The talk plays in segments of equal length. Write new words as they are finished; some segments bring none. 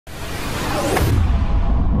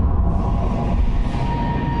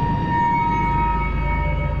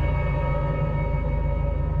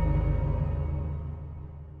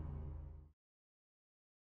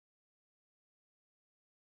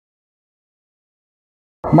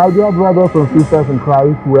My dear brothers and sisters in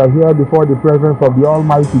Christ, we are here before the presence of the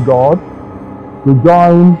Almighty God to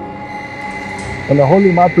join in a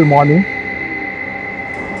holy matrimony.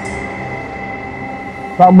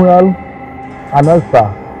 Samuel and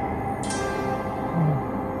Esther.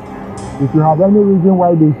 If you have any reason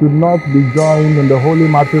why they should not be joined in the holy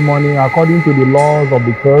matrimony according to the laws of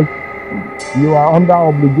the church, you are under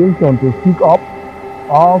obligation to speak up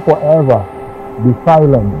or forever be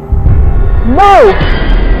silent. No!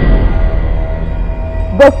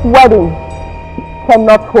 This wedding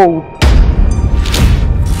cannot hold.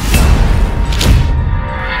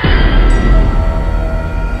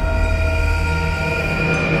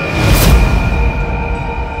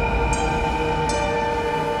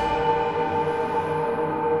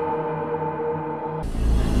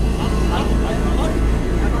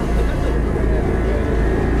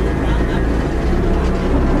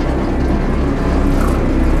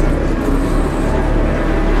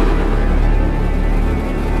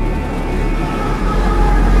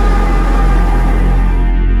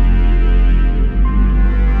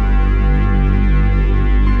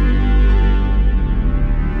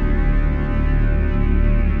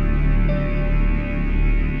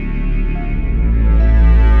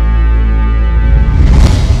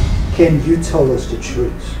 Can you tell us the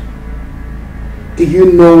truth? Do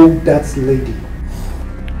you know that lady?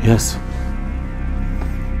 Yes.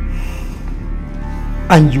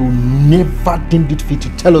 And you never deemed it fit to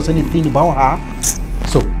tell us anything about her?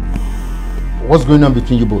 So, what's going on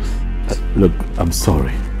between you both? Look, I'm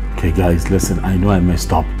sorry. Okay, guys, listen, I know I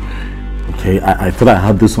messed up. Okay, I thought I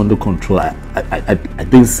had this under control. I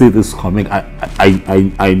didn't see this coming.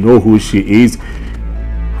 I know who she is.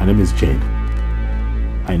 Her name is Jane.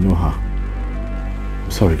 I know her.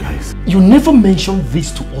 I'm sorry, guys. You never mentioned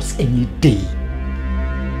this to us any day.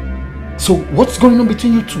 So what's going on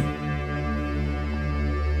between you two?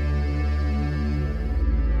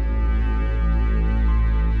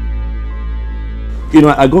 You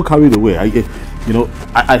know, I got carried away. I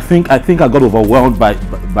think I got overwhelmed by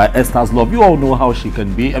Esther's love. You all know how she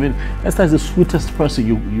can be. I mean, Esther is the sweetest person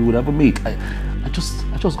you would ever meet. I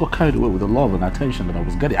just got carried away with the love and attention that I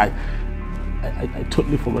was getting. I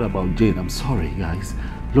totally forgot about Jane. I'm sorry, guys.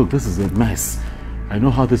 Look, this is a mess. I know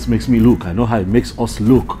how this makes me look. I know how it makes us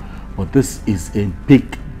look. But this is a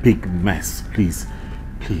big, big mess. Please,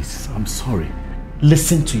 please, I'm sorry.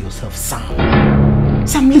 Listen to yourself, Sam.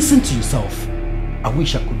 Sam, listen to yourself. I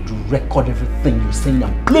wish I could record everything you're saying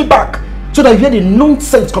and play back so that you hear the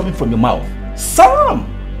nonsense coming from your mouth. Sam!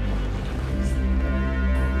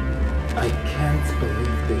 I can't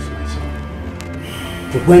believe this, my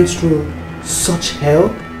son. You went through such hell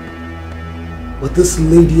with this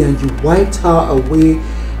lady and you wiped her away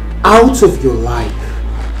out of your life.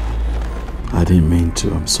 I didn't mean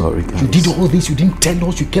to. I'm sorry, guys. You did all this, you didn't tell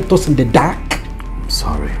us, you kept us in the dark. I'm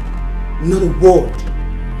sorry. Not a word.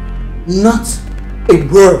 Not a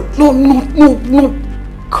word. No.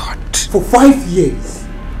 God. For 5 years.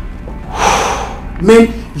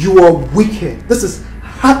 Man, you are wicked. This is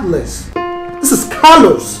heartless. This is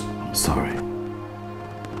callous. I'm sorry.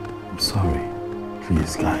 I'm sorry.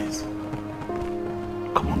 Please, guys.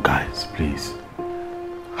 Come on, guys, please.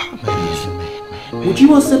 Would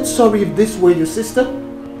you accept sorry if this were your sister?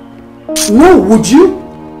 No, would you?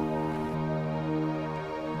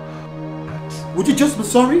 Would you just be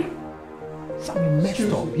sorry? Sam, you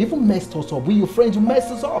messed up. You even messed us up. We your friends, you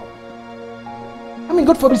messed us up. I mean,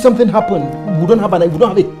 God forbid something happened. We don't have a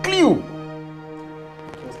clue.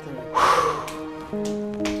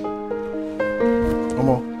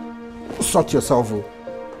 Omo, sort yourself.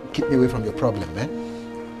 Keep me away from your problem, man.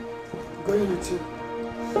 I'm going with you.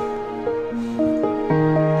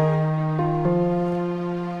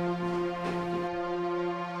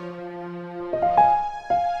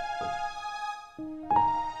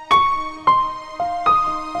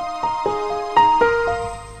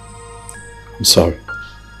 I'm sorry.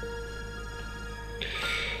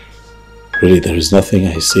 Really, there is nothing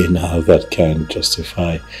I say now that can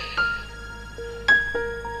justify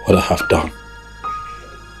what I have done.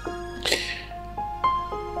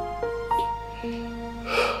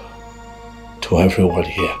 To everyone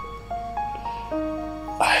here,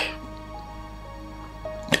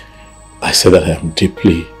 I say that I am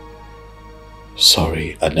deeply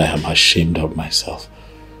sorry and I am ashamed of myself.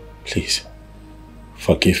 Please,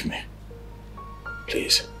 forgive me.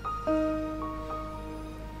 Please.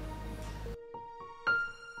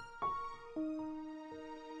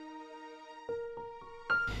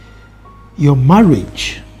 Your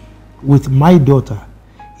marriage with my daughter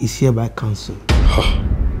is hereby cancelled.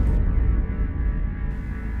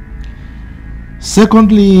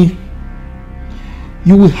 Secondly,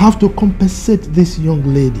 You will have to compensate this young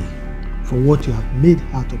lady for what you have made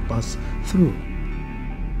her to pass through.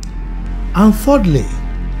 And thirdly,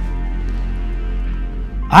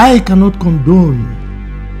 I cannot condone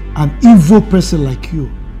an evil person like you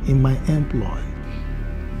in my employ.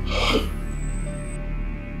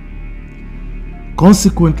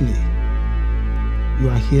 Consequently, you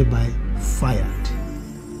are hereby fired,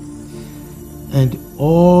 and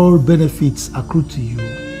all benefits accrued to you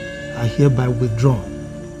are hereby withdrawn.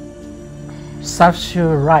 Serves you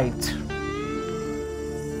right.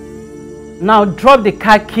 Now drop the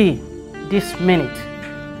car key this minute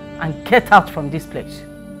and get out from this place.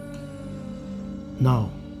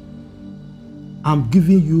 Now, I'm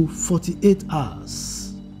giving you 48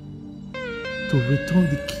 hours to return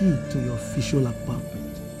the key to your official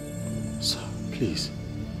apartment. Sir, please.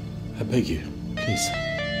 I beg you, please.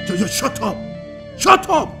 Jojo, shut up! Shut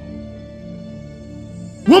up!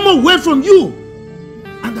 One more word from you,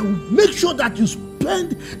 and I will make sure that you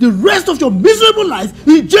spend the rest of your miserable life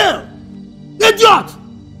in jail! Idiot!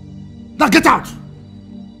 Now get out!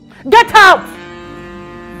 Get out!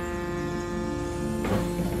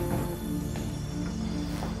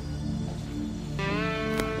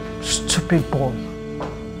 Stupid boy.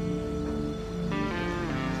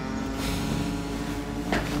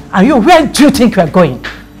 Are you, where do you think you are going?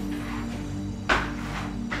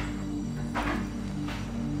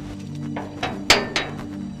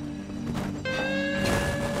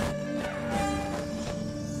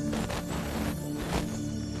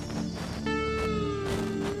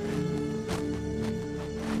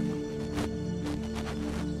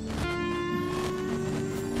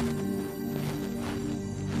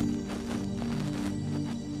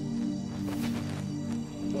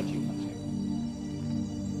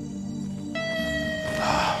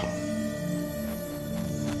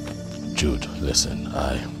 Jude, listen,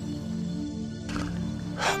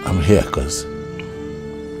 I'm here because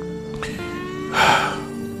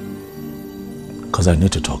I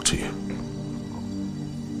need to talk to you.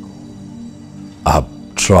 I've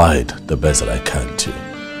tried the best that I can to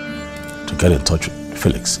get in touch with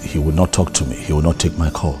Felix. He would not talk to me. He would not take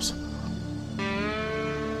my calls.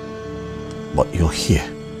 But you're here.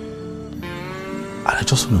 And I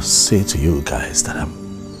just want to say to you guys that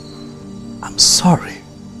I'm sorry.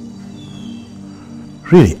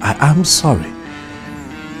 Really, I am sorry.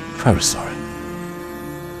 Very sorry.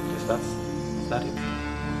 Is that it?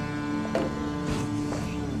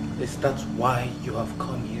 Is that why you have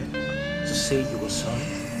come here? To say you were sorry?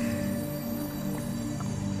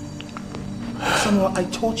 Somehow I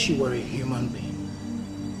thought you were a human being.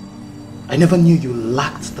 I never knew you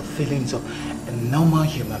lacked the feelings of a normal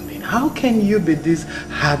human being. How can you be this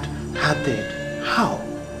hard-hearted? How?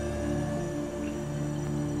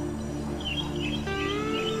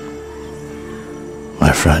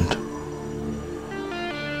 My friend,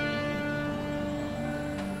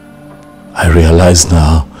 I realize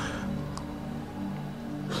now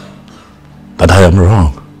that I am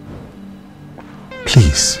wrong.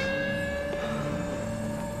 Please.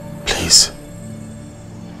 Please.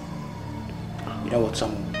 You know what,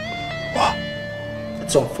 Samuel? What?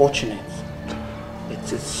 It's unfortunate.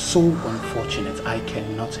 It is so unfortunate. I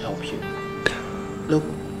cannot help you. Look,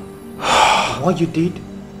 what you did,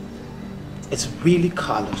 it's really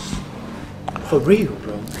callous. For real,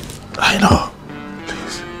 bro. I know.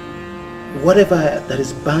 Please. Whatever that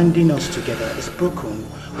is binding us together is broken.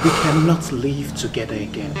 We cannot live together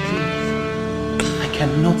again. Please. I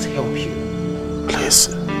cannot help you. Please.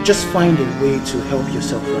 Just find a way to help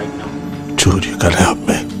yourself right now. Jude, you can help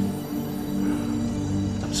me.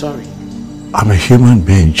 I'm sorry. I'm a human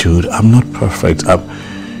being, Jude. I'm not perfect.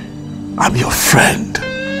 I'm your friend.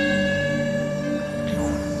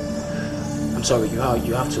 I'm sorry, you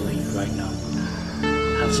have to leave right now.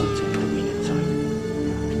 Have something in the meantime.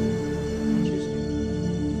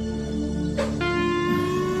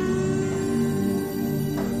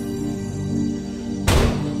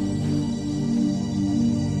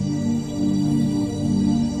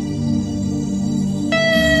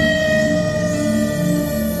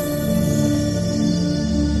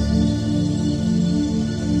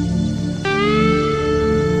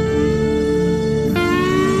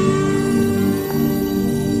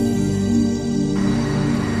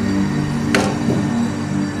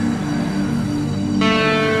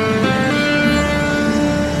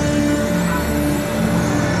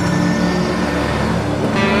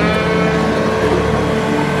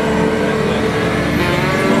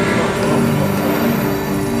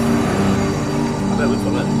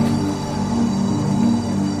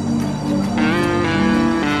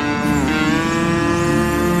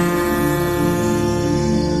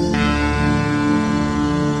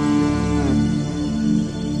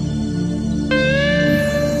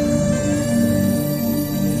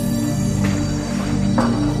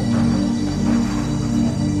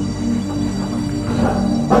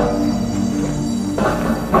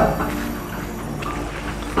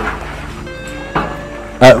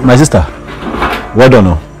 My sister, well done.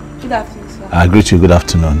 No? Good afternoon, sir. I greet you. Good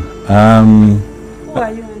afternoon. Who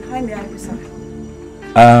are you and how may I help you, sir?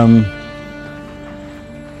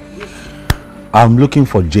 I'm looking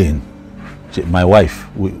for Jane, my wife.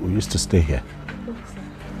 We used to stay here. Okay, sir.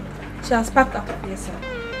 She has packed out of here, sir.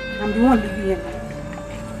 I'm the one living here.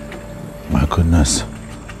 My goodness.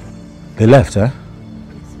 They left, eh?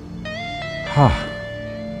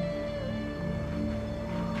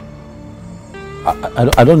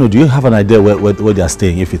 I don't know. Do you have an idea where they are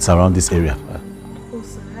staying, if it's around this area? Oh,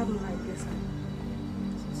 sir, I have no idea, sir.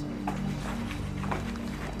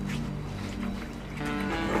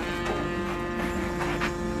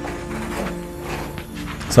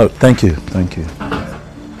 So, thank you. Thank you.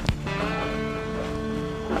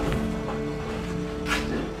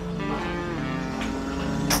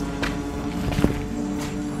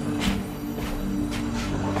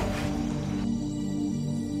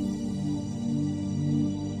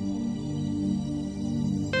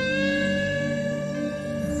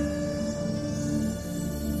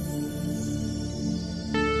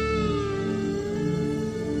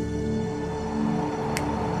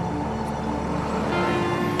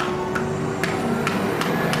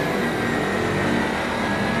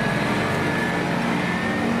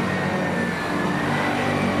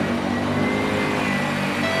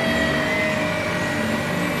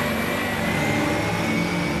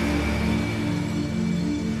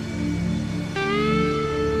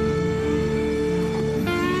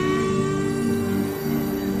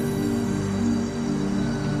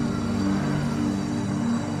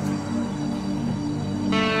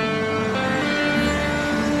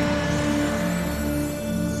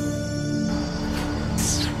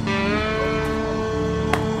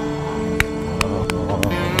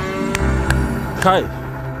 Kai,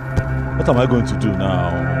 what am I going to do now?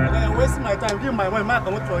 I'm wasting my time. Give my money, I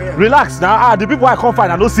come out for here. Relax now. The people I can't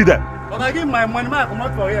find, I don't see them. But I give my money, I come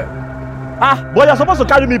out for here. But you're supposed to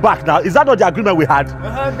carry me back now. Is that not the agreement we had?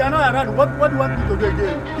 They're not around. What do you want me to do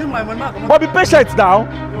again? Give my money, I come out. But be patient now. No.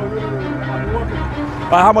 I'm working.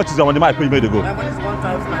 How much is your money? My pay you made to go. My money is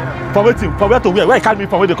 1,000 naira. From waiting, from where to where? Where you carry me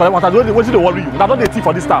from? Where they collect 1,000? What did they worry you? Now don't they thief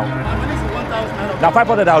for this town? My money is 1,000 naira. Now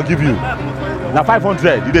 500 I'll give you. Now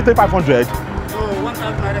 500. You they take 500? No,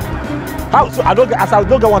 1,000 naira. How? So I don't get 1,000.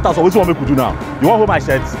 What do you want me to do now? You want hold my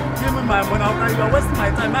shirt? Give me my money. You're wasting my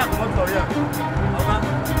time. I come out for here.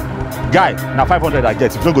 Okay? Guy, now 500 I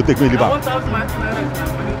get. If you don't go take me, leave out. 1,000 naira is my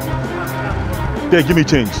money. Okay, give me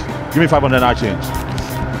change. Give me 500 now change.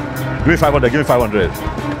 Give me 500. Give me 500.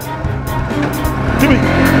 Give me.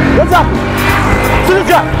 What's up? See this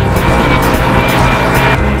guy.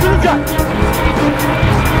 See this guy.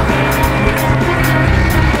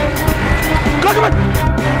 Come on.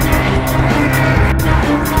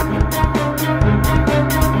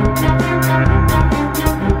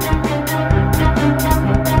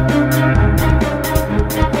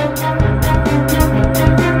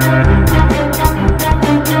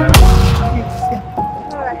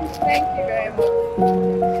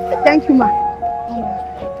 Thank you, ma.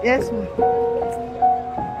 Yes, ma.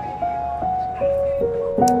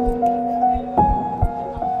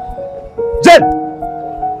 Jen!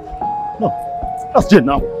 No, that's Jen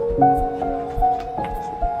now.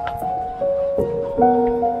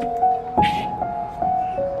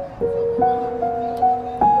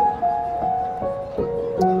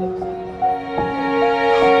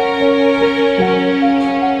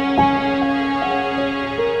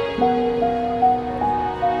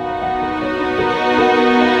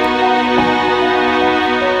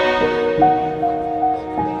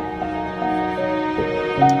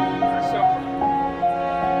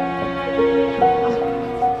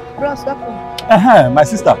 My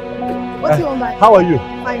sister. What's your name? How are you?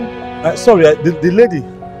 Fine. Sorry, the lady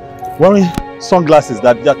wearing sunglasses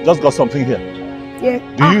that just got something here. Yeah.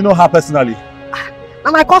 Do you know her personally?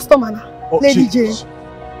 I'm my customer now. Oh, Lady Jane.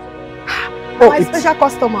 My special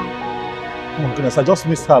customer. Oh my goodness, I just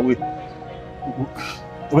missed her. Wait,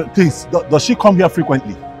 please, does she come here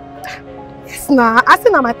frequently? Yes, nah. I say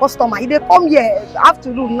now my customer. They come here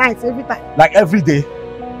afternoon, night, every time. Like every day?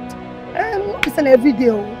 Not every day,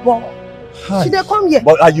 but she they come here.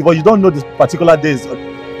 But you don't know the particular days.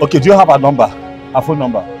 Okay, do you have her number? Her phone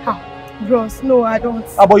number? Bros, no, I don't.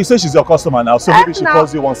 But you say she's your customer now, so maybe she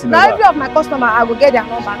calls you once in a while. Now every of my customer, I will get their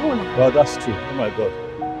number. No. Well, that's true. Oh my God.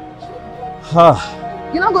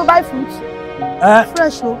 You not go buy fruit?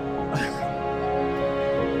 Fresh, no?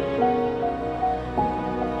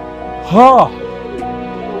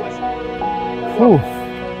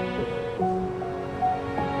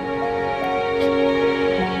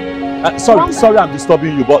 Sorry, I'm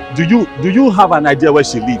disturbing you, but do you have an idea where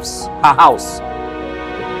she lives? Her house?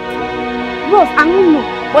 Bros, I don't know.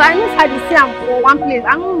 But I know I dey see am for one place.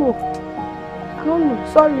 I don't know. I don't know.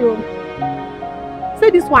 Sorry. Say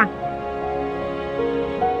this one.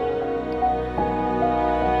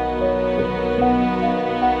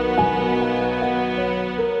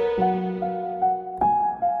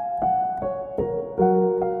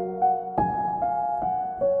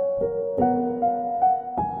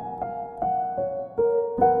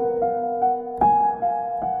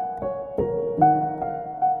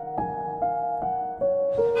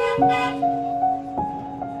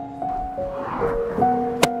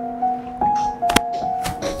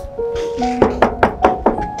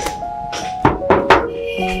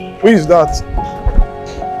 Who is that?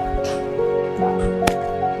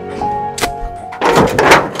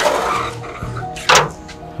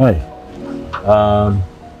 Hi.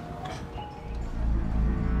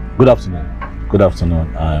 Good afternoon. Good afternoon.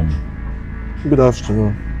 Good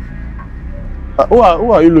afternoon. Who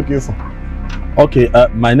are you looking for? Okay.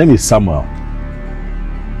 My name is Samuel.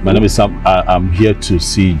 My name is Sam. I'm here to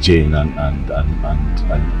see Jane and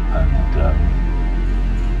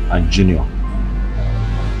Junior.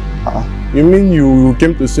 You mean you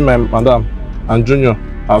came to see my madam and Junior,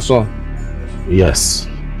 our son? Yes.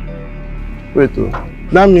 Wait,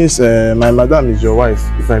 that means my madam is your wife,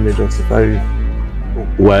 if I may justify you.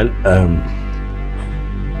 Well,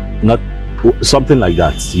 not something like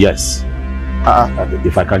that. Yes.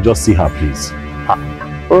 If I can just see her, please.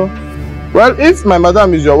 Oh, well, if my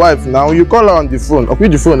madam is your wife now, you call her on the phone. Or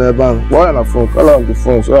put the phone, Evan. Go on the phone. Call her on the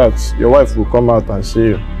phone so that your wife will come out and see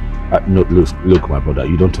you. No, look, my brother,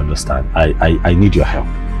 you don't understand. I need your help.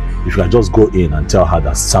 If you can just go in and tell her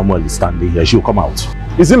that Samuel is standing here, she'll come out.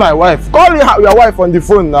 Is it my wife? Call your wife on the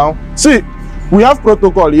phone now. See, we have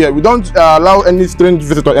protocol here. We don't allow any strange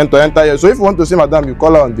visitor enter here. So if you want to see madam, you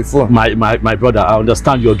call her on the phone. My brother, I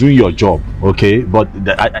understand you're doing your job, okay? But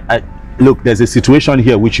look, there's a situation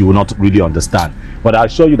here which you will not really understand. But I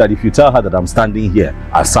assure you that if you tell her that I'm standing here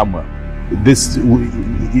as Samuel, this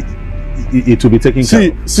it will be taken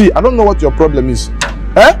care of. See, I don't know what your problem is.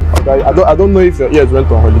 Eh? Okay, I don't know if your ears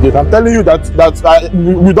went on holiday. I'm telling you that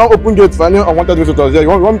we don't open gates for any unwanted visitors here. You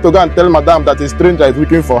want me to go and tell madam that a stranger is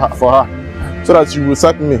looking for her so that she will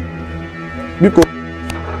sack me? Biko,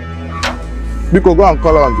 go and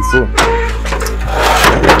call her on the phone.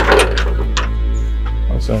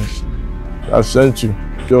 I've sent you.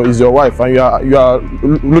 So it's your wife, and you are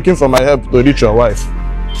looking for my help to reach your wife.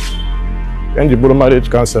 And the Buru marriage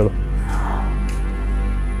counselor.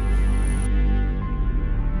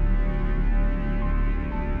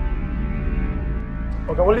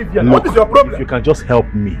 Okay, well, leave here. What is your problem? If you can just help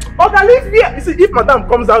me. Okay, leave here. You see, if madam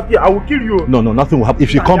comes out here, I will kill you. No, nothing will happen. If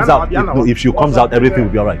she comes out, if she comes out, everything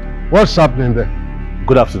will be all right. What's happening there?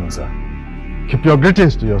 Good afternoon, sir. Keep your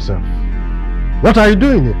greetings to yourself. What are you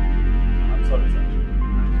doing here? I'm sorry, sir.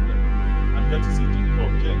 I'm here to see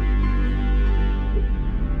Jane.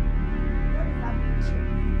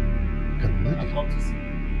 I've come to see.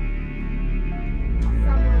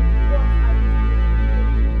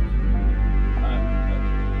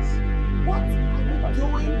 What are you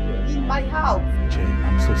doing in my house? Jane,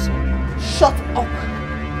 I'm so sorry. Shut up.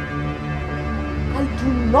 I do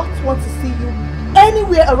not want to see you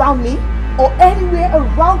anywhere around me or anywhere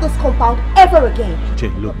around this compound ever again.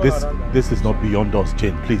 Jane, look, this is not beyond us,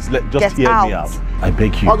 Jane. Please, just hear me out. I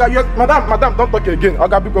beg you. Okay, yes, madam, don't talk again.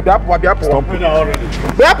 Okay, Stop it already.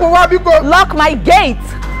 Lock my gate.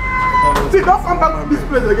 See, don't come back to this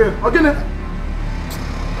place again. Okay?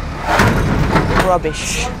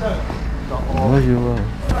 Rubbish. Oh, you are.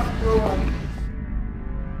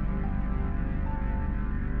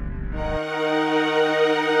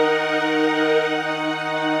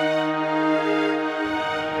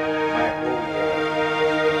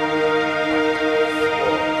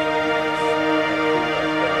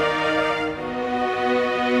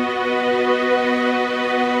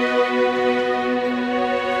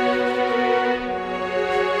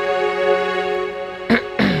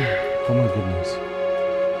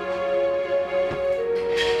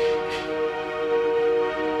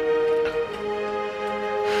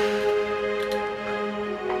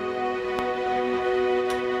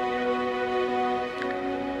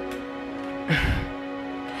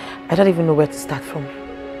 I don't even know where to start from.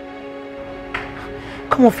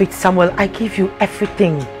 Come off it, Samuel. I gave you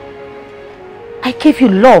everything. I gave you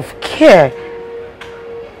love, care.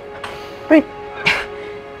 Right?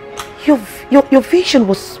 Your vision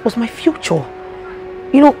was my future.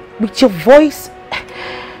 You know, with your voice,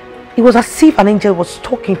 it was as if an angel was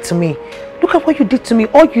talking to me. Look at what you did to me.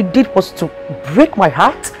 All you did was to break my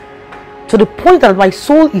heart to the point that my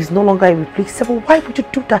soul is no longer irreplaceable. Why would you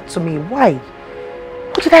do that to me? Why?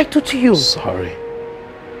 What did I do to you? Sorry.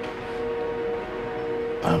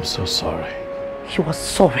 I'm so sorry. You are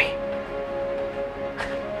sorry.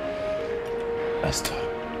 Esther.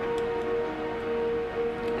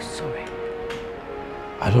 Sorry.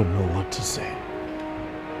 I don't know what to say.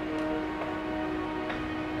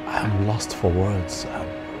 I'm lost for words.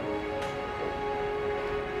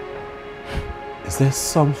 Is there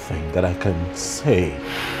something that I can say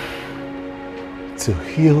to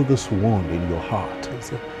heal this wound in your heart?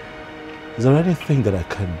 Is there anything that I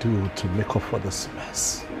can do to make up for this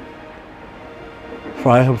mess? For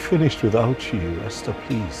I am finished without you, Esther,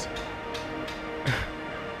 please.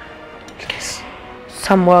 Please.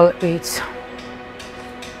 Samuel, it's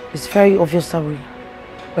very obvious that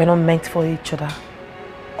we're not meant for each other.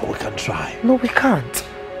 Oh, we can try. No, we can't.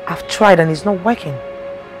 I've tried and it's not working.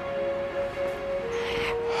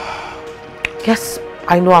 Yes,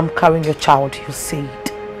 I know I'm carrying your child, you see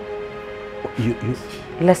it. You...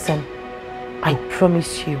 Listen, I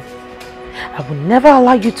promise you, I will never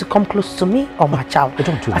allow you to come close to me or my child.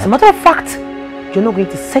 Don't do that. As a matter of fact, you're not going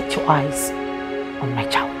to set your eyes on my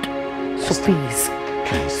child. So please,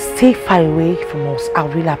 stay far away from us. I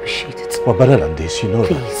really appreciate it. We're better than this, you know.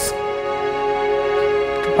 Please.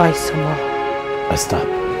 Goodbye, Samuel. Esther,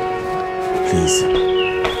 please.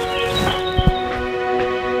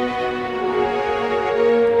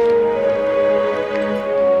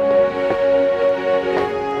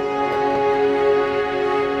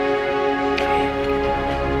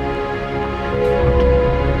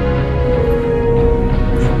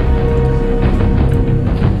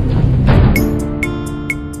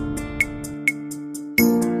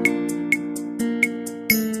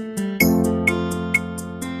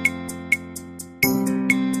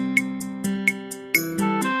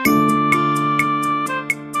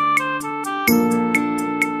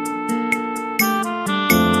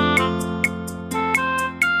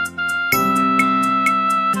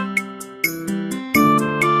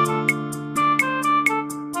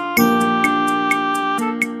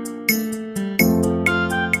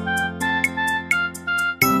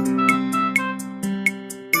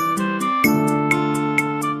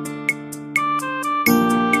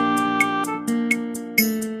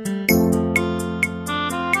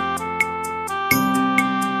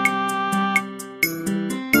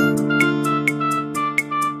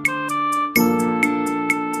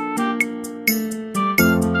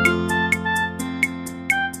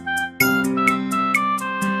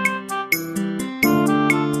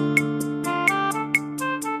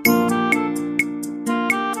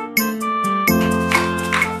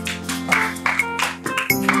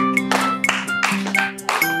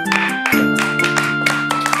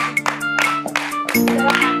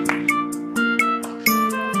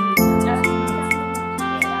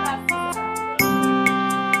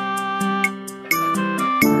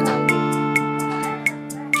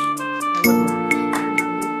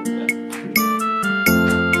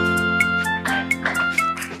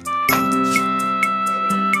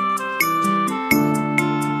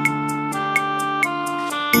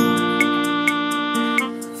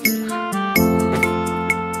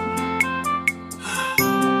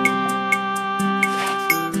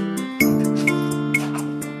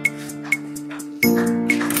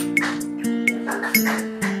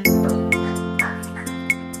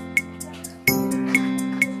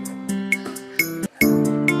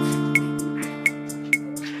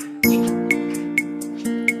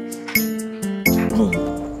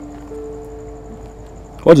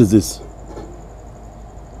 What is this?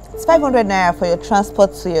 It's 500 naira for your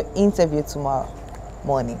transport to your interview tomorrow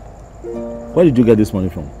morning. Where did you get this money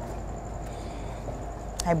from?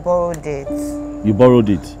 I borrowed it. You borrowed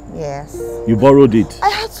it? Yes. You borrowed it? I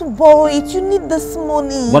had to borrow it. You need this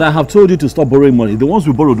money. But I have told you to stop borrowing money. The ones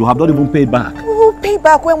we borrowed we have not even paid back. We will pay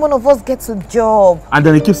back when one of us gets a job. And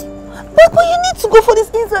then it keeps... But you need to go for this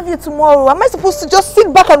interview tomorrow. Am I supposed to just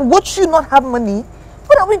sit back and watch you not have money?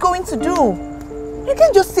 What are we going to do? You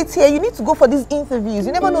can't just sit here. You need to go for these interviews.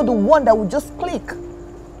 You never know the one that will just click.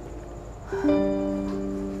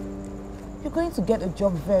 You're going to get a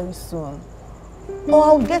job very soon. Or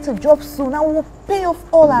I'll get a job soon and we'll pay off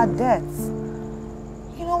all our debts.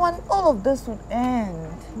 You know, when all of this would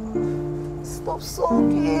end. Stop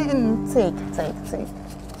sulking. Take.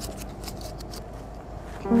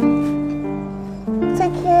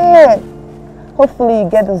 Take care. Hopefully you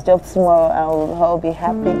get this job tomorrow and we'll all be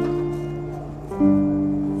happy.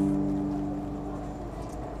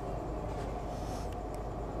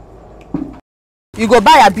 You go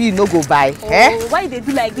buy abi you no go buy? Oh, why they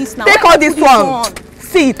do like this now? Take all this one.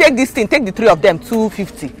 See, take this thing, take the three of them,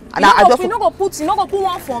 250. And you no go put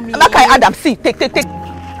one for me. Like I add them. See, take.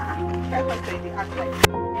 Make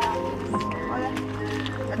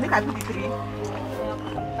I put the 3.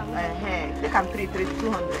 Take am 3,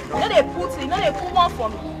 200. No, they put it. No, they put one for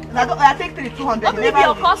me. I take 3, 200. Not be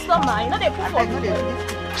your customer. You know they put for me.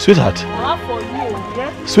 Sweetheart. Not for you.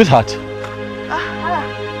 Yes. Sweetheart. You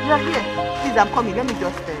are here. Please, I'm coming. Let me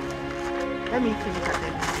just let me finish at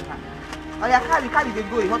them. Oh, yeah, carry the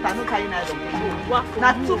go. What I no carry now.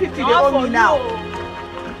 Now 250 they owe me now.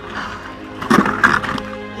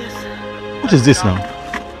 What is this now?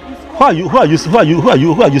 Who are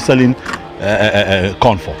you selling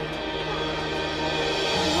corn for? I'm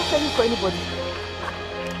not selling for anybody.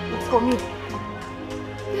 It's for me.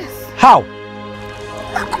 Yes. How?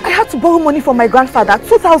 I had to borrow money from my grandfather,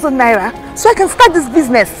 2,000 naira, so I can start this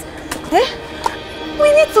business. Eh?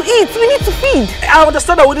 We need to eat, we need to feed. I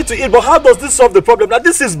understand that we need to eat, but how does this solve the problem? Now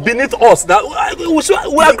this is beneath us. Now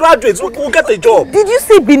we are graduates, we'll get a job. Did you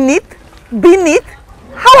say beneath? Beneath?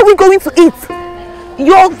 How are we going to eat?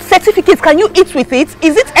 Your certificate, can you eat with it?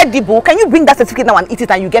 Is it edible? Can you bring that certificate now and eat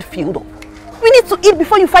it and you get filled up? We need to eat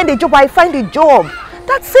before you find a job or I find a job.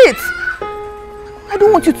 That's it. I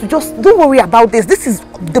don't want you to don't worry about this. This is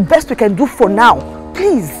the best we can do for now.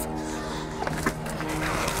 Please.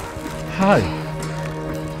 Hi.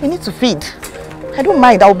 We need to feed. I don't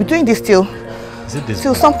mind. I'll be doing this till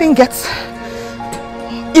something gets...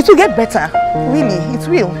 It will get better. Really, it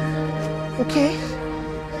will. Okay?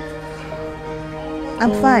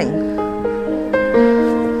 I'm fine.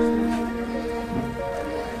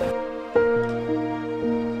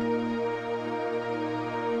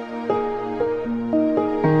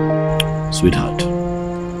 Sweetheart,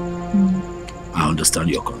 I understand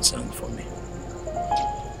your concern for me.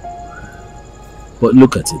 But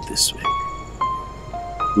look at it this way.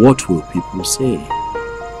 What will people say?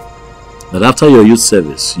 That after your youth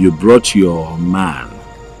service, you brought your man,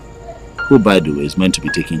 who by the way is meant to be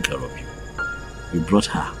taking care of you. You brought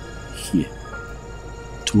her here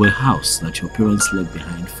to a house that your parents left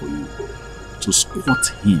behind for you to squat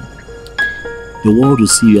him. The world will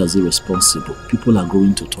see you as irresponsible. People are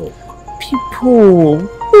going to talk. People?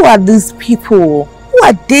 Who are these people? Who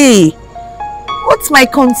are they? What's my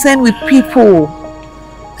concern with people?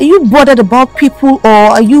 Are you bothered about people or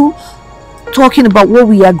are you talking about what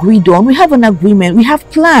we agreed on? We have an agreement. We have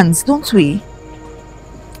plans, don't we?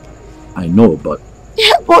 I know, but...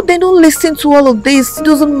 Yeah, but they don't listen to all of this. It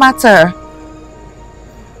doesn't matter.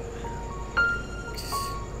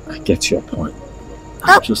 I get your point.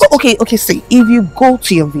 Okay, see. If you go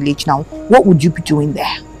to your village now, what would you be doing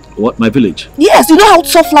there? What, my village? Yes, you know how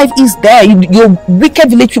tough life is there. Your wicked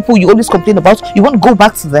village people you always complain about. You want to go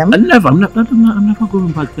back to them? I'm never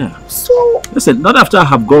going back there. So... Listen, not after I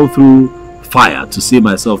have gone through fire to see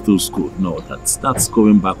myself through school. No, that's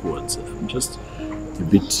going backwards. I'm just a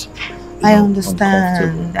bit... I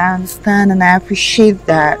understand and I appreciate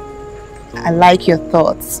that. I like your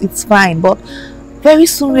thoughts. It's fine, but very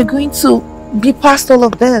soon we're going to be past all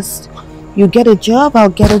of this. You get a job, I'll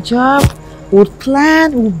get a job. We'll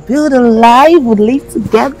plan, we'll build a life, we'll live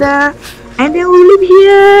together, and then we'll live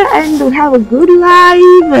here and we'll have a good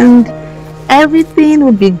life and everything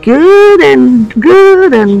will be good and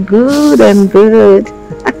good and good and good.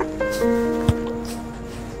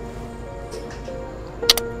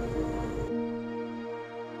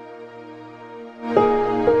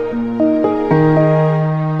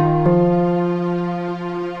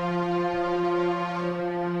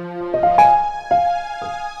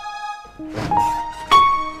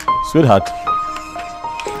 Sweetheart,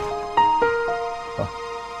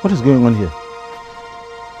 what is going on here?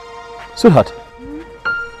 Sweetheart,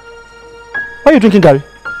 why are you drinking Gary?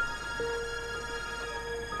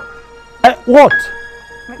 What?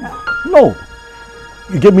 No.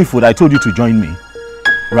 You gave me food, I told you to join me,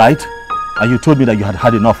 right? And you told me that you had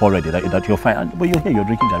had enough already, that you're fine. But you're here, you're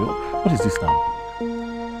drinking Gary. What is this now?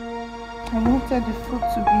 I wanted the food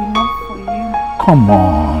to be enough for you. Come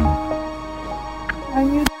on. I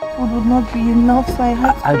knew food would not be enough, so I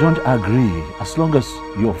had to... I don't agree. As long as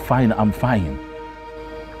you're fine, I'm fine.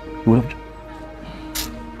 You would have...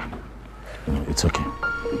 No, it's okay.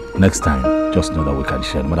 Next time, just know that we can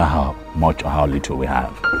share. No matter how much or how little we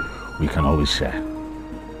have, we can always share.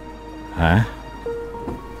 Huh?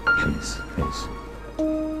 Please, please.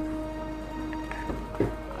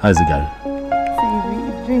 How's it going? See,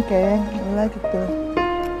 you drink it, I like it though.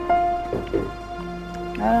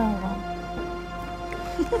 I don't know.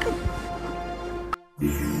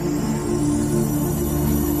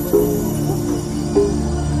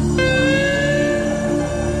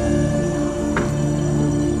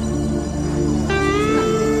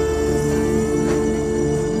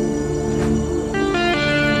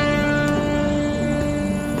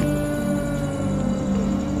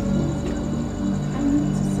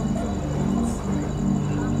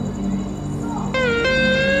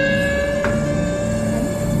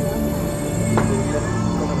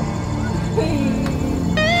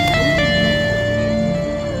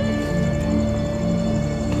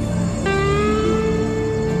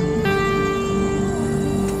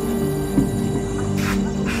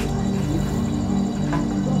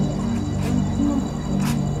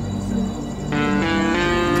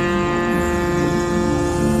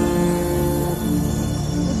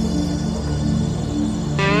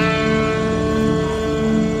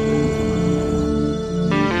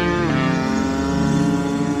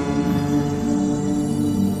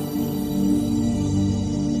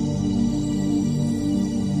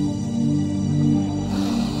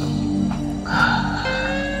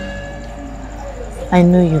 I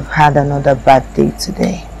know you've had another bad day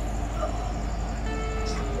today.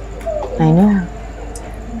 I know.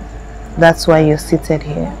 That's why you're seated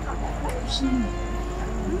here.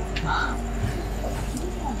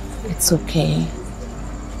 It's okay.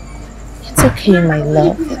 It's okay, my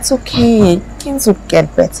love. It's okay. Things will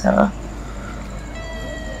get better.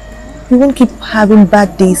 You won't keep having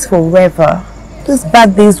bad days forever. Those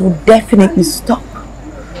bad days will definitely stop.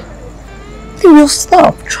 They will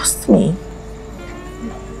stop. Trust me.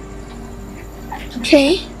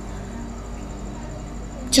 Okay?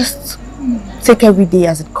 Just take every day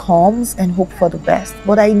as it comes and hope for the best.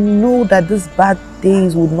 But I know that these bad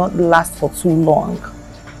days will not last for too long.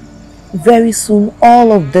 Very soon,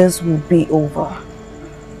 all of this will be over.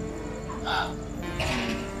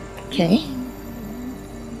 Okay?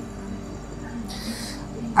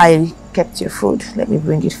 I kept your food. Let me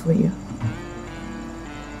bring it for you.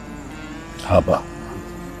 How about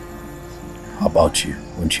you?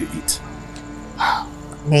 Won't you eat?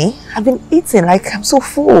 Me? I've been eating. Like, I'm so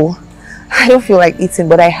full. I don't feel like eating,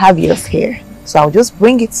 but I have yours here. So I'll just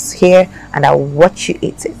bring it here and I'll watch you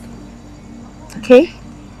eat it. Okay?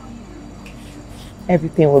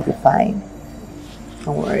 Everything will be fine.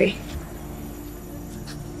 Don't worry.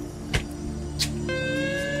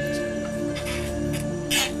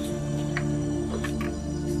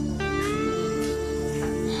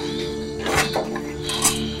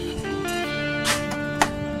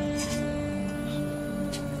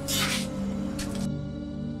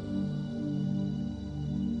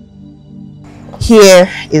 Here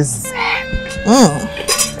is,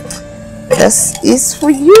 this is for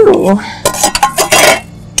you.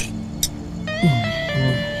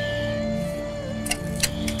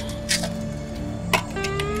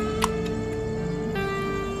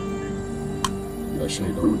 You're sure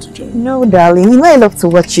you don't want to join? No, darling. You know I love to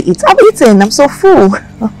watch you eat. I'm eating. I'm so full.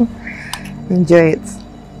 Enjoy it.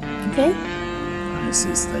 Okay? I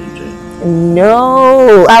insist that you join.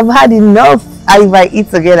 No, I've had enough. If I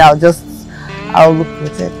eat again, I'll look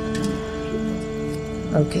at it.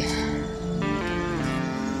 Okay.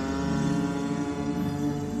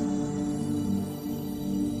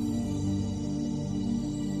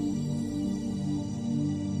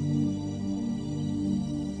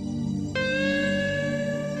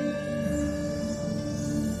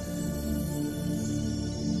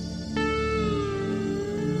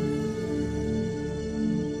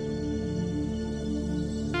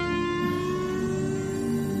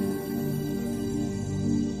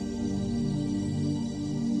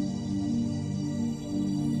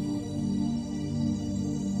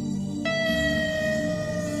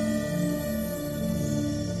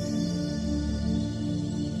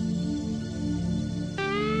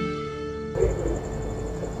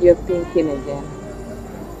 You're thinking again.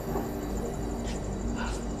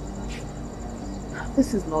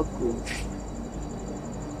 This is not good.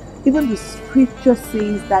 Even the scripture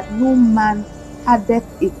says that no man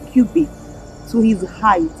addeth a cubit to his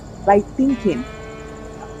height by thinking.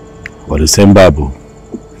 But the same Bible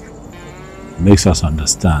makes us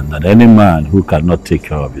understand that any man who cannot take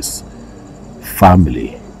care of his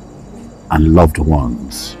family and loved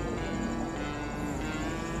ones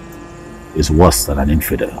is worse than an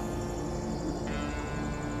infidel.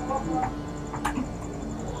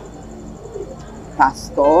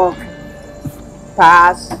 Pastor.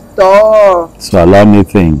 So allow me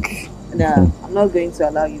think. No, I'm not going to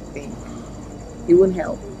allow you to think. You won't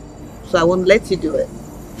help. So I won't let you do it.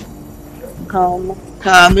 Come. You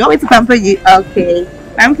want me to pamper you? Okay.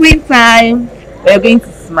 Pampering time. We're going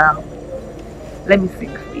to smile. Let me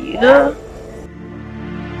sing for you.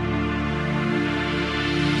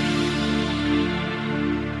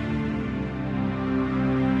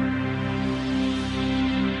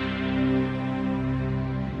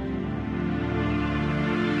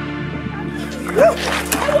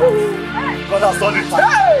 God has done it.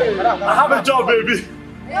 Hey! I have a job, baby.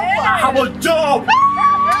 I have a job. I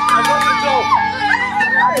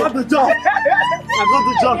got the job. I got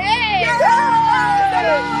the job.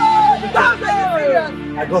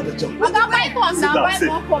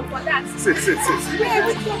 Sit.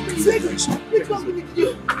 Which company did you?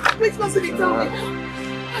 Which company told me?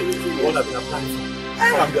 The one I've been applying for.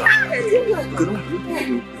 Calm down.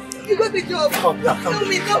 You got the job. Calm down.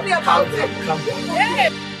 Tell me about it. Calm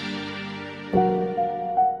down.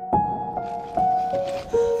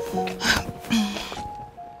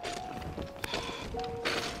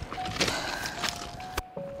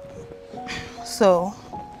 So,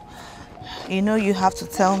 you know you have to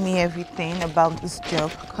tell me everything about this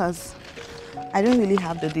job because I don't really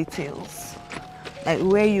have the details. Like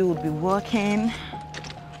where you will be working,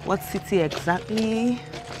 what city exactly,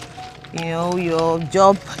 you know, your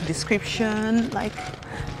job description. Like,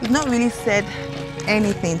 you've not really said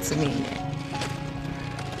anything to me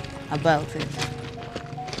about it.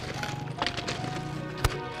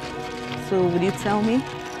 So would you tell me?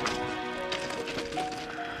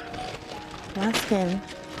 I'm asking.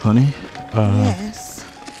 Honey? Yes.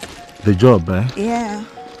 The job, eh? Yeah.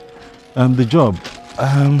 The job.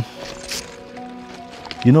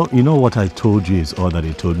 You know what I told you is all that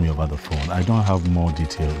they told me over the phone. I don't have more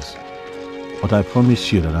details. But I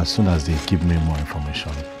promise you that as soon as they give me more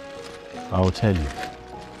information, I will tell you.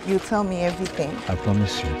 You tell me everything. I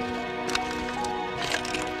promise you.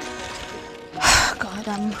 God,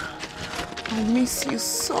 I miss you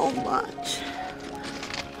so much.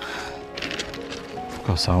 Of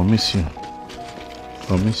course, I'll miss you.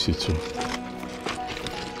 I'll miss you too.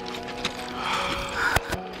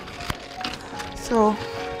 So,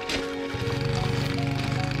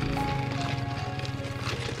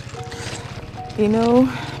 you know,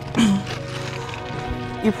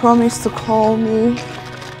 you promised to call me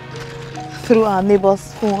through our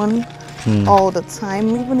neighbor's phone all the time,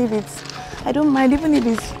 even if it's, I don't mind, even if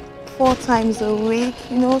it's 4 times a week,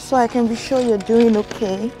 you know, so I can be sure you're doing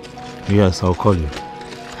okay. Yes, I'll call you.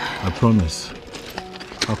 I promise.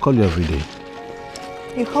 I'll call you every day.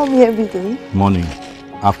 You call me every day? Morning,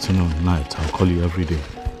 afternoon, night. I'll call you every day.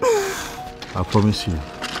 I promise you.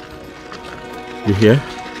 You hear?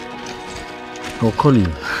 I'll call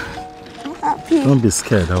you. I'm happy. Don't be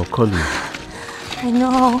scared. I'll call you. I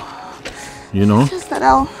know. You know? Just that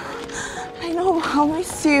I'll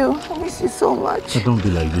miss you. I'll miss you so much. Don't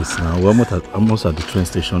be like this now. We're almost at the train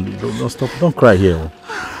station. Don't stop. Don't cry here.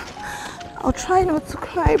 I'll try not to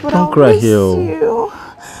cry, but Don't I'll cry miss here. you.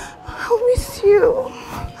 I'll miss you.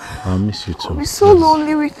 I'll miss you too. I'll be so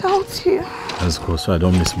lonely without you. Let's go so I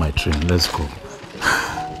don't miss my train. Let's go.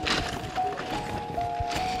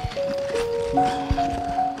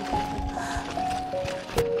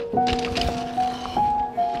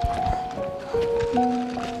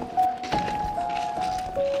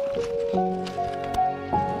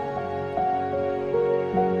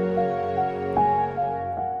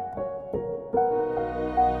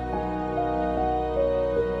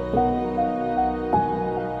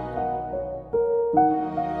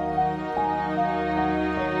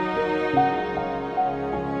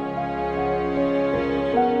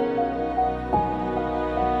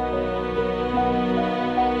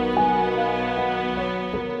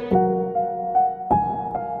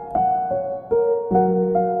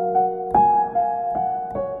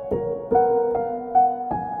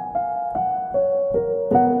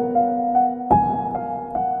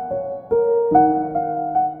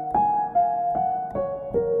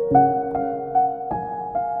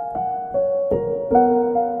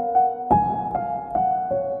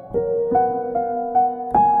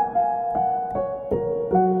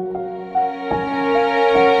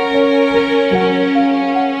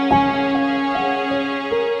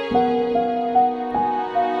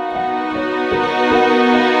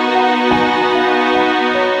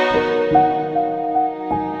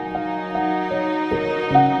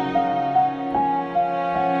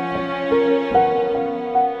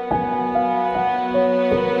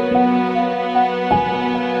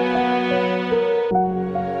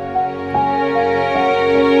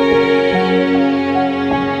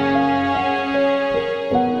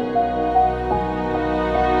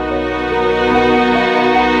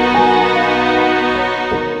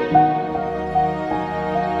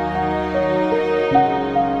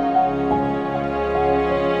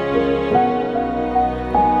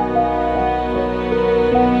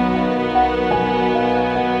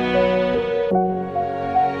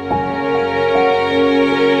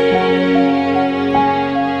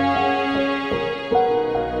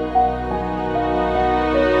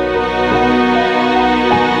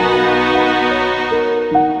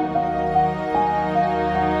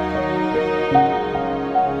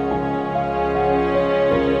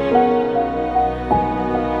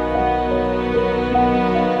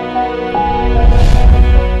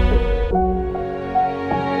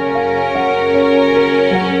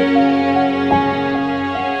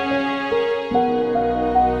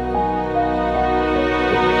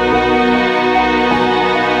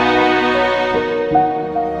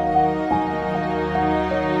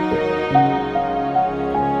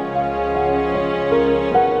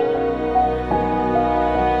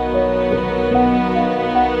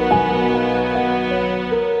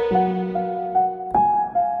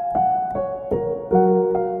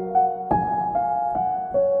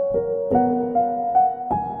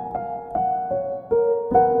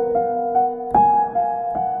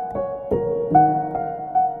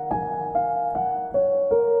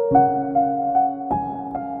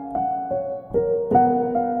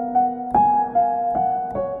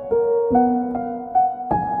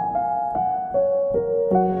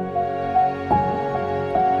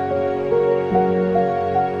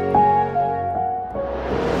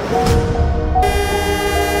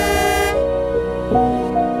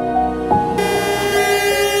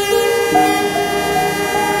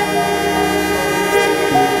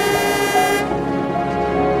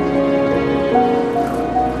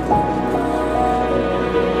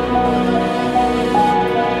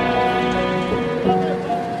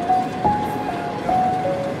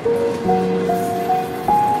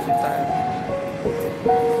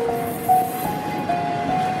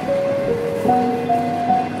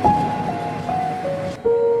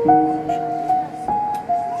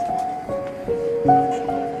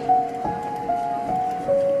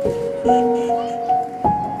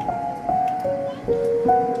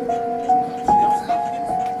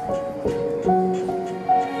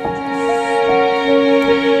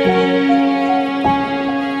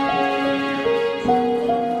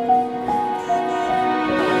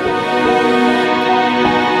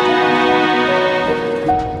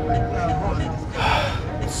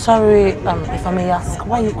 Sorry, if I may ask,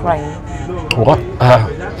 why are you crying? What?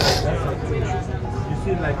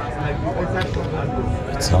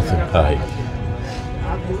 It's nothing.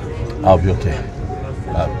 I'll be okay.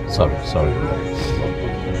 Sorry. Sorry.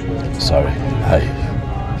 Sorry.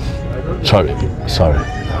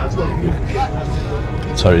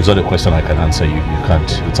 Sorry, it's not a question I can answer. You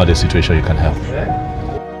can't. It's not a situation you can help.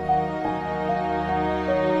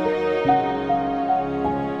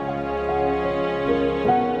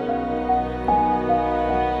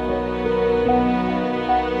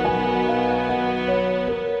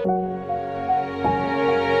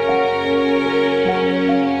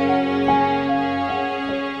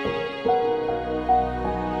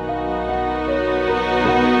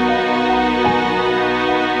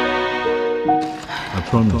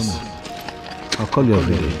 Promise. I'll call you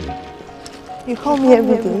every day. You call me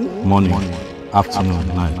every day? Morning, afternoon,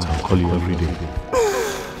 night. I'll call you every day.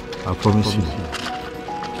 I promise you.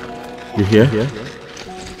 You hear?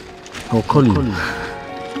 I'll call you.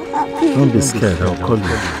 Don't be scared. I'll call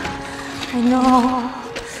you. I know.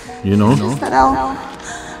 You know? Just that I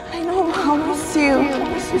know. I'll miss you.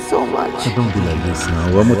 I miss you so much. Don't be like this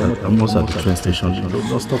now. We're almost at the train station.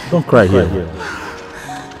 Don't stop. Don't cry here.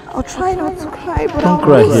 I'll try not to cry, but Don't I'll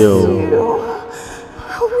cry miss here. you.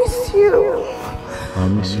 I'll miss you. I'll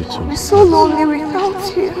miss you too. I'll be so lonely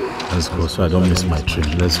without you. Let's go so I don't miss my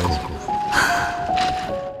train. Let's go.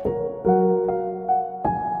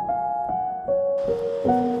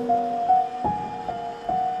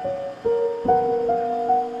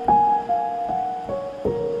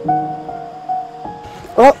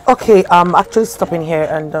 Oh, okay, I'm actually stopping here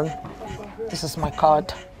and this is my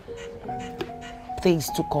card. Please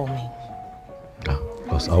do call me.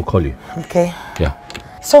 Because I'll call you. Okay. Yeah.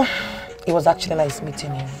 So, it was actually nice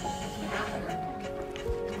meeting you.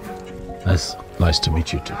 Nice to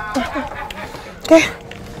meet you too. Okay.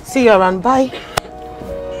 See you around. Bye.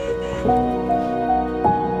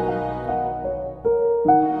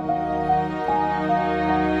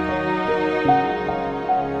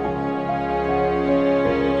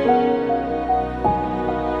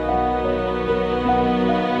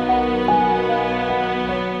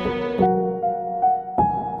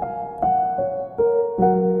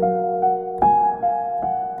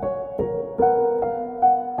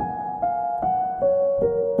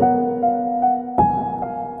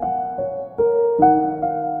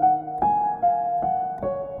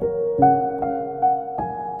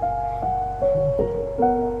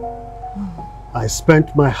 I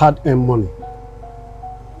spent my hard-earned money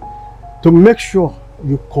to make sure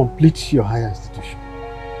you complete your higher institution.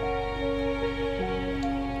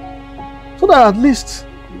 So that at least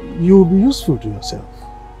you'll be useful to yourself.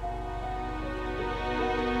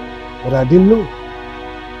 But I didn't know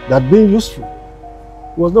that being useful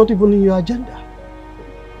was not even in your agenda.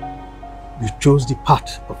 You chose the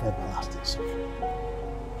path of everlasting suffering.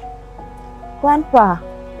 Grandpa,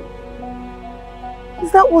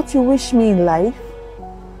 is that what you wish me in life?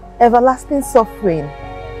 Everlasting suffering.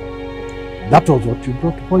 That was what you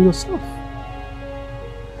brought upon yourself.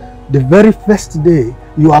 The very first day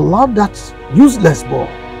you allowed that useless boy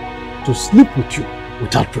to sleep with you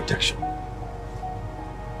without protection.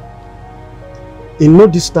 In no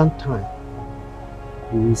distant time,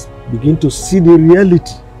 you will begin to see the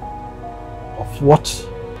reality of what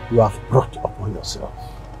you have brought upon yourself.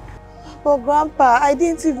 But Grandpa, I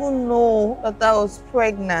didn't even know that I was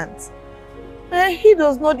pregnant. And he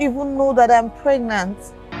does not even know that I'm pregnant.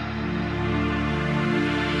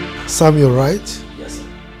 Sam, you're right? Yes, sir.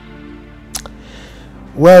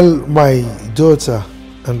 Well, my daughter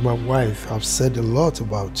and my wife have said a lot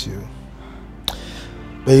about you.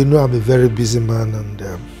 But you know I'm a very busy man and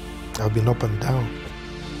I've been up and down.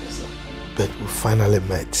 Yes, sir. But we finally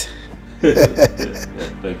met.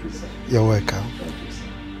 Thank you, sir. You're welcome. Thank you, sir.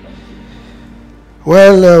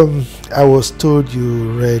 Well, I was told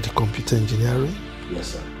you read computer engineering. Yes,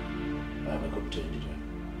 sir. I'm a computer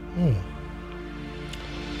engineer.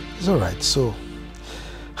 It's all right. So,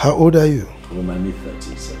 how old are you? I'm in my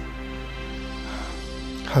mid-30s, sir.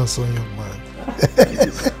 Handsome young man. Thank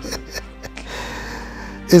you, sir.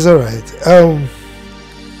 It's all right.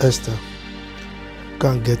 Esther,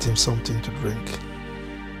 go and get him something to drink.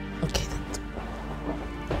 Okay.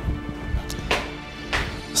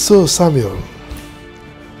 So, Samuel,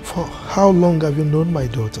 for how long have you known my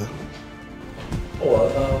daughter? Oh,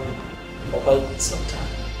 about some time.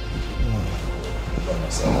 For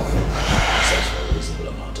myself, such a reasonable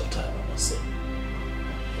amount of time, I must say.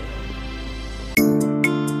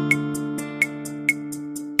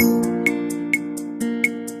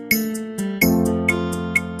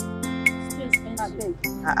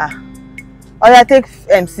 Oh yeah, take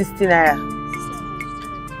 60 naira.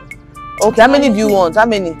 Okay, how many do you want? How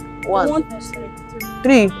many? 1,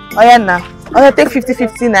 3. Oh yeah, now. Oh yeah, take 50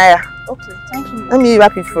 naira. Okay, thank you. Let me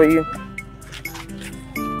wrap it for you.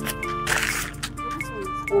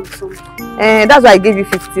 That's why I gave you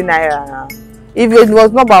 50 naira now. If it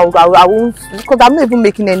was not about, I won't, because I'm not even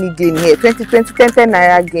making any gain here. 10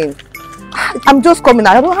 naira gain. I'm just coming.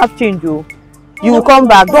 I don't have change, you. You will come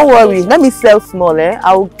back. Don't worry. Let me sell small, eh?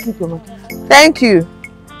 I will keep your money. Thank you.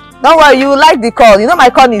 Don't worry. You will like the corn. You know my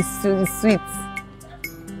corn is sweet.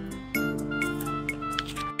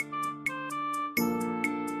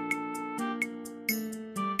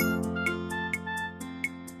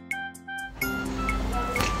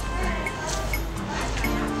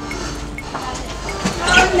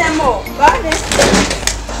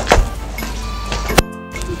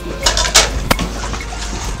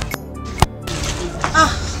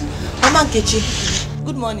 Mama Nkechi,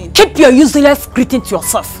 good morning. Keep your useless greeting to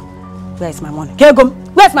yourself. Where is my money?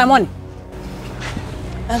 Where's my money?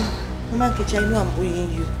 Mama Nkechi, I know I'm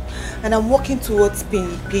owing you. And I'm working towards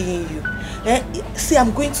paying you. See,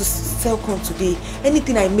 I'm going to sell corn today.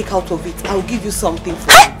 Anything I make out of it, I'll give you something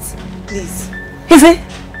for it. Please. Ife,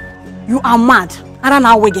 you are mad.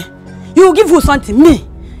 You will give you something. Me?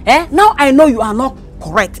 Now I know you are not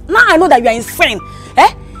correct. Now I know that you are insane.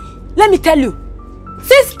 Let me tell you.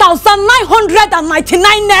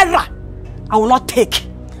 6,999 naira. I will not take.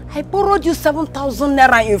 I borrowed you 7,000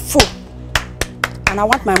 naira in full. And I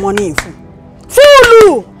want my money in full.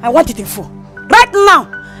 Full! I want it in full. Right now.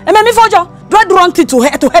 Do I do wrong thing to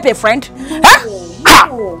help a friend?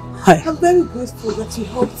 No. I'm very grateful that you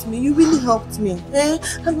helped me. You really helped me.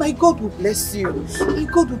 And my God will bless you. My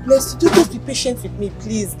God will bless you. Just be patient with me,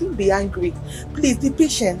 please. Don't be angry. Please, be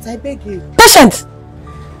patient. I beg you. Patient?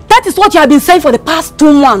 That is what you have been saying for the past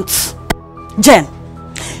 2 months. Jen,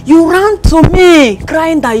 you ran to me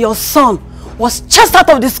crying that your son was just out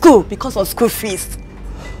of the school because of school fees.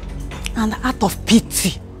 And out of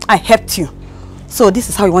pity, I helped you. So this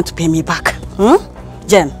is how you want to pay me back.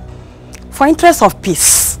 Jen, for interest of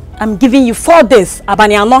peace, I'm giving you 4 days,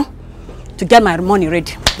 Abaniano, to get my money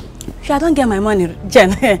ready. If I don't get my money,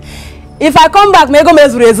 Jen, if I come back, and I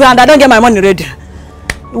don't get my money ready,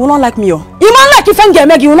 you will not like me. You will not like if I'm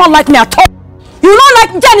you will not like me at all. You will not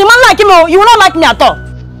like Jen, you will not like him, you will not like me at all.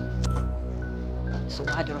 So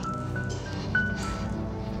I don't know.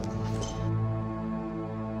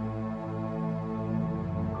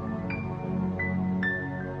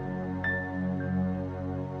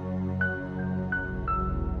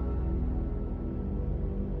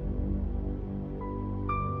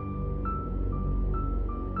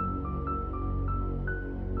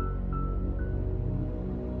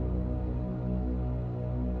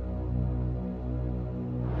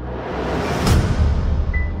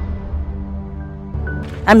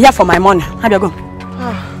 I'm here for my money. How do you go?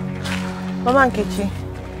 Mama Nkechi,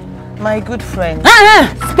 my good friend.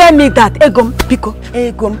 Spare me that. Egom, Pico,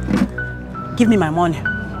 Egom. Give me my money.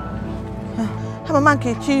 Mama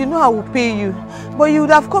Nkechi, you know I will pay you. But you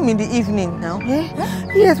would have come in the evening now.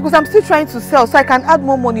 Yes, because I'm still trying to sell so I can add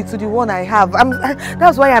more money to the one I have.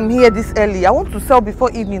 That's why I'm here this early. I want to sell before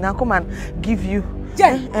evening and come and give you.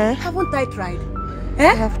 Jen, haven't I tried?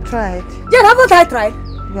 I have tried. Jen, haven't I tried?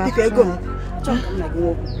 You have tried.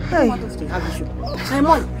 Hey. My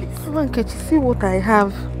money, please. Mama Nkechi, see what I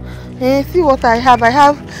have. See what I have. I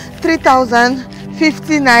have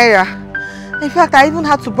 3,050 naira. In fact, I even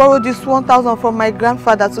had to borrow this 1,000 from my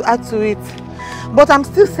grandfather to add to it. But I'm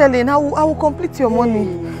still selling. I will complete your money.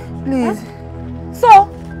 Please. So,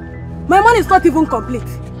 my money is not even complete.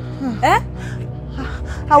 I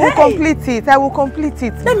will complete it. I will complete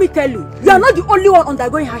it. Let me tell you, you are not the only one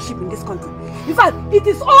undergoing hardship in this country. In fact, it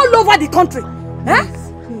is all over the country.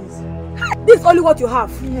 Please. This is only what you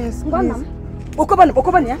have. Yes, please. No.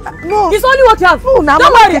 It's only what you have. No,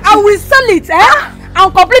 don't worry, I will sell it.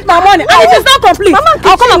 I'll complete my money. And it is not complete. Mama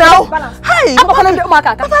I'll come now. Hey,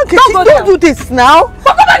 don't do this now.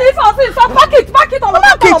 Pack it on Mama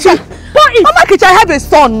Nkechi. Mama Nkechi, I have a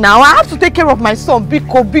son now. I have to take care of my son.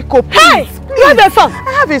 Biko, please. Hey, you have a son?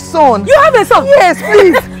 I have a son. You have a son? Yes,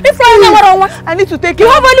 please. I need to take care.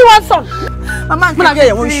 You have only one son. Mama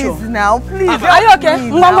Nkechi, please now. Please. Are you okay?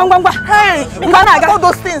 Hey, all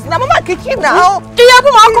those things. Now, Mama Nkechi now.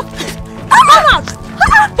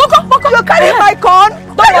 You're carrying my corn.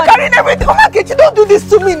 You're carrying everything. Mama Nkechi, don't do this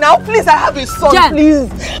to me now. Please, I have a son, Jen, please.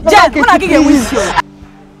 Mama Nkechi, please.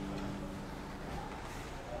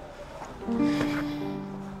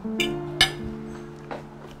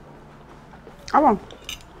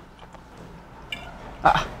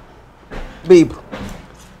 Babe,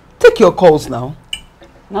 take your calls now.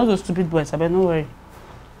 Not those stupid boys, I better not worry.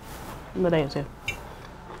 Don't bother yourself.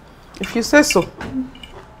 If you say so.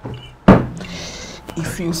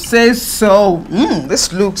 If you say so.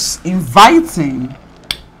 This looks inviting.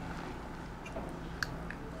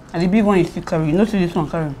 And the big one you still carry. You know see this one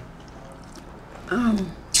carry.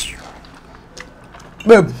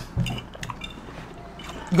 Babe.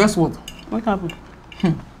 Guess what? What happened?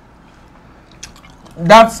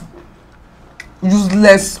 That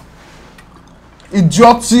useless,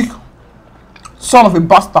 idiotic son of a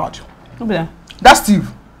bastard. Who be that? That's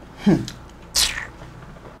Steve.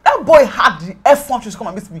 That boy had the F1 to come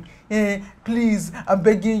and meet me. Please, I'm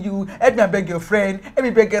begging you. Help me and beg your friend. Help me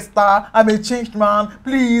beg a star. I'm a changed man.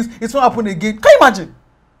 Please, it's not happen again. Can you imagine?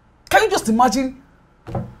 Can you just imagine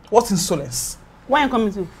what insolence? Why are you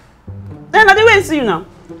coming to? Then I didn't see you now.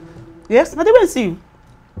 Yes, I didn't see you.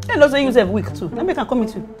 Then also use a week too. Let me can come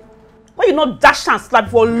to you. Why you not dash and slap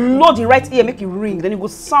for load the right ear, make it ring, then you go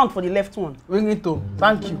sound for the left one. Ring it too.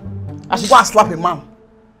 Thank you. I should go and slap a man.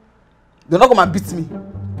 They're not gonna beat me.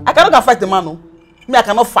 I cannot go fight a man, no. Me, I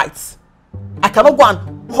cannot fight. I cannot go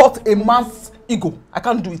and hurt a man's ego. I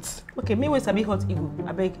can't do it. Okay, me wait a bit hot ego.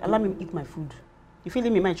 I beg, allow me eat my food. You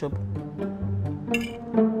feeling me my job?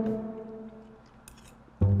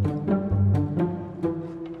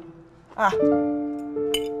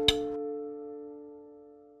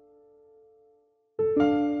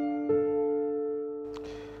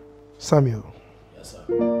 Samuel. Yes, sir.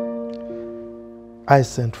 I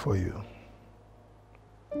sent for you.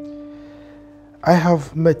 I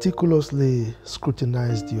have meticulously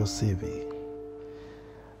scrutinized your CV,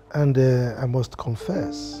 and I must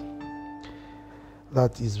confess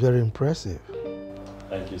that is very impressive.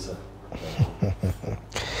 Thank you, sir.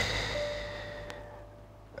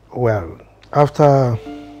 Well, after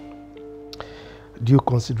due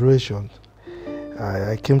consideration,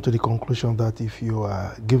 I came to the conclusion that if you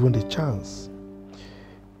are given the chance,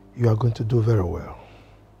 you are going to do very well.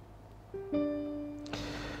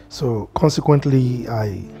 So consequently,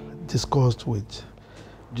 I discussed with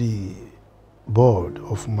the board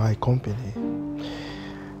of my company,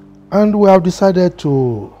 and we have decided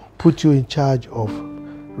to put you in charge of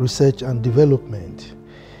research and development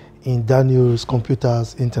in Daniel's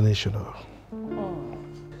Computers International. Oh.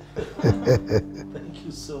 Thank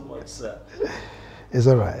you so much, sir. It's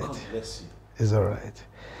all right. God bless you. It's all right.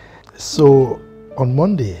 So on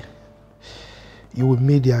Monday, you will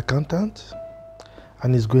meet the accountant,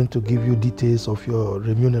 and he's going to give you details of your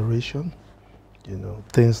remuneration, you know,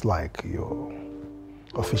 things like your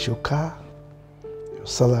official car, your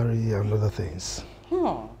salary, and other things.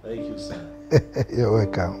 Oh, thank you, sir. You're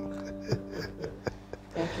welcome.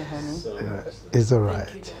 Thank you, honey. So it's all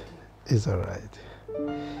right. It's all right. Thank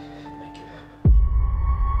you.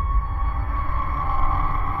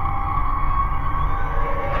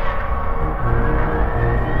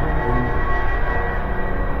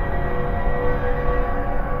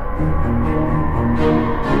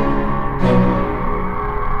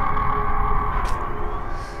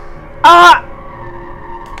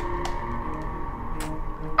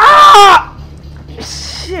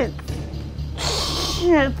 Shit.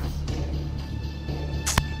 Shit.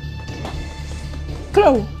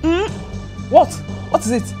 Chloe. What? What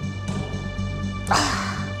is it?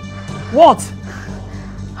 What?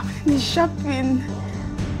 I'm in sharp pain.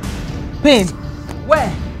 Pain?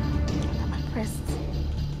 Where? My breast.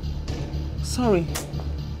 Sorry.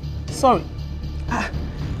 Sorry.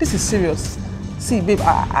 This is serious. See, babe,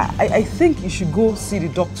 I think you should go see the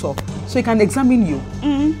doctor so he can examine you.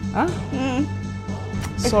 Huh?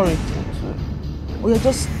 Sorry. Oh, yeah,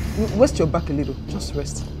 just rest your back a little. Just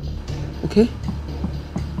rest. Okay?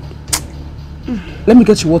 Let me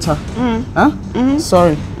get you water. Huh?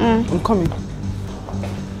 Sorry. I'm coming.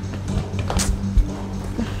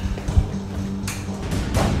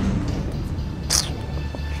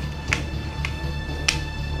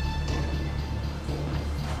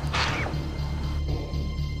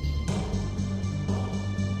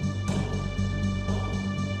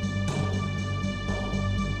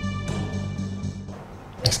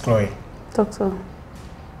 Miss Chloe. Doctor.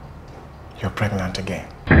 You're pregnant again.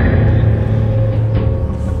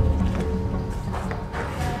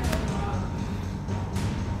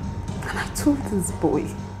 And I told this boy,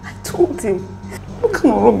 I told him, what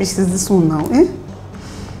kind of rubbish is this one now, eh?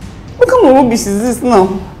 What kind of rubbish is this now?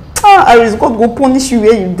 Iris, God go punish you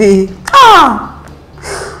where you dey. And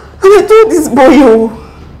I told this boy, oh.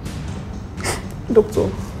 Doctor,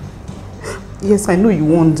 yes, I know you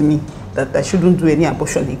warned me that I shouldn't do any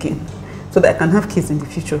abortion again, so that I can have kids in the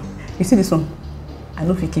future. You see this one? I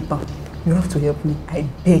know if you keep her. You have to help me. I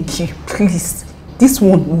beg you, please. This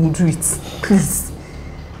one will do it. Please.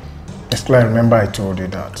 Miss Chloe, remember I told you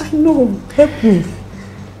that. I know, help me.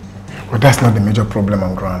 But that's not the major problem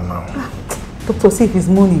on ground now. Doctor, see if it's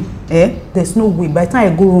money. There's no way. By the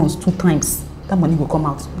time I go runs 2 times, that money will come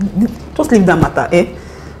out. Just leave that matter.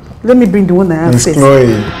 Let me bring the one I have. Miss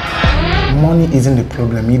Chloe, money isn't the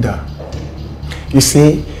problem either. You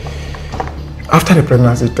see, after the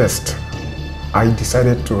pregnancy test, I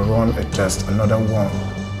decided to run a test, another one,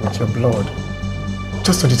 with your blood,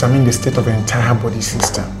 just to determine the state of your entire body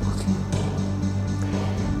system.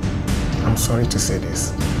 I'm sorry to say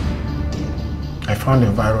this. I found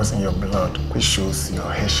a virus in your blood which shows your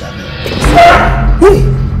HIV. Hey!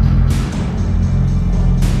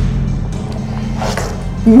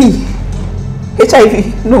 Me?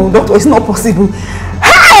 HIV? No, doctor, it's not possible.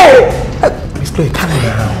 Hey! Miss Chloe, calm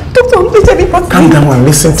down. Doctor, HIV positive. Calm down and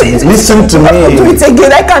listen to me. Listen to me. I will do it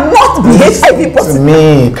again. I cannot be HIV positive. To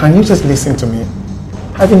me. Can you just listen to me?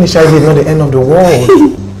 Having HIV is not the end of the world.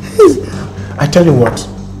 I tell you what,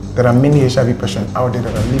 there are many HIV patients out there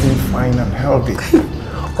that are living fine and healthy.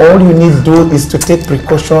 All you need to do is to take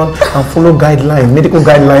precaution and follow guidelines, medical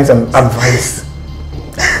guidelines and advice.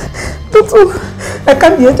 Doctor, I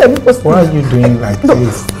can't be HIV positive. Why are you doing like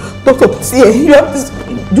this? Doctor, see, you have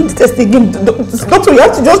to do the test again. Doctor, you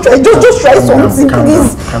have to just try something,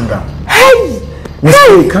 please. Calm down. Hey! Miss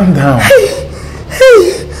Chloe, calm down.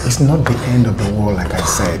 Hey! It's not the end of the world, like I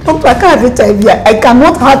said. Doctor, I can't have HIV. I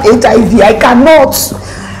cannot have HIV. I cannot.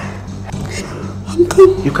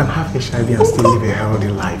 You can have HIV and still live a healthy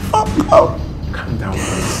life. Calm down,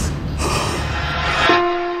 please.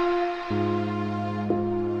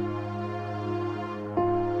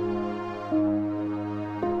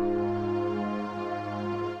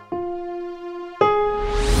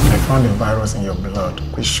 I found a virus in your blood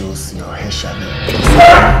which shows your HIV.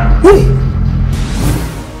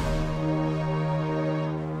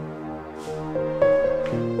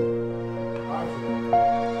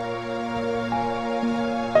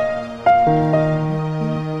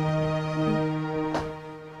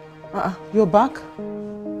 You're back?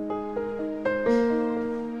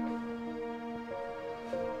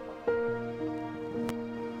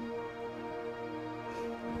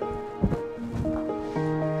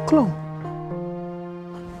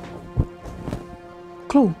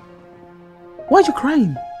 Chloe, why are you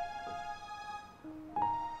crying?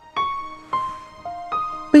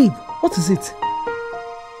 Babe, what is it?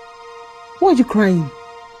 Why are you crying?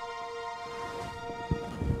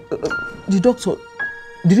 The doctor,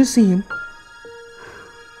 did you see him?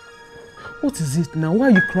 What is it now? Why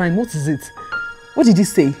are you crying? What is it? What did he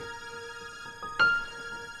say?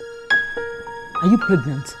 Are you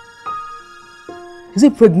pregnant? Is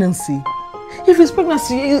it pregnancy? If it's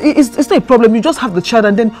pregnancy, it's not a problem. You just have the child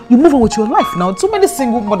and then you move on with your life now. So many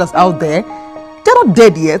single mothers out there, they're not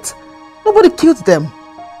dead yet. Nobody killed them.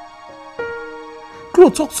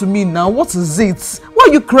 Chloe, talk to me now. What is it? Why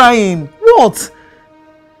are you crying? What?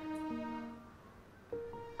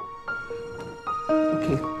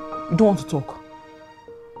 Okay, you don't want to talk.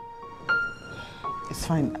 It's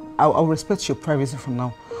fine. I'll respect your privacy from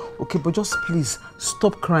now. Okay, but just please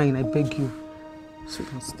stop crying, I beg you. So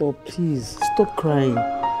stop, please. Stop crying.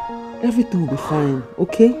 Everything will be fine,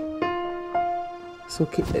 okay? It's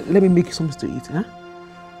okay. Let me make you something to eat, huh?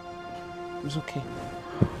 It's okay.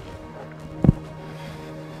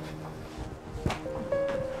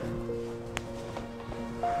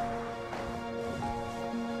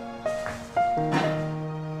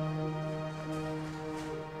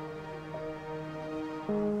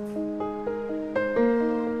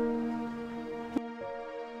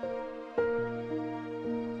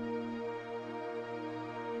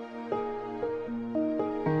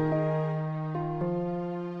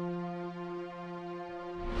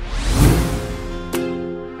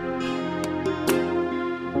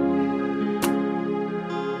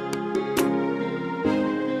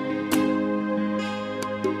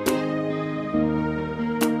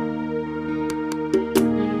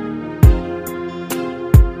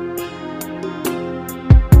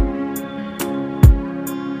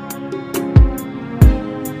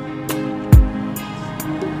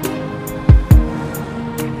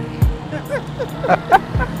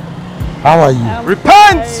 How are you?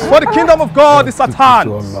 Repent, for the kingdom of God is at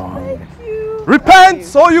hand.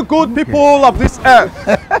 Repent, all you good people of this earth.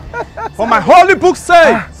 For my holy book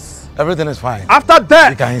says, everything is fine. After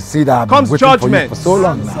death, you can see that comes judgment. For so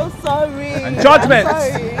long now. I'm so sorry. And judgment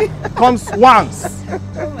comes once.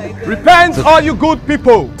 Repent, all you good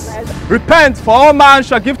people. Repent, for all man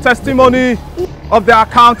shall give testimony of their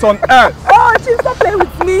account on earth. Oh, she's not playing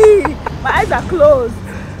with me. My eyes are closed.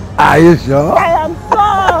 Are you sure? I am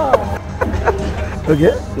sure.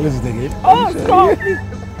 Okay, let's take it. Oh, stop.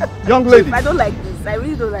 Young lady. I don't like this. I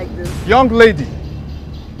really don't like this. Young lady.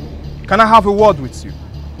 Can I have a word with you?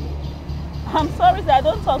 I'm sorry, sir. I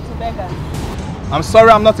don't talk to beggars. I'm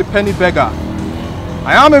sorry, I'm not a penny beggar.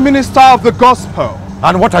 I am a minister of the gospel.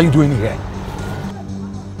 And what are you doing here?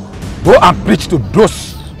 Go and preach to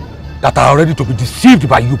those that are ready to be deceived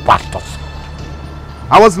by you pastors.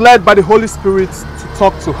 I was led by the Holy Spirit to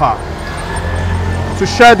talk to her, to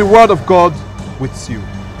share the word of God with you.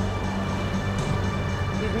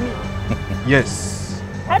 Yes.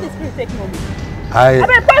 How did Spirit take me? I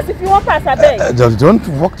beg, pass if you want pass, I beg. don't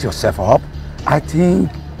work yourself up. I think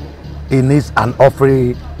he needs an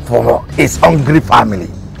offering for his hungry family.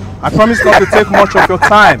 I promise not to take much of your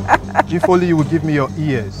time, if only you would give me your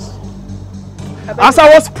ears. As I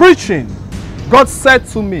was preaching, God said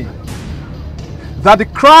to me that the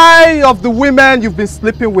cry of the women you've been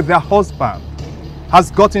sleeping with their husband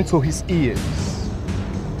has got into his ears.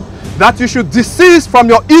 That you should desist from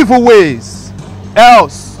your evil ways,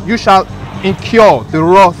 else you shall incur the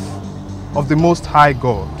wrath of the Most High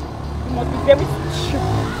God. You must be very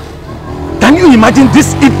stupid. Can you imagine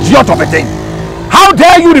this idiot of a thing? How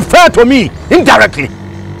dare you refer to me indirectly?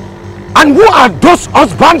 And who are those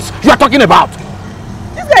husbands you are talking about?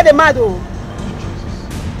 This guy the mad oh.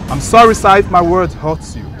 I'm sorry, sir, if my words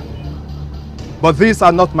hurts you. But these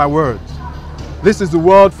are not my words. This is the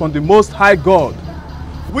word from the Most High God,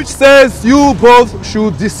 which says you both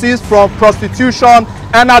should desist from prostitution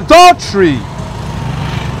and adultery.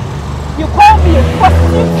 You call me a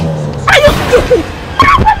prostitute? Are you stupid?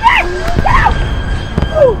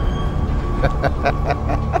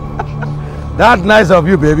 That's nice of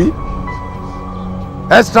you, baby.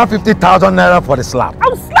 Extra 50,000 naira for the slap.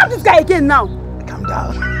 I'll slap this guy again now. Calm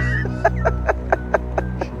down.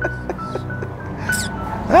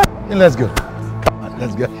 Let's go. Come on,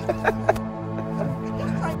 let's go.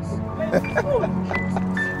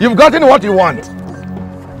 You've gotten what you want.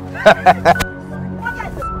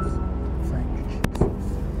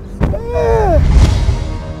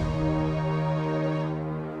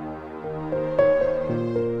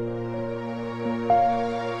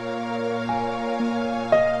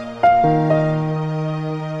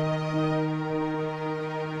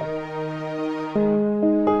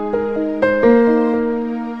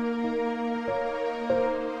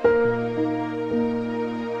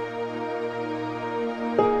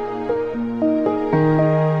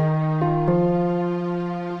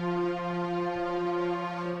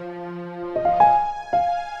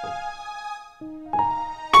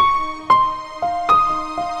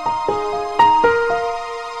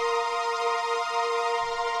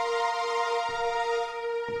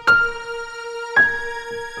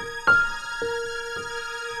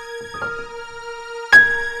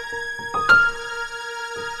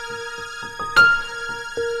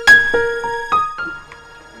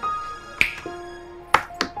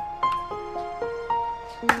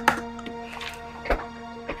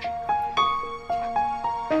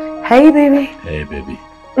 Hey, baby. Hey, baby.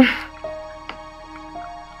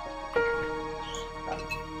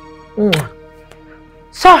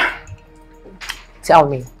 So, tell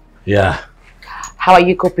me. Yeah. How are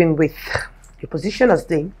you coping with your position as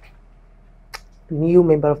the new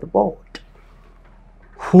member of the board?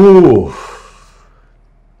 Whew.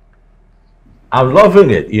 I'm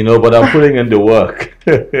loving it, you know, but I'm putting in the work.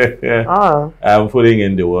 Oh. I'm putting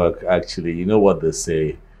in the work, actually. You know what they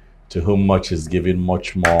say, to whom much is given,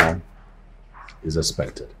 much more is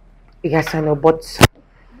expected. Yes, I know, but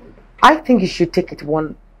I think you should take it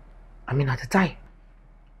at a time.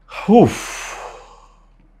 Oof.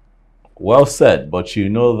 Well said, but you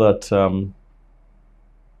know that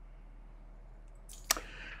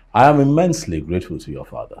I am immensely grateful to your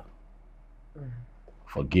father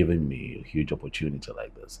for giving me a huge opportunity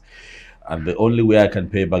like this. And the only way I can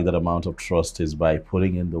pay back that amount of trust is by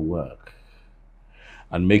putting in the work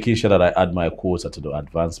and making sure that I add my quota to the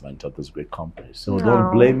advancement of this great company. So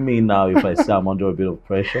don't blame me now if I say I'm under a bit of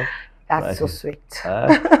pressure. That's right? so sweet.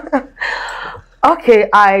 Okay,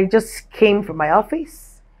 I just came from my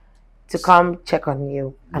office to come check on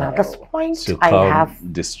you. And at this point, to I come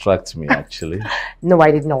have... distract me, actually. No,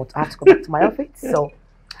 I did not. I have to go back to my office. So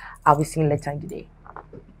I'll be seeing you later in the day.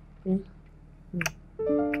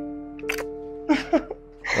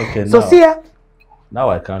 Okay, so now, see ya. Now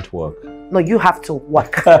I can't work. No, you have to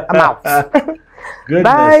work. I'm out. Goodness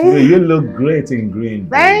Bye. me, you look great in green.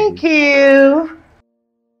 Thank you.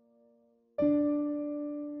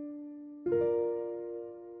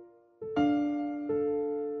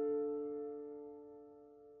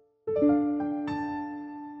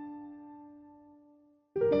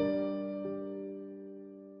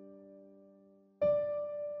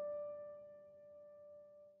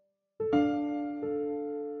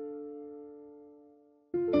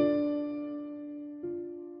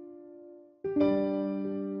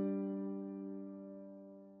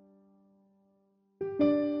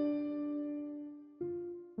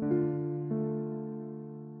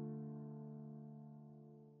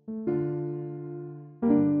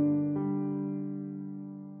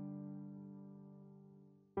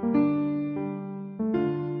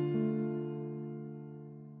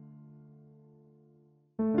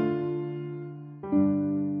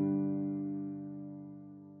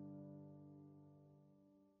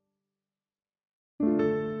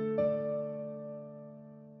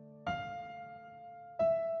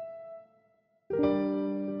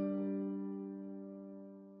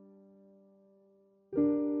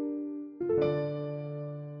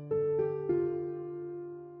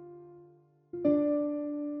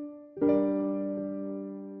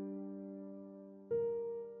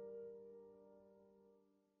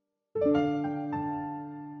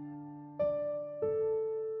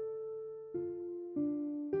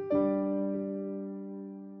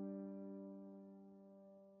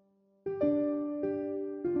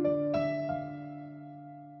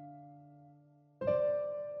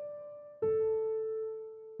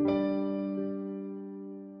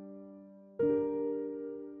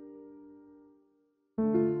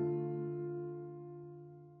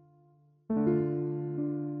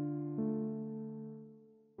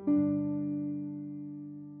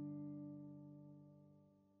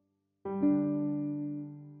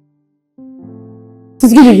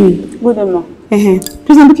 Yes, good evening. Good evening.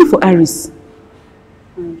 Please, I'm looking for Aris.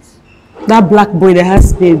 That black boy that has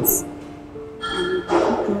spades.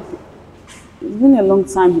 It's been a long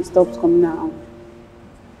time he stopped coming around.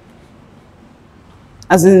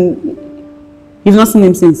 As in, you've not seen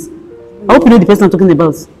him since? I hope you know the person I'm talking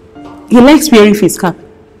about. He likes wearing face cap.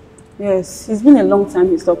 Yes, it's been a long time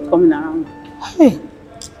he stopped coming around. Hey.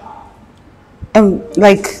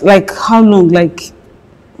 Like how long? Like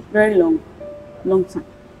very long. Long time.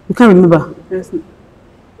 You can't remember? Yes, ma'am.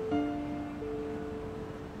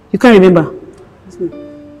 You can't remember? Yes, ma'am.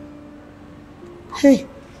 Hey.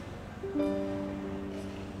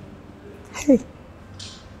 Hey.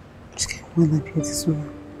 Just can't want to be this one.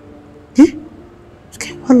 Eh? Just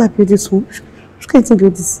can't want to be this one. Just can't think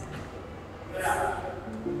of this.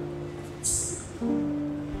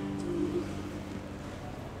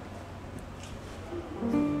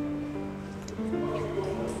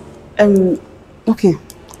 Okay.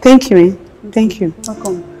 Thank you, eh? Thank you.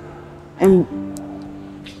 Welcome.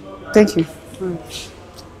 Thank you.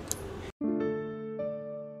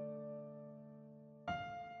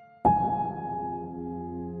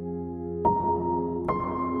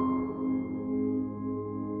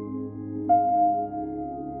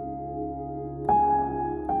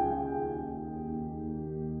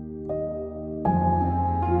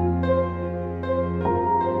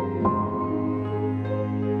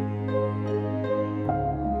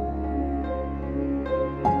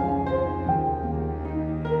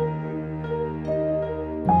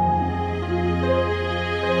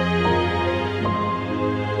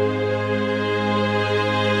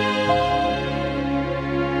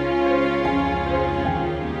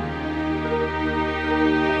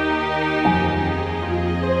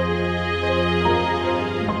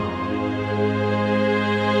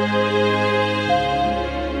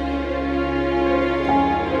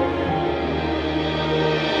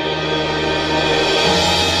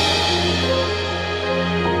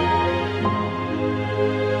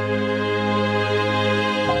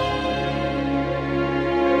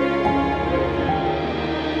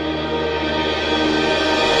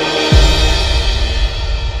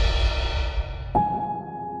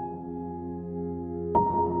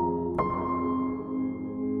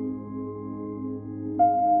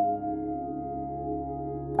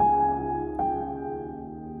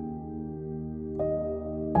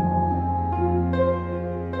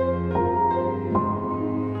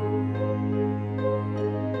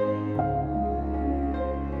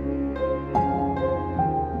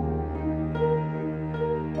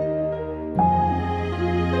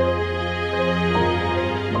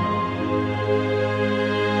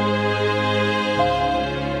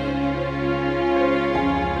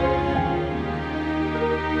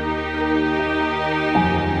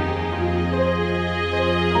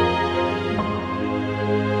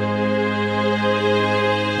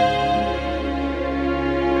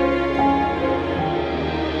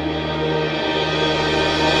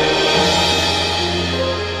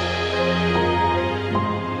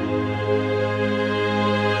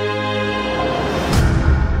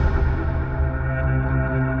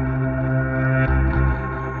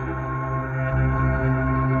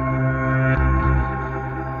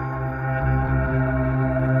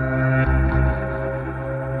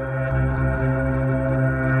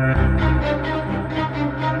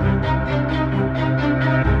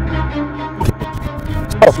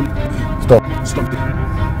 Stop there.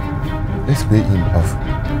 Let's pay him off.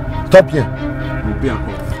 Stop here. We'll pay him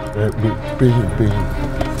off. We'll pay him.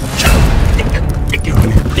 Take your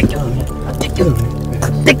money.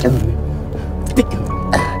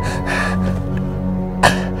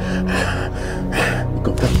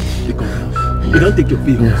 You don't take your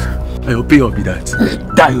pay off. I will pay off with that.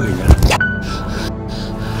 Die right now.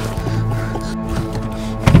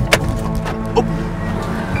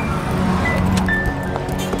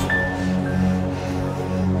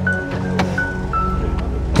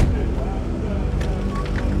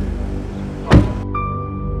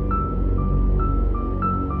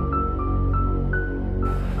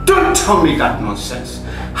 Tell me that nonsense.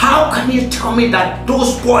 How can you tell me that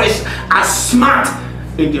those boys are smart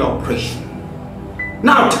in the operation?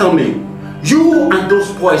 Now tell me, you and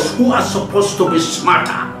those boys who are supposed to be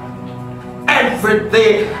smarter, every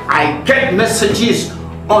day I get messages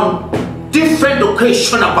on different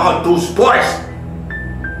occasions about those boys,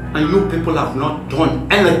 and you people have not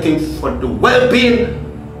done anything for the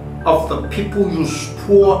well-being of the people you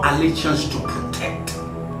swore allegiance to protect.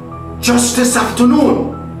 Just this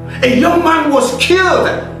afternoon, a young man was killed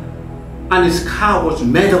and his car was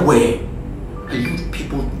made away, and you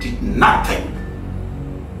people did nothing.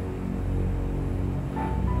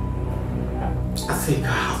 I think I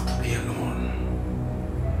have to be alone.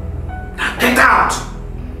 Now get out!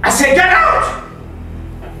 I say get out!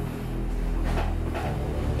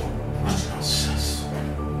 What nonsense.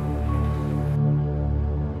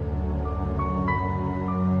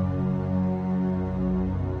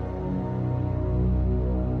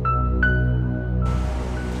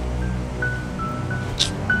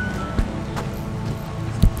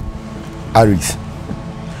 Aris,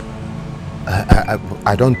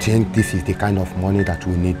 I don't think this is the kind of money that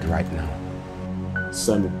we need right now.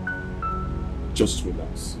 Simon, just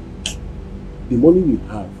relax. The money we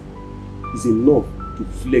have is enough to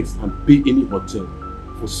flex and pay any hotel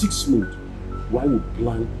for 6 months while we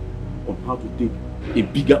plan on how to take a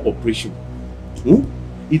bigger operation.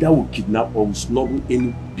 Either we'll kidnap or we'll smuggle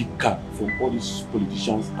any big car from all these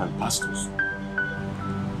politicians and pastors.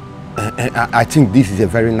 I think this is a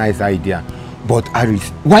very nice idea. But Aris,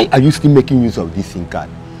 why are you still making use of this SIM card?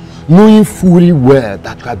 Knowing fully well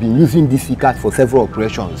that you have been using this SIM card for several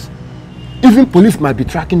operations. Even police might be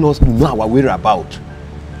tracking us to know our whereabouts.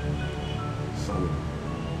 Simon,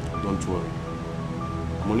 don't worry.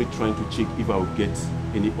 I'm only trying to check if I will get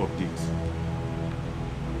any updates.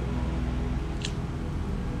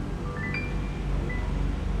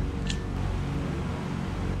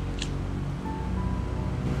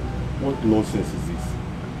 What nonsense is this?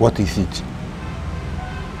 What is it?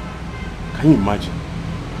 Can you imagine?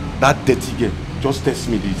 That dirty girl just texted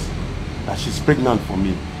me this, that she's pregnant for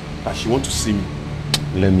me, that she wants to see me.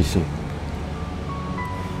 Let me see.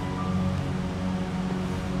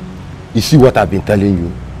 You see what I've been telling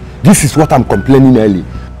you? This is what I'm complaining early.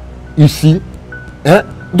 You see?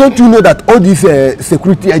 Don't you know that all these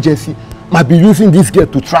security agencies might be using this girl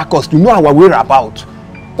to track us, to know our whereabouts?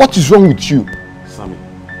 What is wrong with you? Sammy,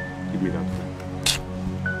 give me that phone.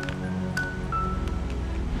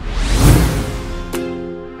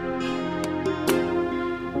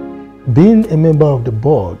 Being a member of the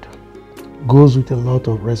board goes with a lot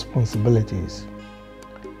of responsibilities,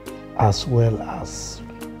 as well as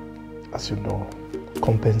you know,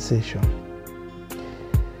 compensation.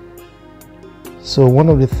 So one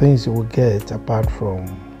of the things you will get, apart from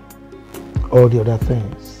all the other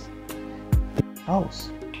things, is house.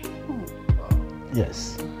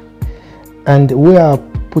 Yes. And we are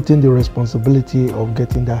putting the responsibility of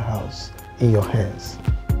getting that house in your hands.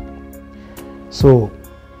 So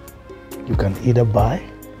you can either buy,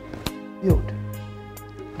 build,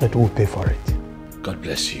 but we'll pay for it. God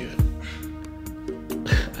bless you.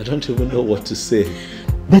 I don't even know what to say.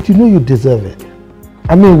 But you know you deserve it.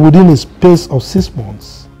 I mean, within a space of 6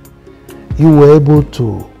 months, you were able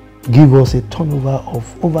to give us a turnover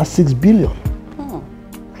of over 6 billion.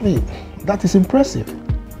 I mean, that is impressive.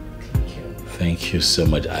 Thank you so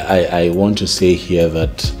much. I want to say here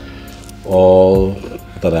that all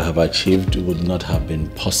that I have achieved would not have been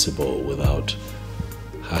possible without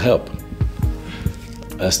her help.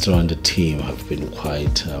 Esther and the team have been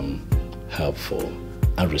quite helpful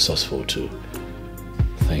and resourceful too.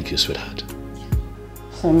 Thank you, sweetheart.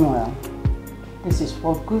 Samuel, this is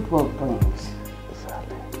what good work brings.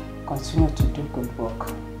 Continue to do good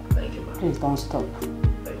work. Thank you, ma'am. Please don't stop.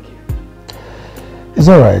 Thank you. It's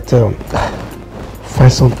all right.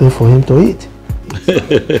 Find something for him to eat.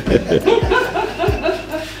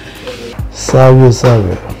 Savio.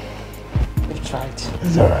 We've tried.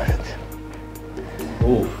 It's all right.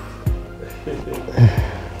 Oh.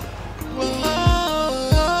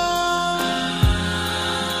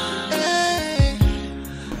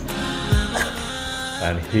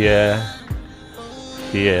 And here,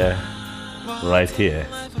 right here.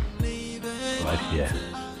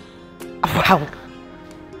 Wow.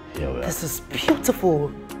 Here we are. This is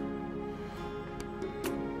beautiful.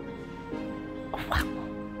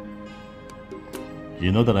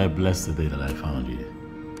 You know that I blessed the day that I found you.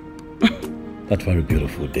 That very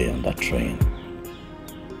beautiful day on that train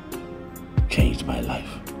changed my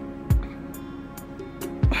life.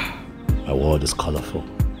 My world is colorful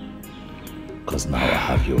because now I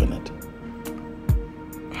have you in it.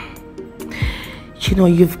 You know,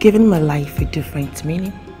 you've given my life a different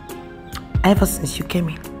meaning ever since you came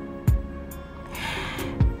in.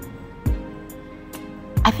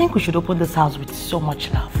 I think we should open this house with so much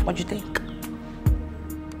love. What do you think?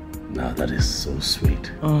 Now that is so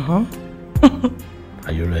sweet. Are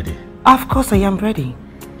you ready? Of course I am ready.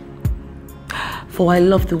 For I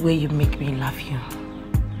love the way you make me love you.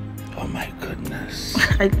 Oh my goodness.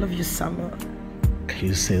 I love you, Samuel. Can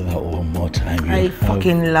you say that one more time? I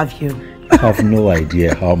fucking love you. I have no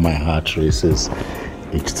idea how my heart races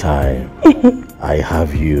each time I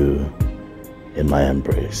have you in my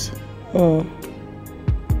embrace.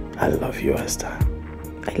 I love you, Esther.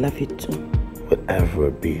 I love you too. with every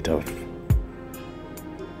bit of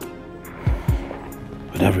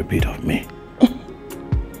me.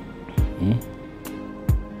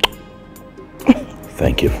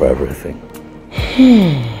 Thank you for everything.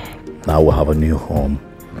 Now we'll have a new home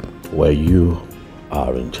where you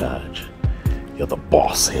are in charge. You're the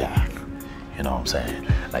boss here. You know what I'm saying?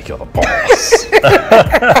 Like you're the boss.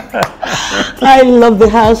 I love the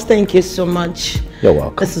house. Thank you so much. You're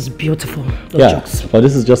welcome. This is beautiful. No yeah, jokes. but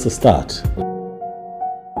this is just a start.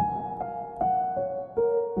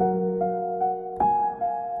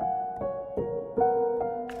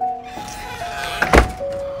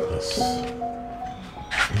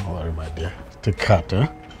 Don't worry, my dear. Take heart, huh?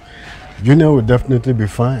 Junior will definitely be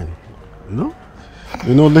fine. You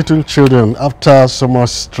know, little children, after so much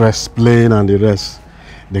stress, playing and the rest,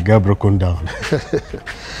 they get broken down.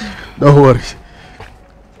 Don't worry.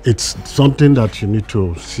 It's something that you need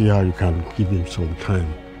to see how you can give him some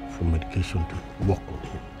time for medication to work on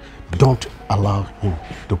him. Don't allow him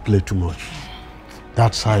to play too much.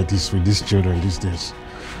 That's how it is with these children these days.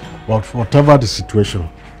 But whatever the situation,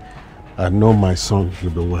 I know my son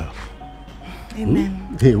will be well.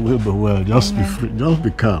 Amen. He will be well. Just be free. Just be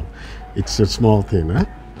calm. It's a small thing, eh?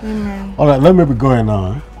 Amen. All right, let me be going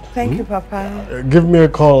now. Eh? Thank you, Papa. Give me a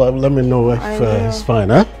call and let me know if it's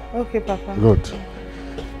fine, eh? Okay, Papa. Good.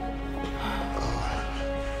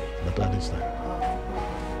 Better this time.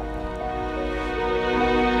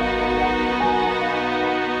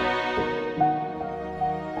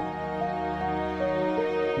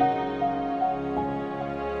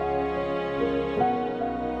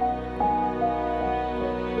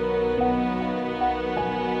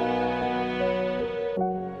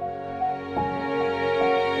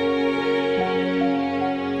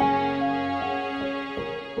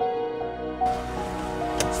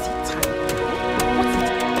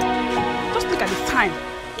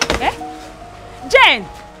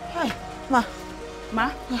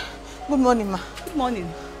 Good morning, ma. Good morning.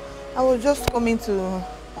 I was just coming to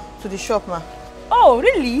the shop, ma. Oh,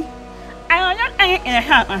 really?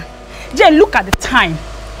 Jen, look at the time.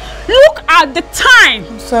 Look at the time.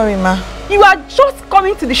 I'm sorry, ma. You are just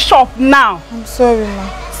coming to the shop now. I'm sorry, ma.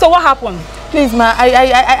 So what happened? Please, ma,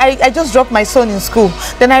 I just dropped my son in school.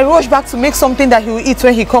 Then I rushed back to make something that he will eat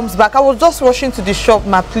when he comes back. I was just rushing to the shop,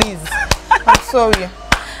 ma, please. I'm sorry.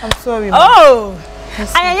 I'm sorry, ma. Oh!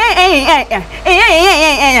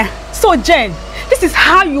 So Jen, this is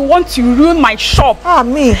how you want to ruin my shop.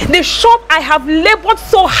 Me? The shop I have labored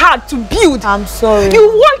so hard to build. I'm sorry. You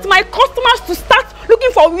want my customers to start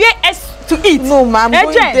looking for where else to eat. No, ma, I'm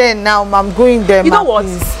going there now, ma. I'm going there, ma. You know what?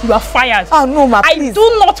 Please. You are fired. Oh, no, ma, please. I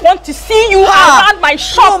do not want to see you around my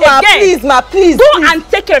shop no, ma, again. Please, ma, please. Go and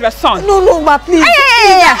take care of your son. No, ma, please.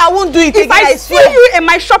 I won't do it again. If I see you in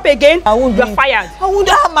my shop again, you are fired. I won't,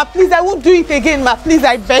 ma, please. I won't do it again, ma. Please,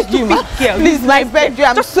 I beg you, ma. Please, ma, I beg you.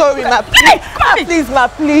 I'm sorry, ma. Please, ma,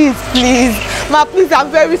 please. Ma, please, I'm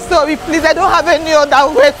very sorry. Please, I don't have any other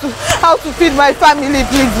way how to feed my family,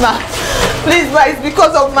 please, ma. Please, ma, it's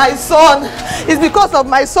because of my son. It's because of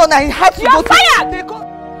my son I have to go to... You're fired!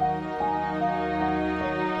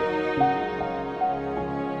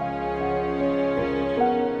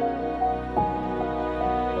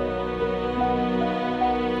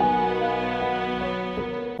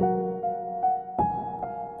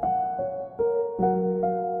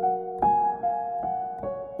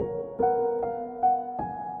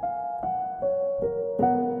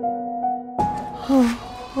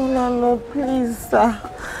 No, please, sir.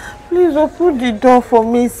 Please open the door for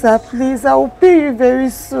me, sir. Please, I will pay you very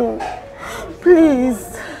soon.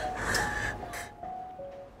 Please.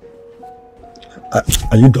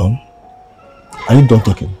 Are you done? Are you done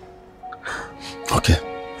talking? Okay.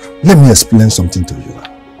 Let me explain something to you.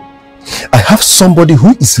 I have somebody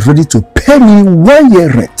who is ready to pay me 1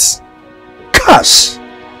 year rent. Cash.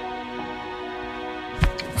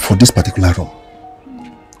 For this particular room.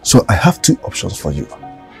 So I have two options for you.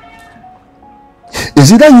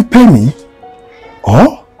 Is either you pay me,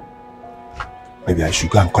 or maybe I should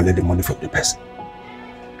go and collect the money from the person.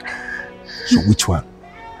 So which one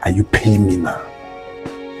are you paying me now?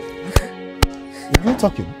 You're not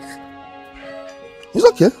talking. It's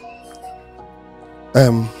okay.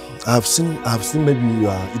 I've seen maybe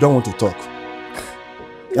you don't want to talk.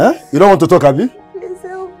 Yeah? You don't want to talk, Abby? Please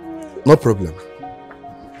help me. No problem.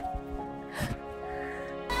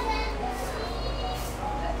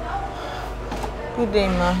 Good day,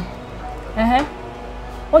 ma.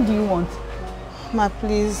 What do you want? Ma,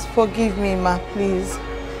 please, forgive me, ma, please.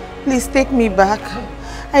 Please take me back.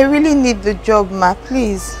 I really need the job, ma,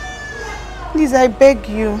 please. Please, I beg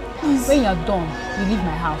you. Please. When you're done, you leave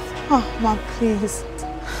my house. Oh, ma, please.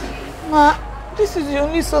 Ma, This is the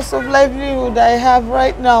only source of livelihood I have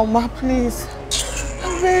right now, ma, please.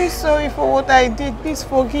 I'm very sorry for what I did. Please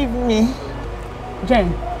forgive me.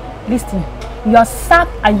 Jen, listen. You are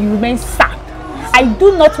sacked and you remain sacked. I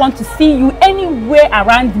do not want to see you anywhere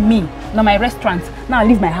around me, not my restaurant. Now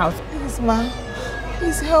leave my house. Please, ma.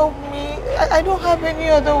 Please help me. I don't have any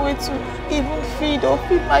other way to even feed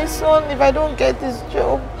my son if I don't get this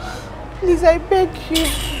job. Please, I beg you.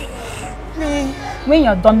 Please. When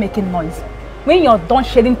you're done making noise, when you're done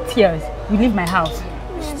shedding tears, you leave my house.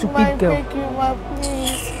 Please, Stupid girl. I beg you, ma,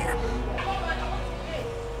 please.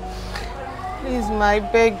 Please, ma, I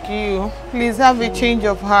beg you. Please have a change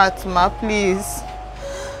of heart, ma, please.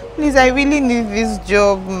 Please, I really need this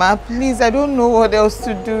job, ma. Please, I don't know what else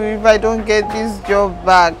to do if I don't get this job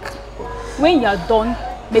back. When you're done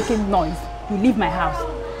making noise, you leave my house.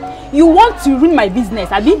 You want to ruin my business,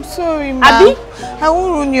 Abi? I'm sorry, ma. Abi? I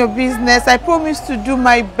won't ruin your business. I promise to do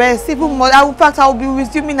my best. Even more. In fact, I'll be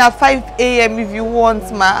resuming at 5 a.m. if you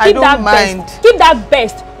want, ma. I don't mind. Keep that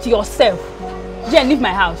best to yourself. Jen, leave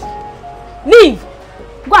my house. Leave.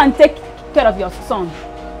 Go and take care of your son.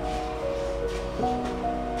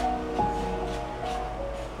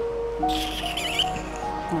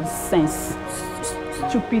 Nonsense.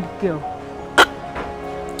 Stupid girl.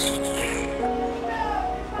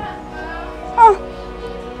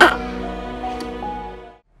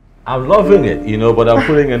 I'm loving it, you know, but I'm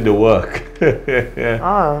putting in the work.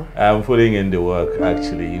 Oh. I'm putting in the work,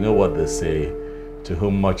 actually. You know what they say, to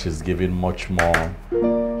whom much is given, much more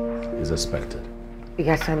is expected.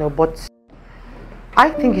 Yes, I know, but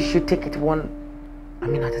I think you should take it one, at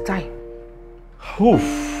a time. Oof.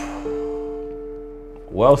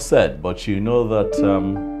 Well said, but you know that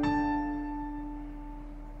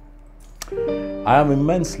I am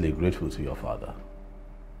immensely grateful to your father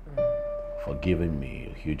for giving me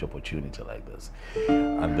a huge opportunity like this.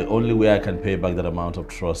 And the only way I can pay back that amount of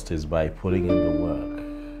trust is by putting in the work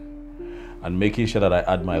and making sure that I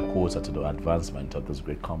add my quota to the advancement of this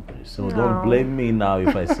great company. So don't blame me now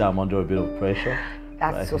if I say I'm under a bit of pressure.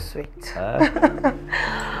 That's right? so sweet.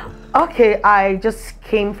 Okay, I just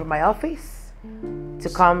came from my office to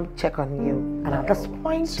come check on you. And at this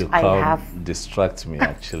point, I have... distract me,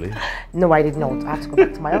 actually. No, I did not. I have to go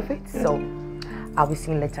back to my office, so I'll be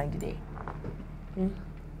seeing you later in the day.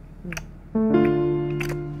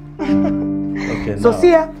 Okay, so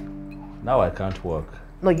see ya. Now I can't work.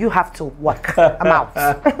 No, you have to work. I'm out.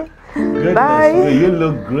 Goodness, Bye. you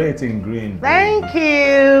look great in green. Thank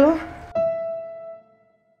you.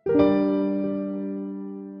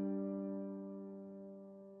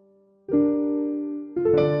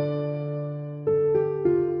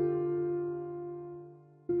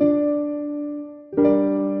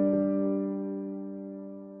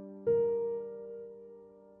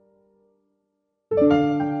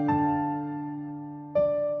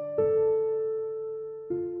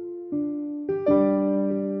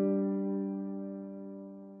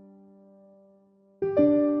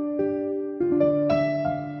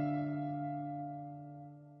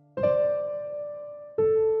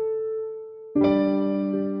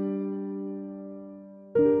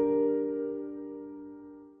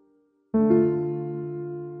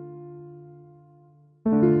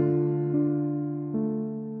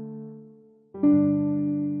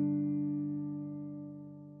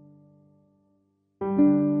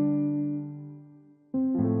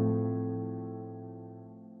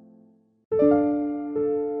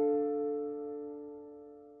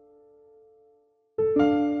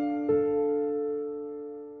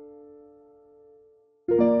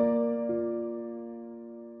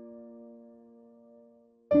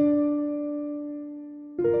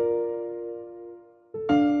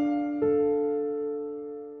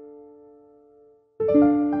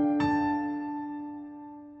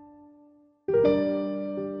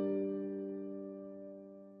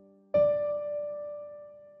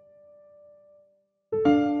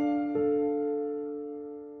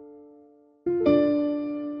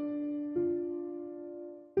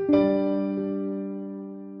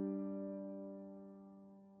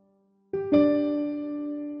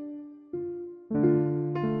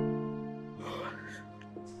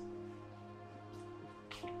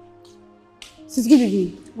 Sis, good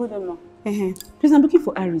evening. Good evening. Please, I'm looking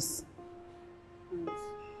for Aris.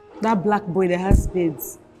 That black boy that has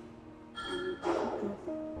beads.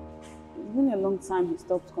 It's been a long time he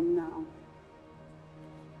stopped coming around.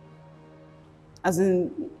 As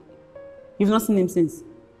in, you've not seen him since.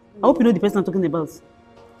 I hope you know the person I'm talking about.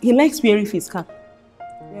 He likes wearing face cap.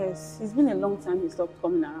 Yes, it's been a long time he stopped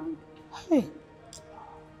coming around. Hey.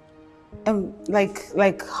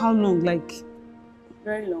 Like how long? Like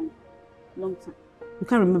very long. Long time. You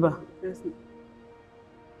can't remember? Yes.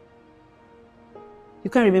 You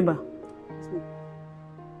can't remember?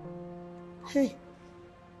 Hey.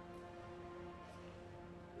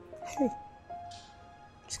 Hey.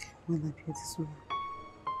 Just can't want to be this one.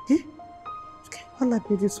 Eh? Just can't want to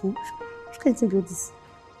be this one. Just can't think of this.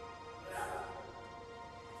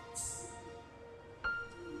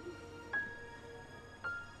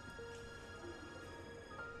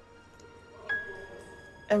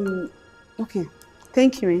 Okay.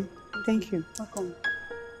 Thank you, man. Thank you. Welcome.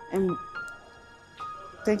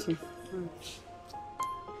 Thank you.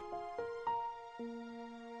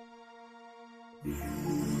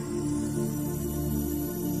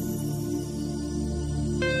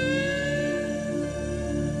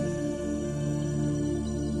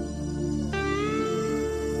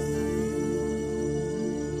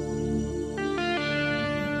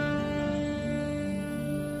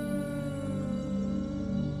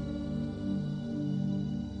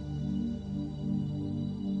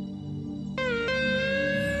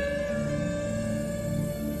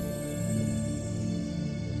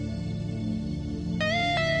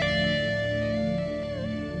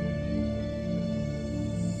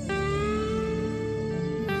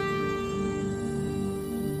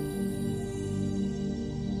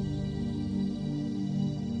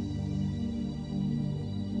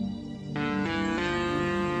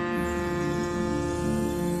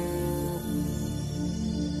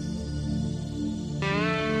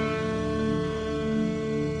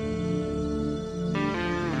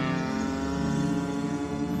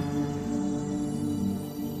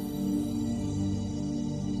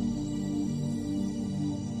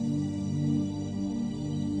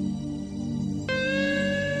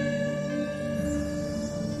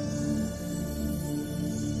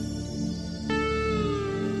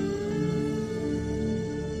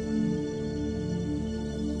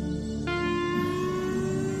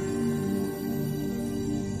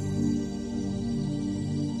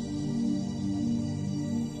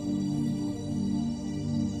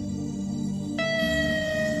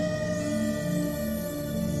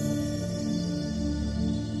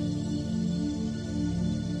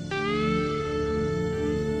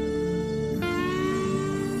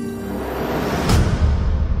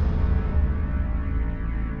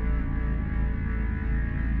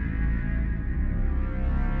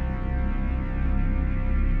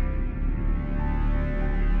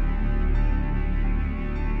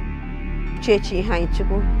 Chechi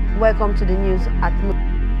Haichuku, welcome to the news at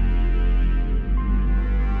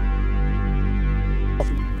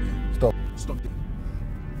Stop. Stop.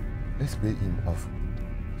 Let's pay him off.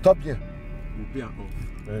 Stop here. We'll pay him off.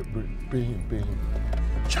 Pay him.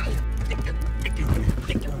 Child. Take it.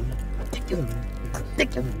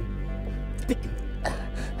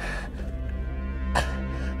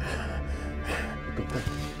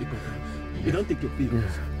 You don't take your pay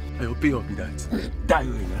off. I will pay off with that. Die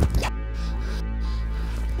right now.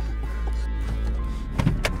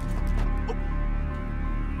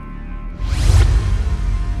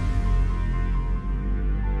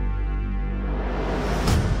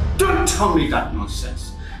 Don't tell me that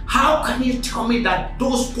nonsense. How can you tell me that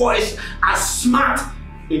those boys are smart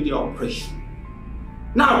in the operation?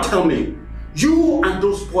 Now tell me, you and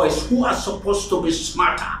those boys who are supposed to be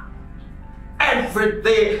smarter, every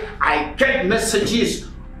day I get messages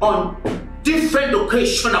on different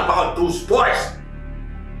occasions about those boys.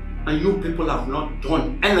 And you people have not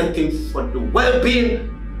done anything for the well-being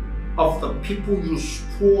of the people you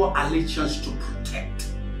swore allegiance to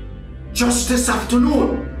protect. Just this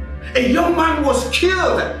afternoon, a young man was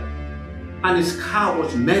killed and his car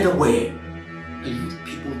was made away. And you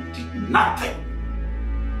people did nothing.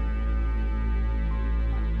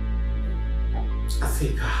 I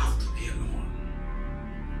think I have to be alone.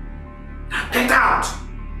 Now get out!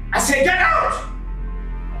 I say get out!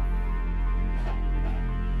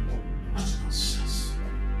 What nonsense.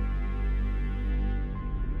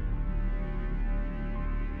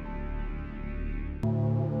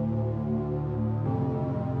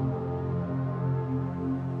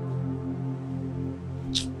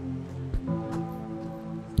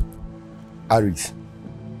 Aris,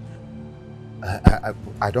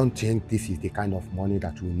 I don't think this is the kind of money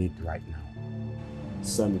that we need right now.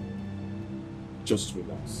 Sammy, just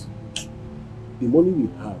relax. The money we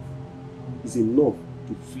have is enough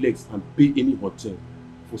to flex and pay any hotel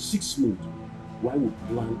for 6 months while we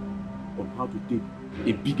plan on how to take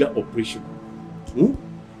a bigger operation.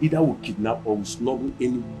 Either we'll kidnap or we'll smuggle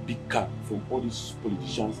any big car from all these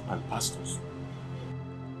politicians and pastors.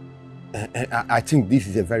 I think this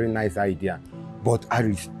is a very nice idea. But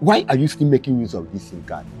Aris, why are you still making use of this SIM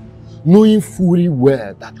card? Knowing fully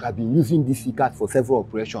well that you have been using this SIM card for several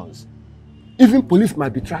operations. Even police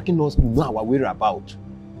might be tracking us to know our whereabouts.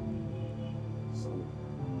 Son,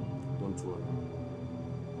 don't worry.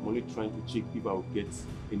 I'm only trying to check if I will get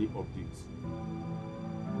any updates.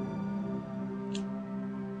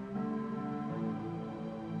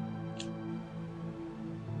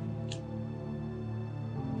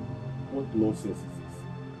 What nonsense is this?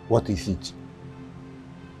 What is it?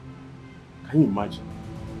 Can you imagine?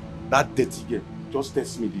 That dirty girl just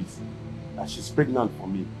tells me this, that she's pregnant for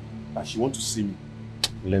me, that she wants to see me.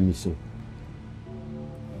 Let me see.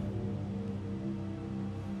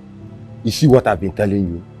 You see what I've been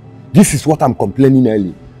telling you? This is what I'm complaining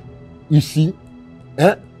early. You see?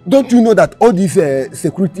 Don't you know that all these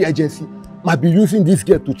security agencies might be using this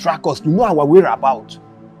girl to track us, to know our whereabouts?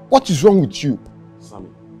 What is wrong with you? Sammy,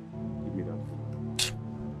 give me that.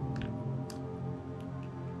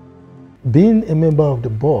 Being a member of the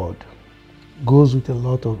board goes with a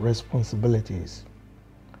lot of responsibilities,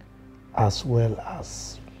 as well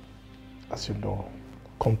as you know,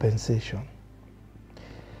 compensation.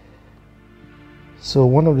 So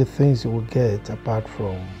one of the things you will get, apart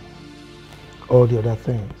from all the other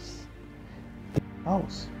things, is a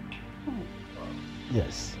house.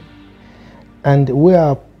 Yes. And we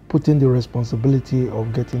are putting the responsibility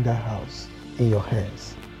of getting that house in your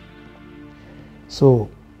hands.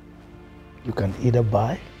 So you can either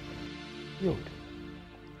buy, build,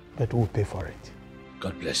 but we'll pay for it.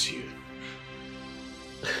 God bless you.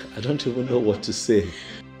 I don't even know what to say.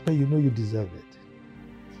 But you know you deserve it.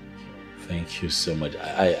 Thank you so much.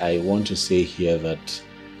 I want to say here that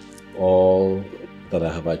all that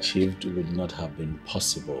I have achieved would not have been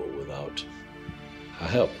possible without her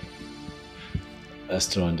help.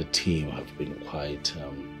 Esther and the team have been quite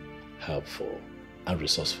helpful and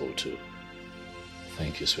resourceful too.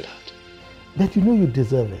 Thank you, sweetheart. But you know you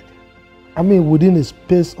deserve it. I mean, within a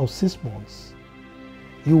space of 6 months,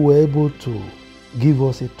 you were able to give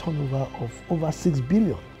us a turnover of over 6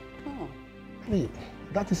 billion. Oh. I mean,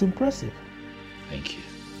 that is impressive. Thank you.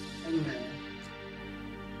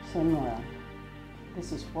 Samuel,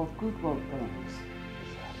 this is what good work brings.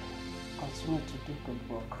 Continue to do good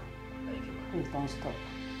work. Thank you. Please don't stop.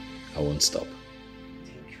 I won't stop.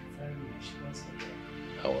 Thank you very much once again.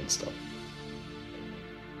 I won't stop.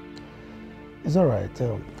 It's all right.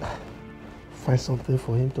 Find something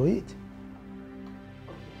for him to eat.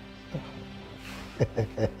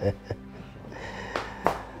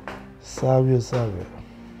 Savio. It's all right.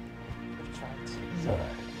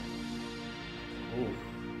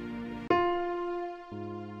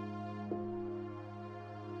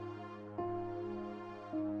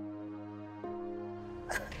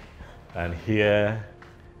 And here,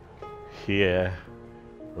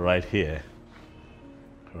 right here.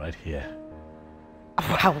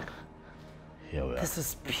 Wow. Here we are. This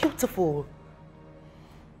is beautiful.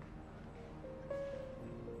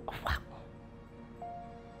 Wow.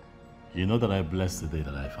 You know that I blessed the day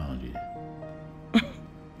that I found you.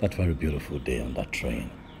 That very beautiful day on that train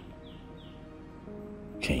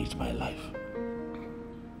changed my life.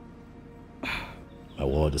 My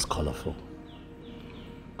world is colorful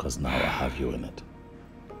because now I have you in it.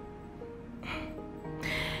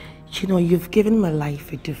 You know, you've given my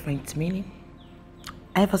life a different meaning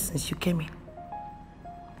ever since you came in.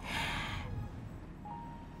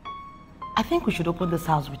 I think we should open this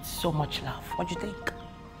house with so much love. What do you think?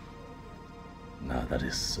 Now that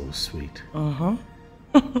is so sweet. Mm-hmm.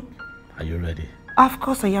 Are you ready? Of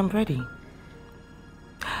course I am ready.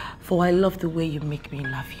 For I love the way you make me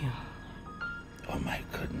love you. Oh my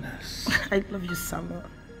goodness. I love you, Samuel.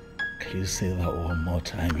 Can you say that one more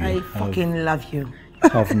time? I fucking love you. You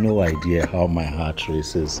have no idea how my heart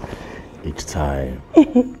races each time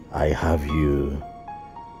I have you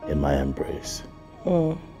in my embrace.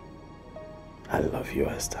 Mm. I love you,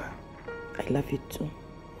 Esther. I love you too.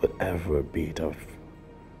 With every beat of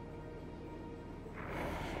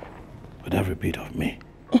me.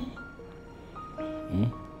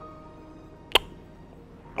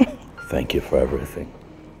 Thank you for everything.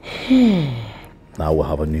 Now we'll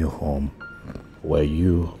have a new home where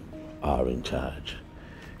you are in charge.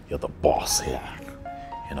 You're the boss here.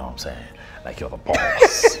 You know what I'm saying? Like you're the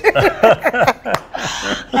boss.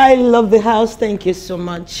 I love the house. Thank you so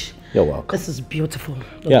much. You're welcome. This is beautiful. No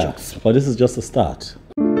yeah, jokes. but this is just a start.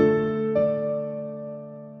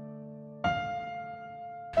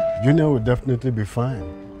 Junior will definitely be fine,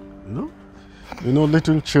 you know? You know,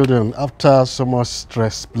 little children, after so much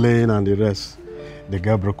stress, playing and the rest, they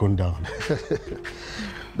get broken down.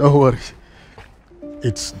 Don't worry.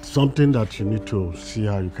 It's something that you need to see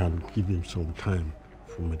how you can give him some time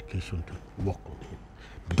for medication to work on him.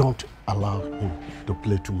 Don't allow him to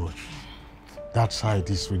play too much. That's how it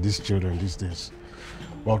is with these children these days.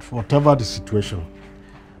 But whatever the situation,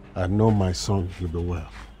 I know my son will be well.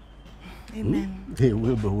 Amen. He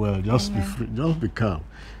will be well. Just be free. Just be calm.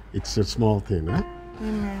 It's a small thing, eh?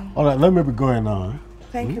 Amen. All right, let me be going now. Eh?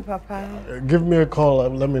 Thank you, Papa. Give me a call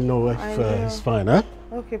and let me know if it's fine, eh?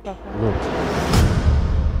 Okay, Papa. Good.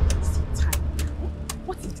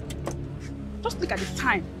 What is it? Just look at the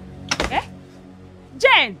time. Eh?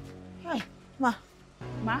 Jen! Hi, Ma.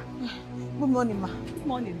 Ma? Good morning, Ma. Good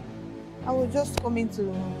morning. I was just coming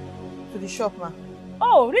to the shop, Ma.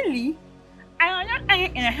 Oh, really?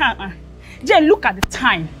 Jen, look at the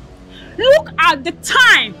time. Look at the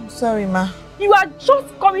time! I'm sorry, Ma. You are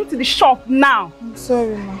just coming to the shop now. I'm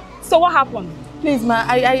sorry, Ma. So what happened? Please, Ma,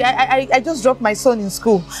 I just dropped my son in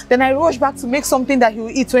school. Then I rushed back to make something that he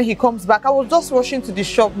will eat when he comes back. I was just rushing to the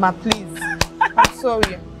shop, Ma, please. I'm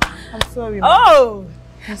sorry. I'm sorry, Ma. Oh!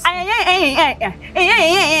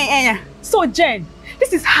 So, Jen,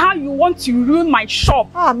 this is how you want to ruin my shop.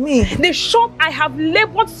 Ah, me? The shop I have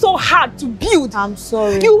labored so hard to build. I'm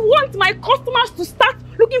sorry. You want my customers to start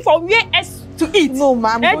looking for where else to eat. No, Ma,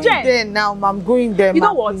 I'm going there now, Ma. I'm going there, Ma. You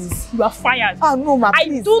know what? Please. You are fired. Ah, no, Ma,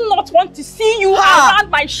 please. I do not want to see you around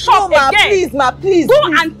my shop no, Ma, again. Please, Ma, please. Go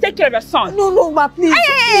and take care of your son. No, Ma, please.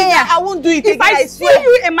 Please, I won't do it again. If I see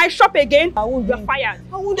you in my shop again, you are fired.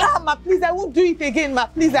 I won't, Ma, please. I won't do it again, Ma.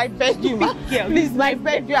 Please, I beg you, Ma. Please, Ma, I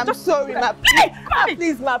beg you. I'm sorry, Ma.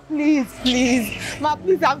 Please, Ma, please. Ma,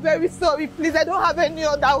 please, I'm very sorry. Please, I don't have any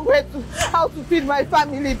other way how to feed my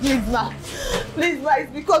family. Please, Ma. Please, Ma,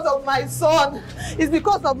 it's because of my son. It's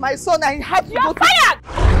because of my son I have to go fired!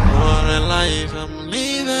 What a life I'm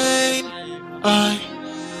living.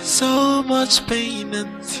 So much pain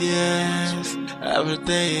and tears. Every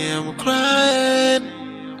day I'm crying.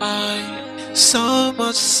 So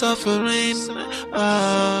much suffering.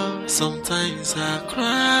 Sometimes I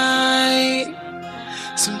cry.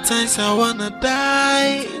 Sometimes I wanna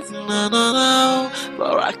die. No.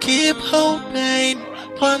 But I keep hoping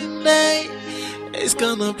one day it's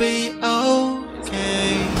gonna be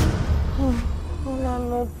okay.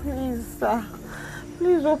 No, please, sir.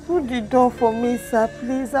 Please open the door for me, sir.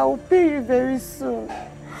 Please, I will pay you very soon.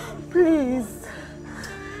 Please.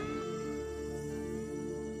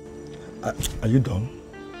 Are you done?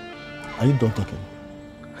 Are you done talking?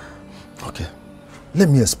 Okay. Let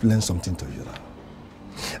me explain something to you now.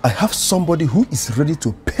 I have somebody who is ready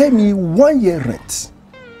to pay me 1 year rent.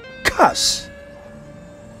 Cash.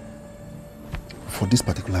 For this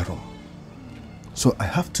particular room. So I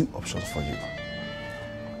have two options for you.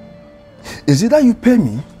 Is either you pay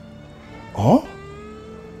me, or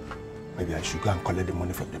maybe I should go and collect the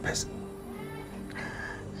money from the person.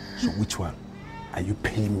 So which one are you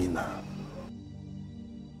paying me now?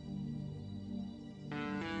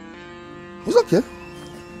 It's okay.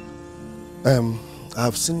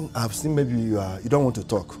 I've seen maybe you don't want to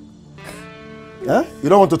talk. Huh? You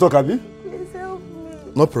don't want to talk, Abby? Please help me.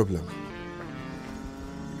 No problem.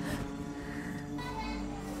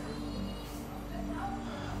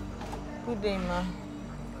 Good day, Ma.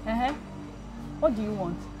 What do you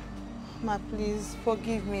want? Ma, please,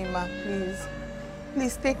 forgive me, Ma, please.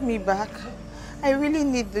 Please take me back. I really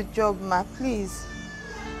need the job, Ma, please.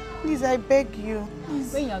 Please, I beg you.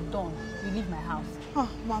 Please. When you're done, you leave my house. Oh,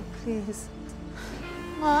 Ma, please.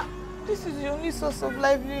 Ma, this is the only source of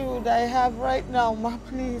livelihood I have right now, Ma,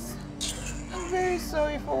 please. I'm very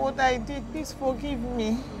sorry for what I did. Please forgive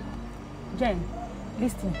me. Jen,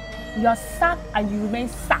 listen. You are sacked and you remain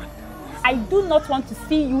sacked. I do not want to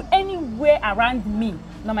see you anywhere around me,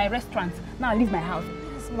 nor my restaurant. Now leave my house.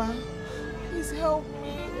 Please, Ma. Please help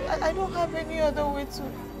me. I don't have any other way to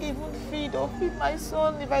even feed my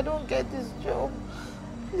son if I don't get this job.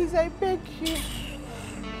 Please, I beg you.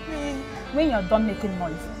 Please. When you're done making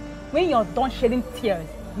noise, when you're done shedding tears,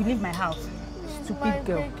 you leave my house. Stupid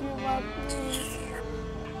girl. I beg you, Ma, please.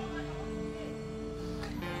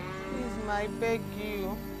 Please, Ma, I beg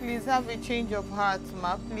you. Please have a change of heart,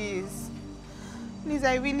 Ma, please. Please,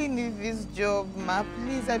 I really need this job, Ma.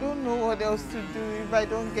 Please, I don't know what else to do if I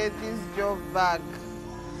don't get this job back.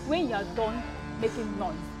 When you're done making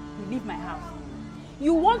noise, you leave my house.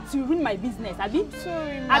 You want to ruin my business, Abby?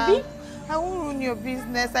 Sorry, Ma. Abby? I won't ruin your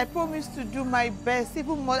business. I promise to do my best.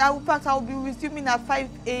 Even more. In fact, I'll be resuming at 5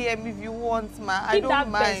 a.m. if you want, Ma. I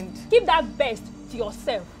don't mind. Keep that best to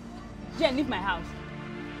yourself. Jen, leave my house.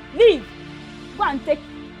 Leave. Go and take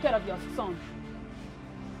care of your son.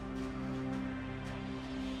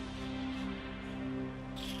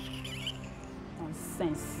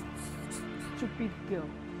 Nonsense. Stupid girl.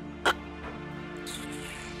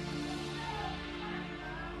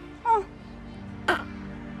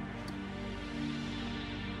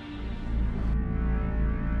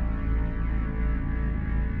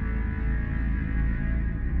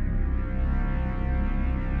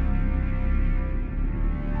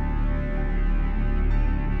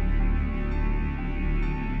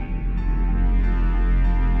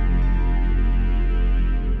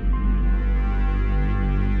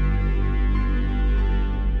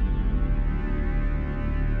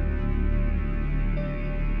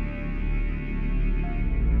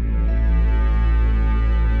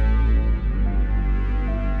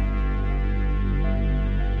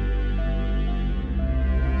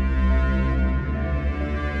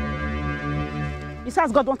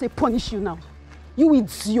 Besides, God wants to punish you now. You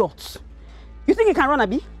idiot. You think you can run,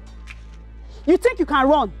 Abi? You think you can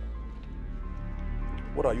run?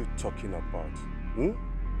 What are you talking about? Hmm?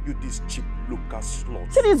 You this cheap local slut.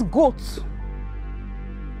 See this goat. See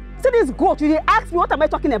this goat. You dey ask me what am I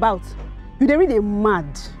talking about? You dey really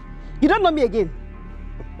mad. You don't know me again.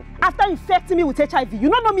 After infecting me with HIV, you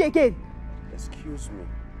don't know me again. Excuse me.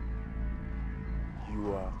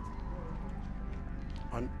 You are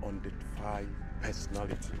an unidentified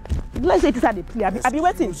personality. Let's say it is how they play. I be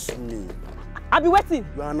waiting. Excuse me. I be waiting.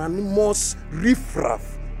 You are an anonymous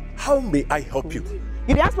riffraff. How may I help you?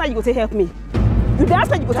 You dey ask me how you go say help me. You dey ask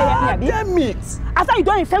me how you go say help me, Abi? Damn it! After you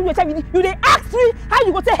don't infect me with HIV, you dey ask me how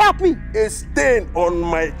you go say help me. A stain on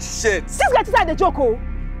my shirt. This guy decide the joke, oh.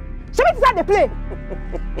 Show me decide the play.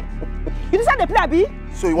 You decide the play, Abi?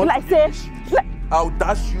 So you want like to say? I'll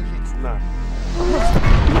dash you hit now.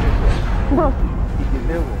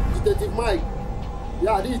 Detective Mike.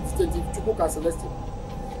 Yeah, this is Detective Chukwuka Celeste.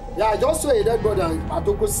 Yeah, I just saw a dead body at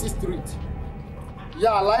Atoko 6th Street.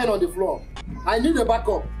 Yeah, lying on the floor. I need a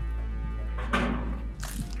backup.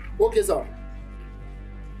 Okay, sir.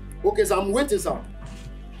 Okay, sir. I'm waiting, sir.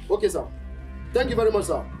 Okay, sir. Thank you very much,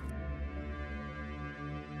 sir.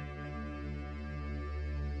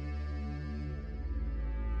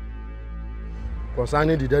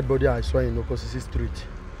 Concerning the dead body I saw in Okosisi Street,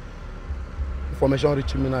 information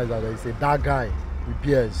reaching me now is that there is a dark guy with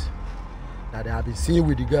beards that they have been seen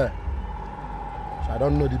with the girl. So I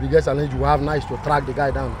don't know, the biggest challenge you have now is to track the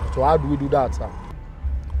guy down. So how do we do that, sir?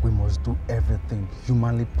 We must do everything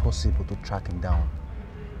humanly possible to track him down.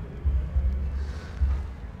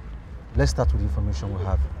 Let's start with the information we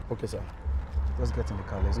have. Okay, sir. Let's get in the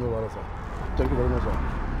car. Let's go. No worries, sir. Thank you very much, sir.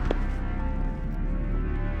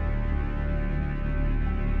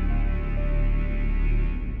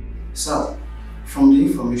 Sir, from the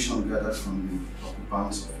information gathered from the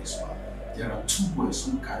occupants of this one, there are 2 boys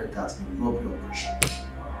who carried out a robbery operation.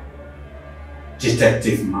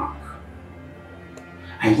 Detective Mark,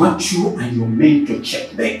 I want you and your men to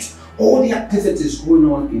checkmate all the activities going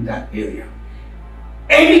on in that area.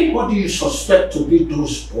 Anybody you suspect to be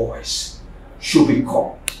those boys should be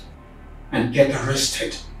caught and get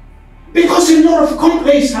arrested. Because a lot of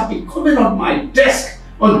complaints have been coming on my desk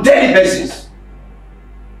on a daily basis.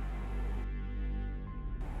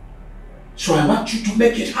 So I want you to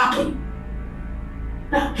make it happen.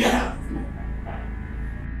 Now get out of me.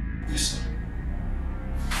 Yes, sir.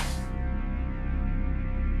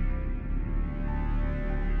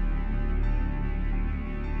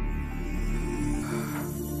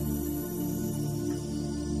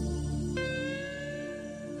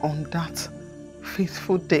 On that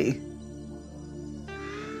faithful day,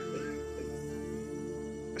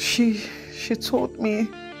 she told me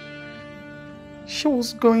she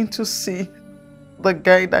was going to see the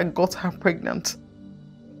guy that got her pregnant.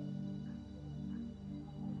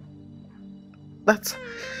 That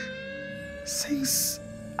since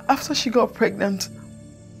after she got pregnant,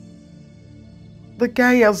 the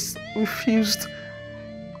guy has refused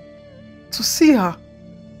to see her.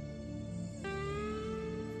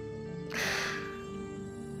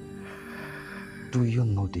 Do you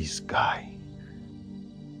know this guy?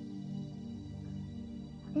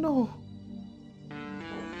 No.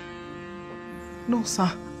 No,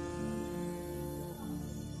 sir.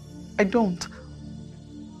 I don't.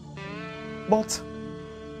 But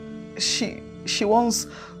she once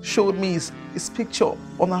showed me his picture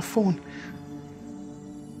on her phone.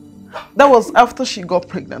 That was after she got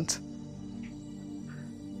pregnant.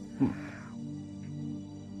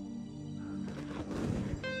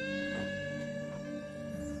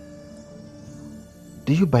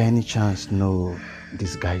 Do you by any chance know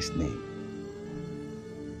this guy's name?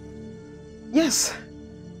 Yes.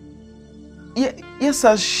 Yes,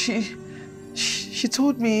 sir. She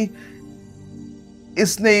told me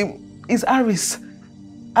his name is Aris.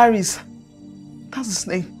 Aris. That's his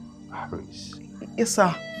name. Aris. Yes,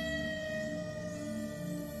 sir.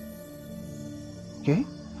 Okay.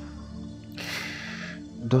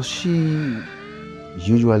 Does she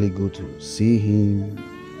usually go to see him,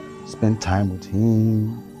 spend time with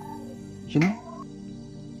him, you know?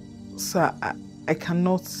 Sir, I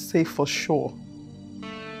cannot say for sure.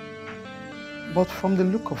 But from the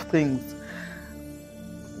look of things,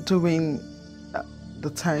 during the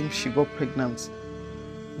time she got pregnant,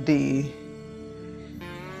 they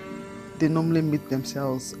normally meet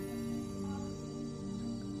themselves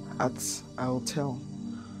at a hotel.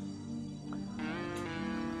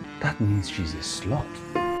 That means she's a slut,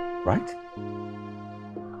 right?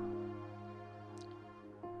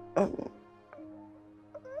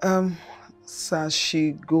 Sir,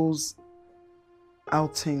 she goes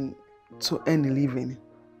outing to earn a living.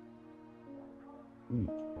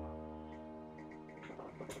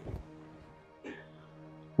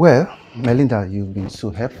 Well, Melinda, you've been so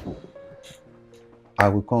helpful. I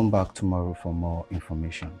will come back tomorrow for more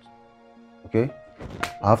information. Okay?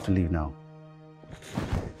 I have to leave now.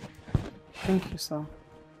 Thank you, sir.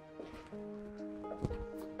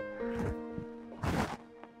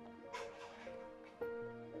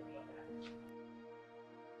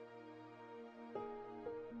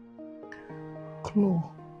 Chloe.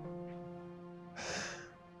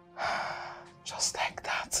 Just like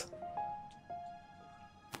that.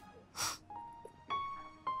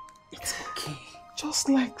 It's okay. Just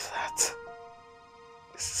like that.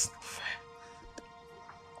 This is not fair.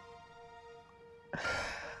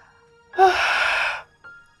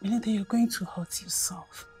 Melinda, you're going to hurt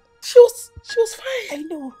yourself. She was fine. I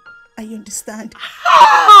know. I understand.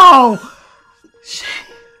 How? She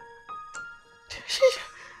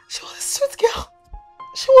was a sweet girl.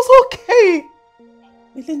 She was okay.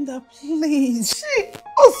 Melinda, please. She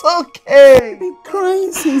was okay. I've been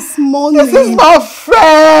crying since morning. This is not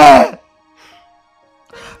fair.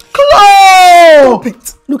 Chloe! Stop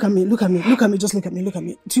it. Look at me, look at me, look at me, just look at me, look at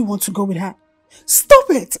me. Do you want to go with her? Stop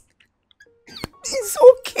it. It's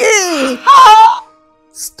okay.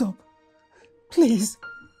 Stop. Please.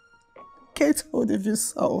 Get hold of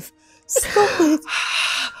yourself. Stop it.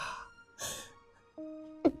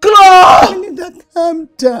 Chloe! Melinda, calm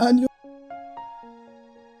down.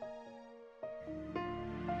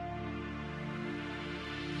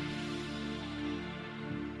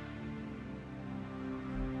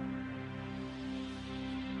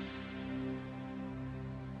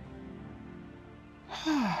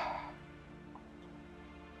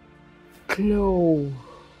 Chloe.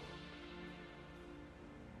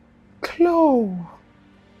 Chloe.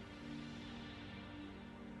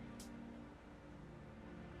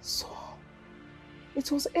 So,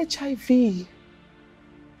 it was HIV.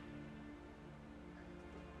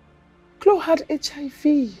 Chloe had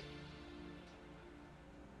HIV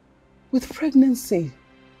with pregnancy.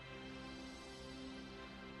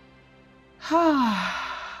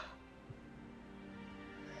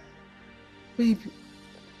 Baby,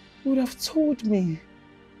 you would have told me.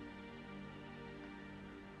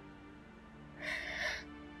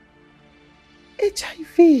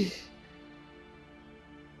 HIV.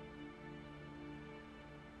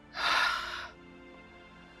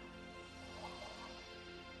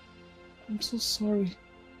 I'm so sorry.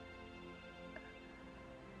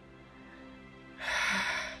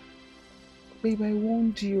 Babe, I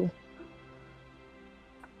warned you.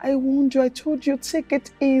 I warned you. I told you, take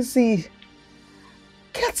it easy.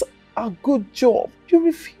 Get a good job. You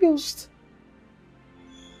refused.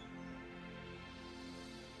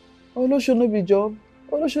 Oh, no, should not be job.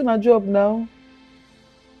 Oh, no, should not job now.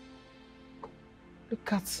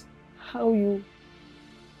 Look at how you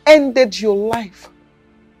ended your life.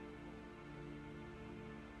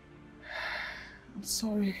 I'm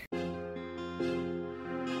sorry.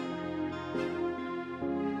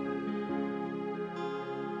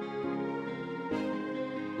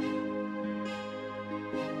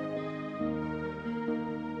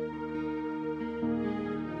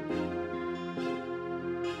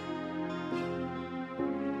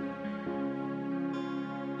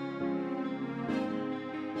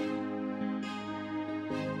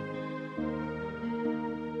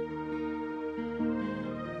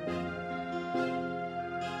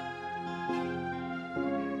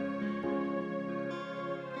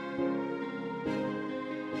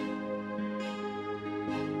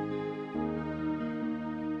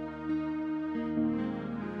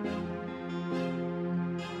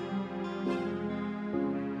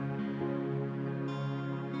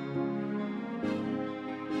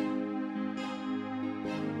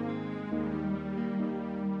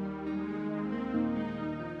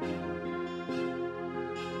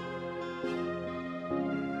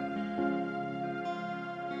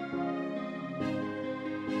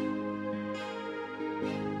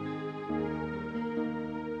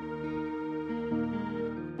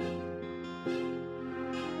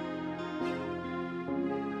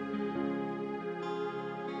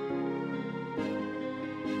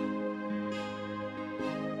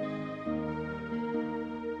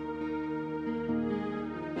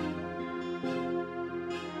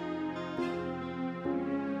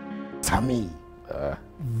 Sammy,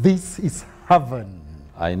 this is heaven.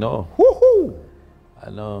 I know. Woohoo! I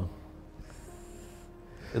know.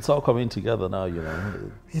 It's all coming together now, you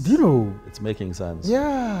know. You know. It's making sense.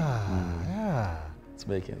 Yeah. It's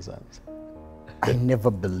making sense. I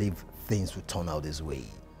never believed things would turn out this way.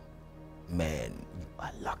 Man, you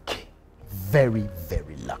are lucky. very,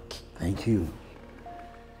 very lucky. Thank you.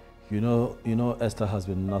 You know, Esther has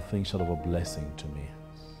been nothing short of a blessing to me.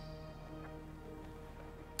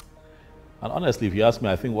 And honestly, if you ask me,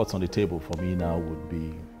 I think what's on the table for me now would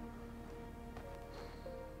be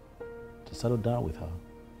to settle down with her,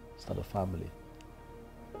 start a family.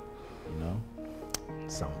 You know?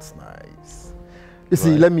 Sounds nice. You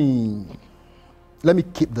see, let me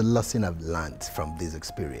keep the lesson I've learned from this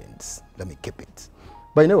experience. Let me keep it.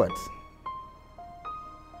 But you know what?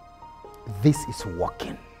 This is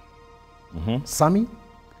working. Sammy,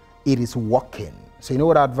 it is working. So you know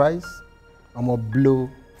what I advise? I'm gonna blow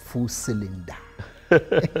full cylinder.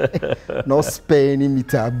 No spare any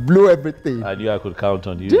meter. Blow everything. I knew I could count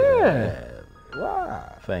on you. Yeah.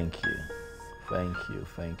 Wow. Thank you. Thank you.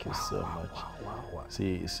 Thank you so much. Wow.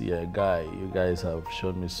 See, guy, you guys have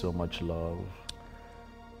shown me so much love,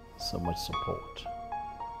 so much support.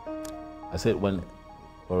 I said when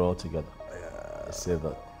we're all together, I say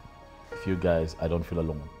that with you guys, I don't feel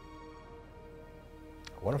alone.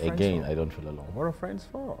 What are friends Again, for? I don't feel alone. What are friends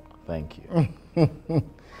for? Thank you.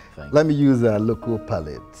 Let me use a local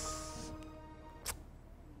palette.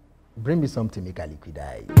 Bring me something make I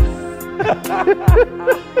liquidize.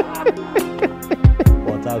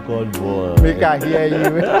 What I call boy. Make I hear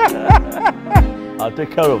you. I'll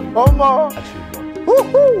take care of you. Oh, more.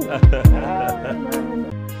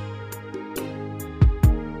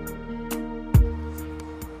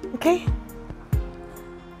 Okay.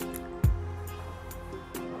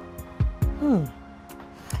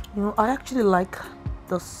 You know, I actually like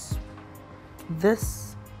this,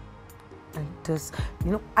 and this.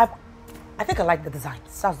 You know, I think I like the design.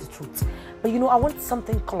 That's the truth. But you know, I want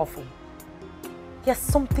something colorful. Yes,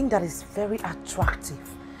 something that is very attractive.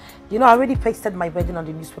 You know, I already pasted my wedding on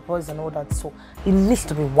the newspapers and all that, so it needs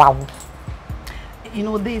to be wow. You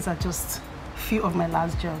know, these are just few of my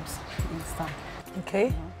last jobs in time.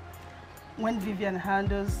 Okay. When Vivian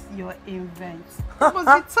handles your events, it was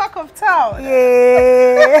the talk of town.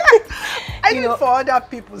 Yeah. I do it for other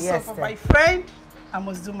people, yes, so for my friend, I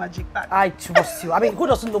must do magic back. I trust you. I mean, who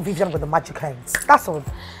doesn't know Vivian with the magic hands? That's all.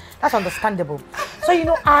 That's understandable. So, you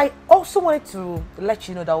know, I also wanted to let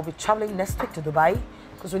you know that we'll be traveling next week to Dubai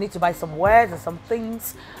because we need to buy some wares and some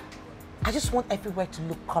things. I just want everywhere to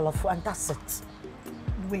look colorful, and that's it.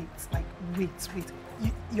 Wait.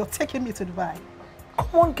 You're taking me to Dubai?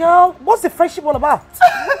 Come on, girl. What's the friendship all about?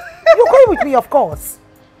 You're going with me, of course.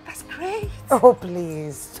 That's great. Oh,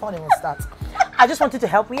 please. Don't even start. I just wanted to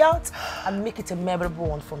help you out and make it a memorable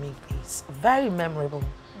one for me, please. Very memorable.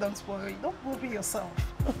 Don't worry. Don't worry yourself.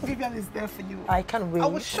 Vivian is there for you. I can't wait. I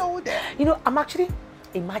will show them. You know, I'm actually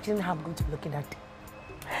imagining how I'm going to be looking at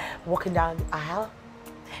walking down the aisle,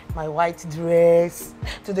 my white dress,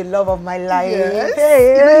 to the love of my life. Yes.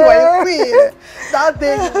 Hey. You know you are a queen. That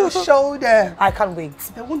day you will show them. I can't wait.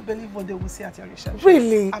 They won't believe what they will see at your reception.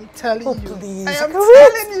 Really? I'm telling you. Please. I am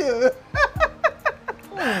telling you.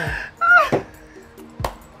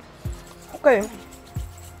 Okay.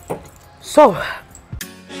 So,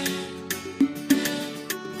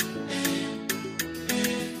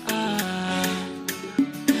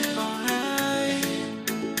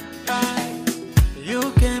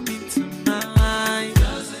 you came into my life,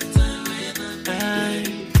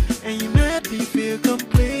 and you made me feel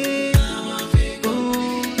complete.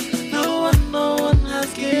 Ooh, no one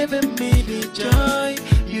has given me the joy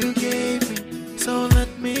you gave me. So let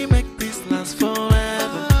me make this last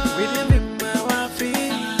forever. With you in my wife,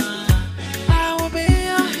 I will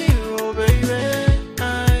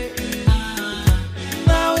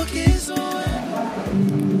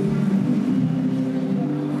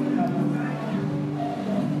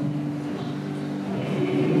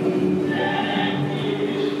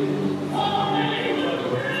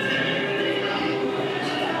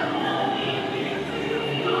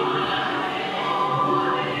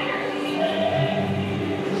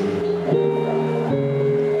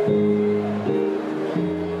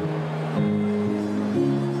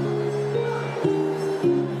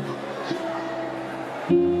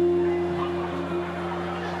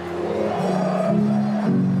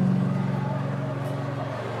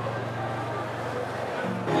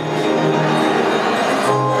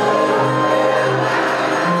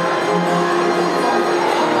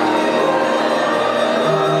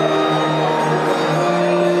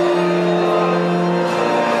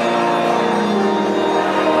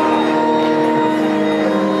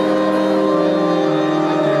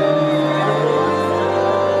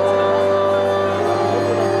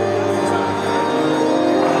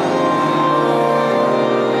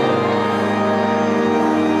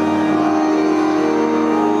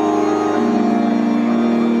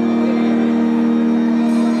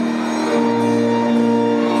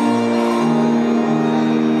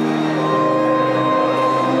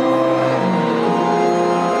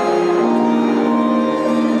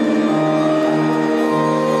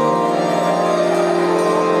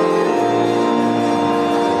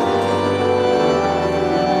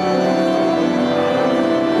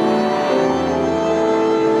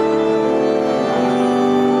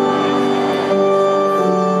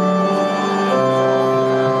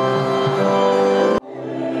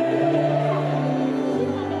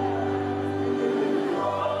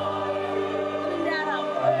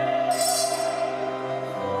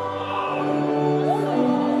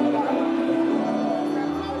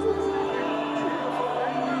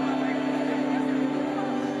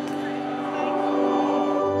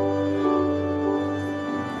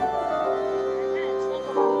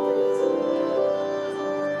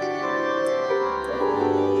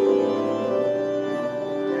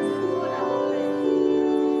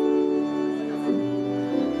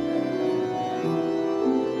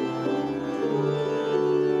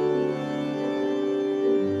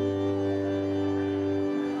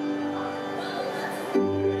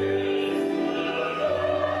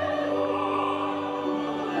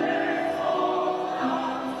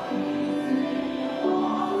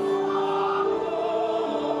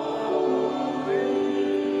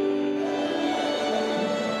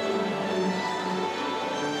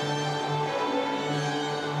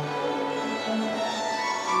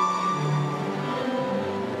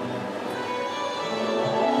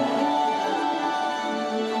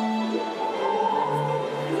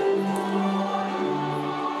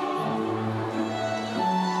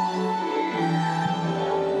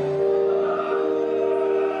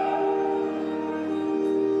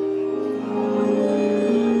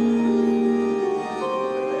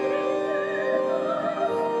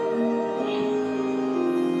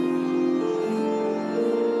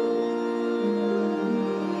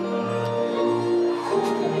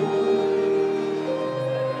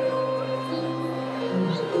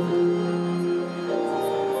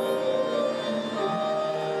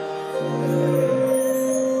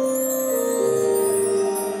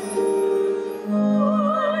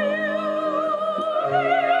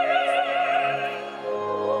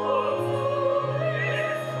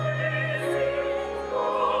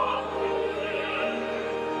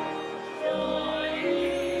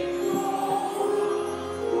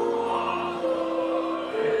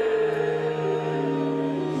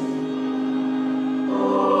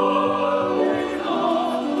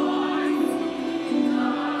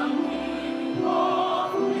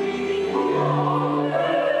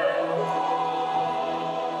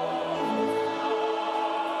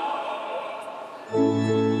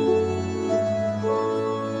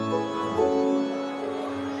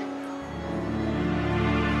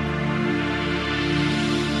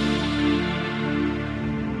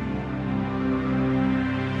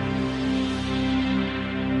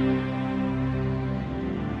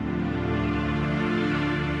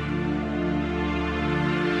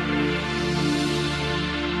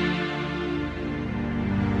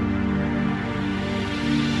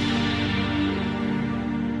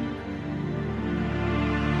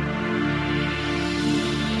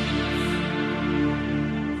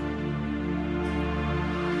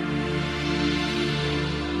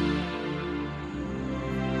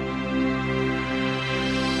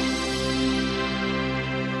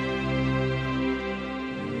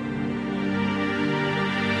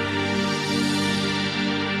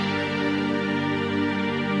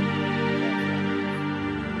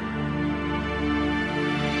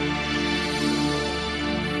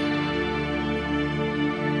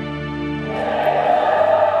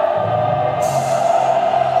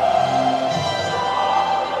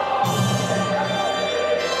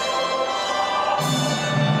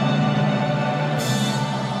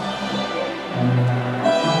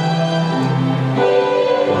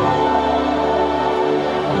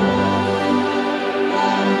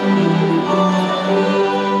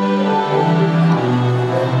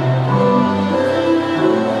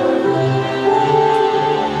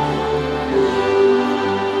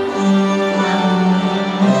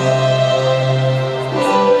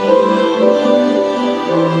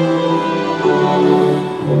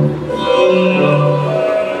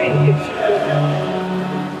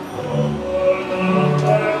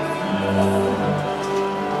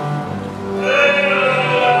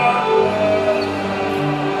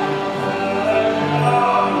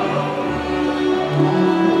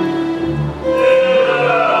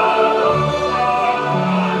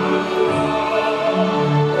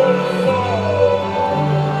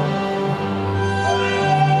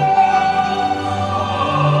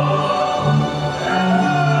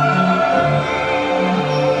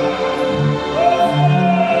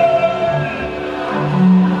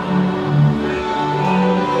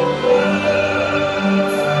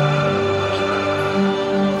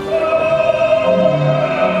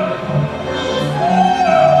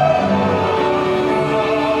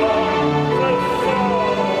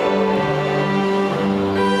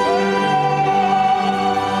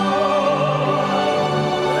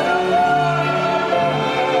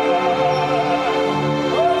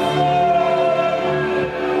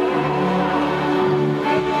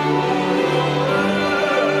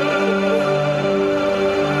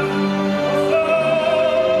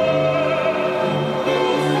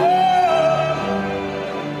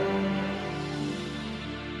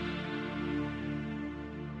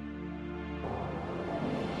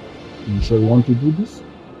You sure you want to do this?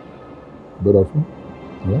 Both of you?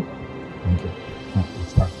 Yeah? Okay.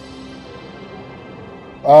 It's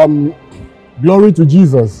fine. Glory to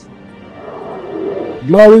Jesus.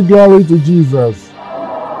 Glory, glory to Jesus.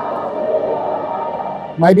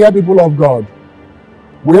 My dear people of God,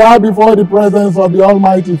 we are before the presence of the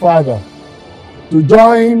Almighty Father to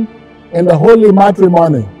join in the holy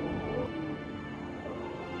matrimony.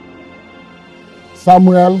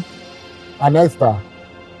 Samuel and Esther.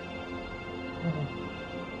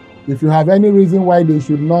 If you have any reason why they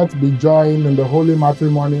should not be joined in the holy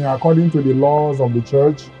matrimony according to the laws of the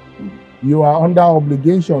church, you are under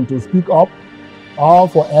obligation to speak up or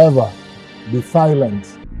forever be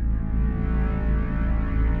silent.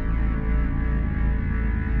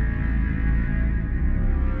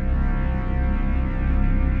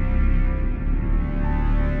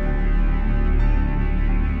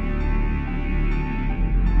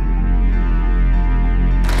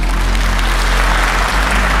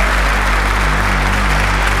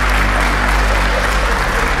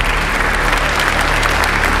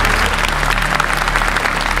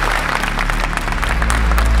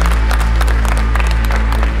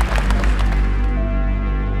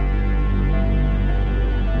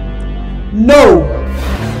 No!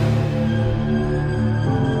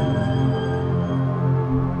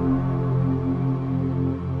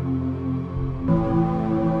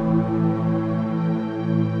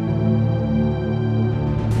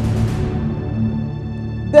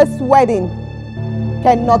 This wedding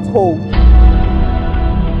cannot hold.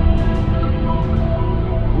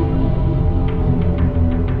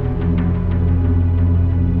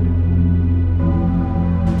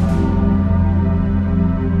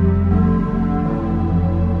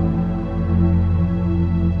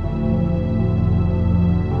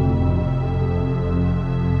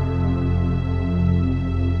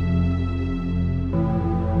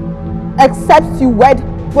 Except you wed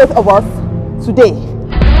both of us today.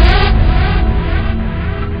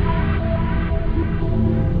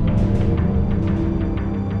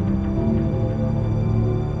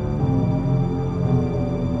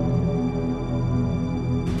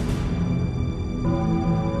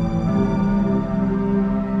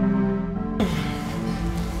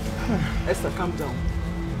 Esther, calm down.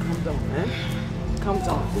 Calm down, eh? Calm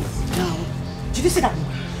down, please. Down. Did you see that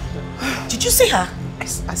woman? Did you see her?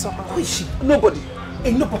 I saw her. Who is she? Nobody.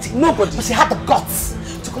 Nobody. Nobody. But she had the guts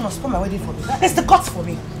to come and spoil my wedding for me. It's the guts for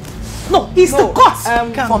me. No, it's the guts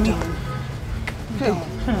for me. Hey,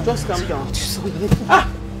 just calm down. Ah!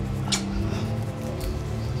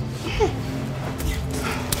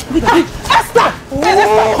 Esther!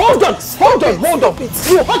 Hold on! Hold on! Hold on!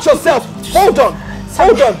 You hurt yourself! Hold on!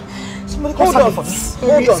 Hold on! Somebody call Sammy for me.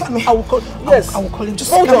 Hold on! I will call. Yes, I will call him.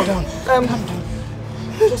 Just calm down. Calm down.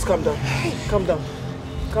 Just calm down. Calm down.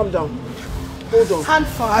 Calm down. Hold on. Stand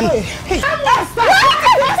fine. Hey. Esther!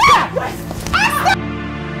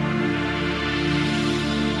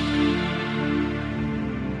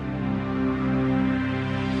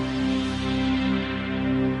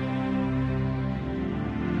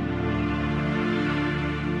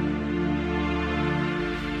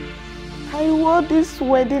 I wore this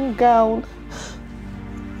wedding gown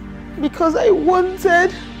because I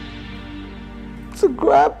wanted to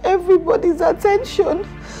grab everybody's attention.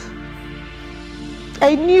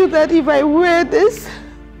 I knew that if I wear this,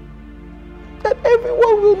 that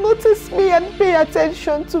everyone will notice me and pay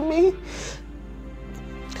attention to me.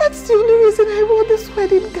 That's the only reason I wore this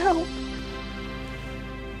wedding gown.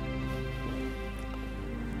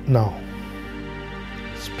 Now,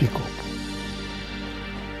 speak up.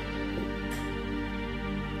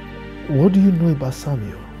 What do you know about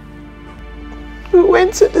Samuel? We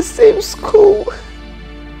went to the same school,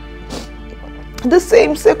 the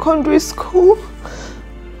same secondary school.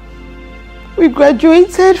 We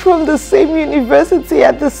graduated from the same university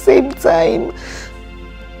at the same time.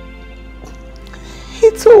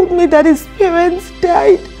 He told me that his parents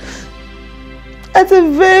died at a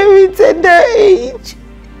very tender age.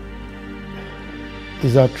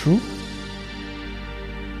 Is that true?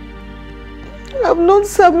 I've known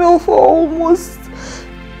Samuel for almost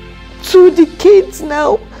 2 decades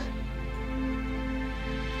now.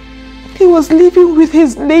 He was living with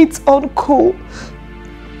his late uncle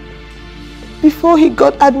before he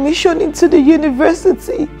got admission into the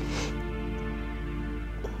university.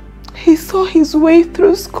 He saw his way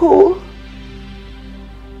through school.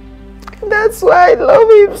 That's why I love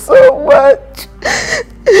him so much.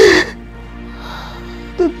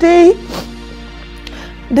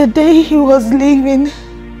 The day he was leaving,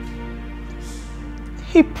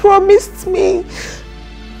 he promised me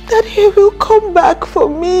that he will come back for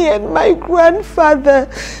me and my grandfather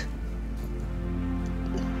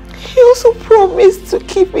He also promised to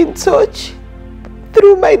keep in touch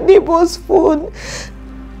through my neighbor's phone.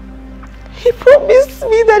 He promised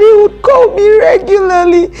me that he would call me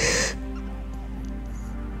regularly.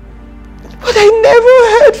 But I never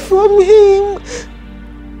heard from him.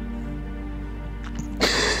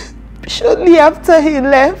 Shortly after he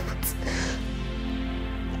left,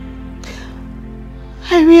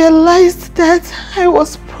 I realized that I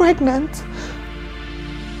was pregnant.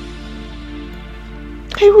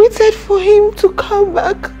 I waited for him to come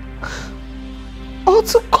back or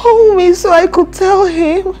to call me so I could tell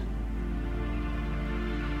him.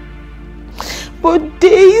 But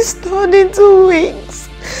days turned into weeks,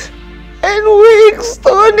 and weeks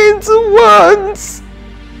turned into months.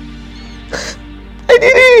 I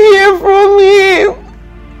didn't hear from him.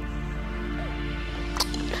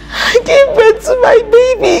 I gave birth to my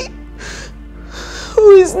baby,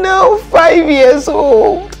 who is now 5 years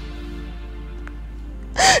old.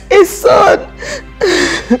 A son.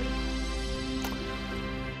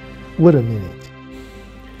 Wait a minute.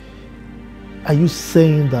 Are you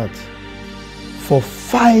saying that for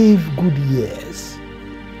 5 good years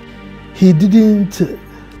he didn't...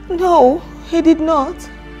 No, he did not.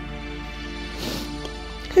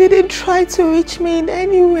 He didn't try to reach me in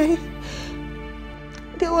any way.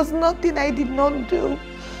 There was nothing I did not do.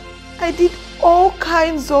 I did all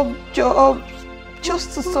kinds of jobs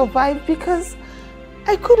just to survive because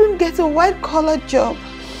I couldn't get a white-collar job.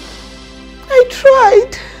 I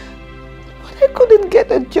tried, but I couldn't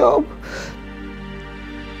get a job.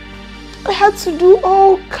 I had to do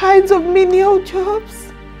all kinds of menial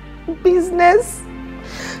jobs, business,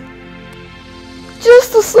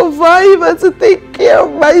 just to survive and to take care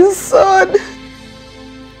of my son.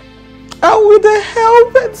 And with the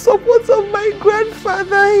help and support of my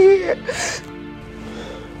grandfather here.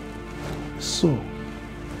 So,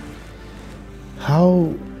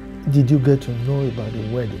 how did you get to know about the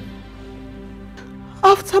wedding?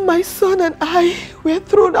 After my son and I were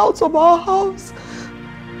thrown out of our house,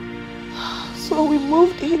 so we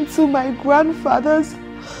moved into my grandfather's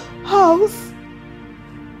house.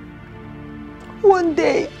 One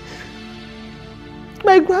day,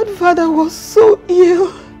 my grandfather was so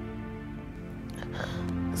ill,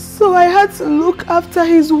 so I had to look after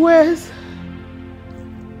his wares.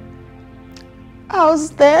 I was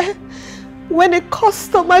there when a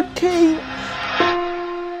customer came.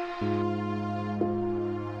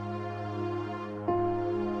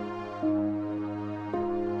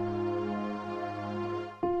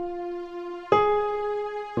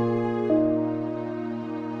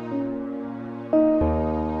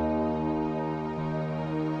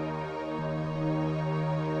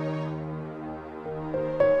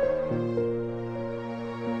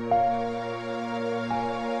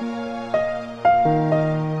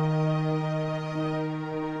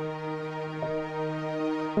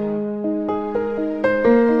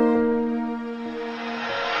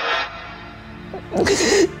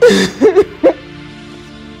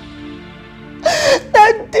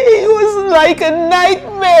 That day was like a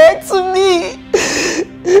nightmare to me.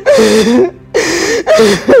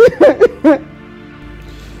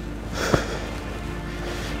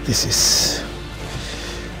 This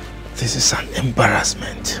is an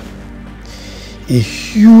embarrassment. A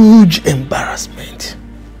huge embarrassment.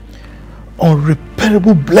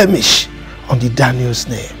 Unrepairable blemish on the Daniel's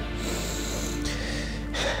name.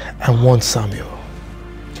 I warned Samuel.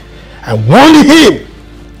 I warned him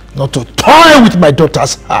not to toy with my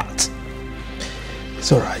daughter's heart.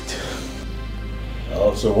 It's all right. I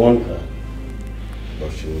also warned her,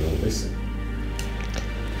 but she wouldn't listen.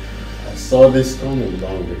 I saw this coming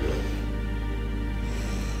long ago.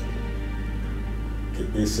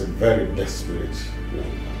 It is a very desperate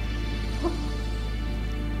young man.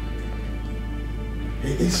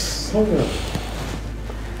 He is someone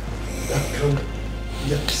that can...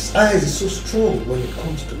 His eyes is so strong when it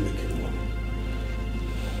comes to making money.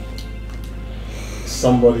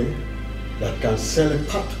 Somebody that can sell a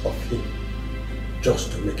part of him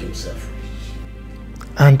just to make himself rich.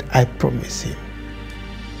 And I promise him,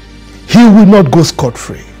 he will not go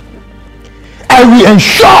scot-free. I will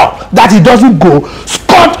ensure that he doesn't go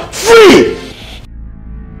scot-free.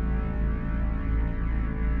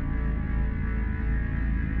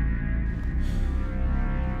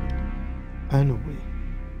 Anyway,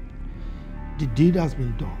 the deed has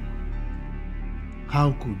been done.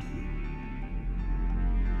 How could you?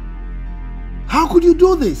 How could you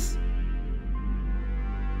do this?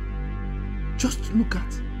 Just look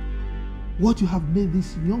at what you have made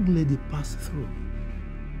this young lady pass through.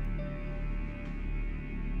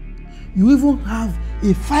 You even have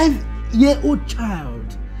a 5-year-old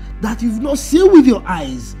child that you've not seen with your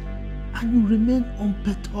eyes and you remain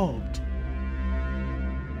unperturbed.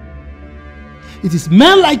 It is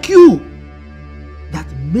men like you that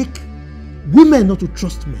make women not to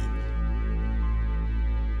trust men.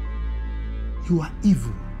 You are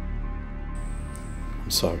evil. I'm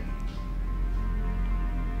sorry.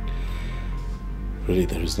 Really,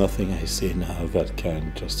 there is nothing I say now that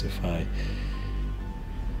can justify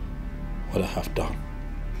what I have done.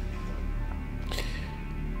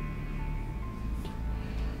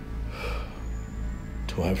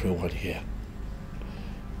 To everyone here,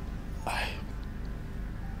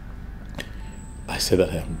 I say that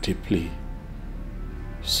I am deeply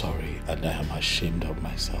sorry and I am ashamed of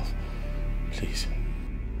myself. Please.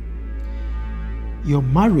 Your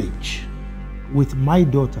marriage with my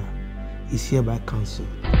daughter is hereby cancelled.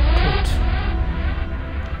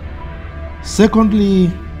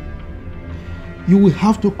 Secondly, you will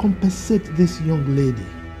have to compensate this young lady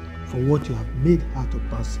for what you have made her to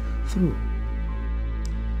pass through.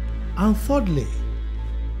 And thirdly,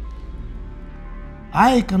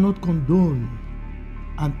 I cannot condone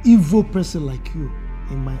an evil person like you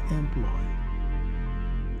in my employ.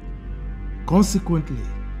 Consequently,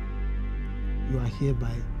 you are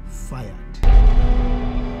hereby fired.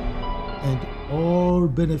 And all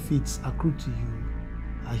benefits accrued to you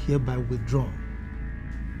are hereby withdrawn.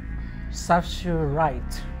 Serves you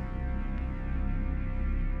right.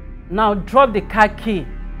 Now drop the car key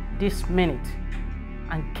this minute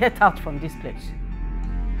and get out from this place.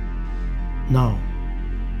 Now,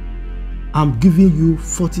 I'm giving you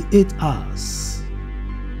 48 hours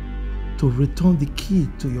to return the key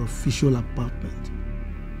to your official apartment.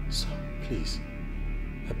 Sir, please.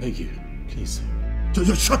 I beg you, please.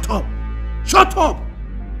 Just shut up! Shut up!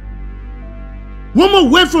 One more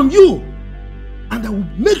word from you, and I will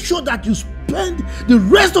make sure that you spend the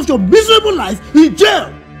rest of your miserable life in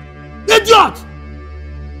jail! Idiot!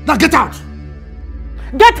 Now get out!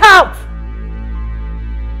 Get out!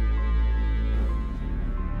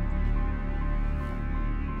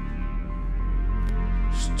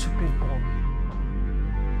 Stupid boy.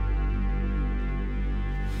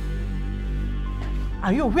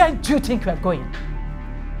 And you, where do you think you are going?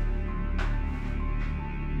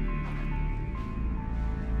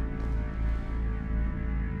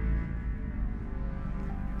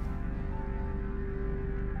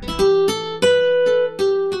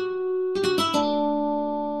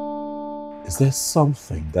 Is there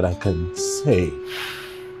something that I can say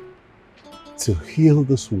to heal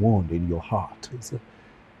this wound in your heart? Is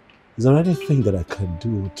there anything that I can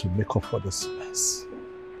do to make up for this mess?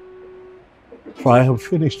 For I am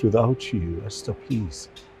finished without you, Esther, please.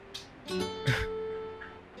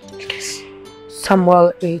 Please.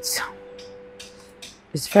 Samuel, it's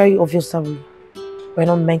very obvious that we're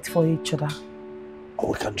not meant for each other.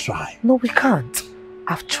 Oh, we can try. No, we can't.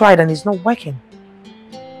 I've tried and it's not working.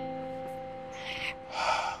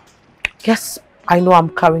 Yes, I know I'm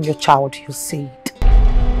carrying your child, you'll see it.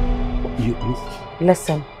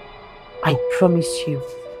 Listen, I promise you,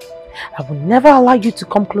 I will never allow you to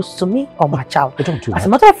come close to me or my child. Don't do that. As a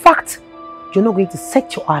matter of fact, you're not going to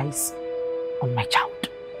set your eyes on my child.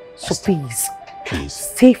 So please,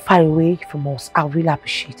 stay far away from us. I really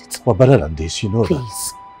appreciate it. Well, better than this, you know.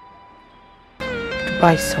 Please.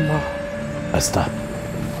 Goodbye, Samuel. Esther,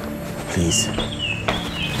 please.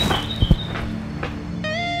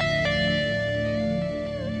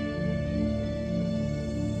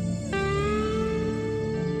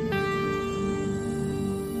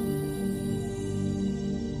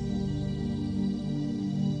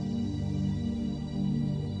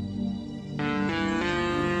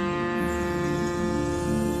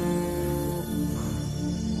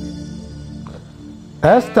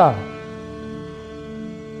 Esther!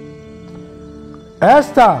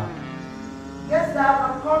 Esther! Yes, Dad,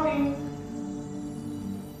 I'm coming.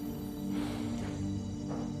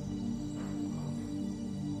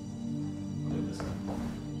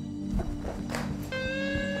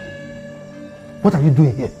 What are you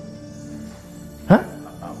doing here? Huh?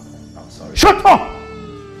 I'm sorry. Shut up!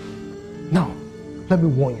 Now, let me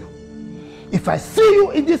warn you. If I see you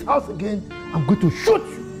in this house again, I'm going to shoot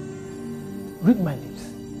you. Read my lips.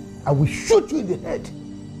 I will shoot you in the head.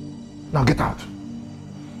 Now get out.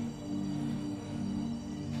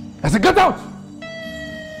 I said get out!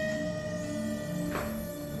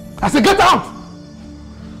 I said get out!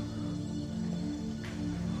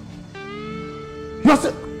 You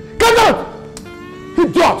said get out!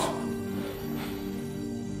 Idiot!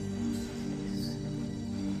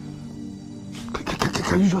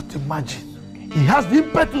 Can you just imagine? He has the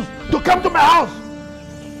impetus to come to my house.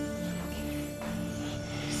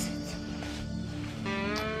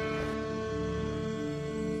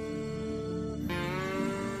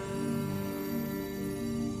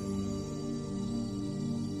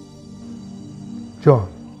 John,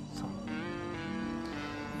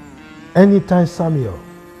 anytime Samuel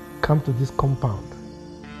comes to this compound,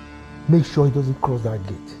 make sure he doesn't cross that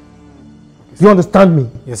gate. You understand me?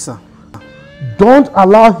 Yes, sir. Don't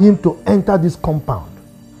allow him to enter this compound.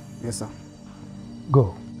 Yes, sir.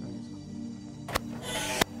 Go.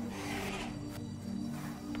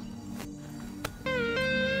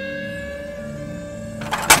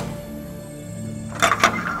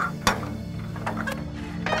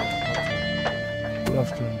 Good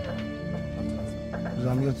afternoon.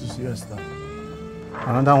 I'm here to see Esther.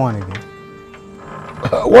 Another one again.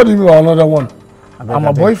 What do you mean another one? I'm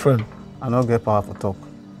a boyfriend. I don't get power for talk.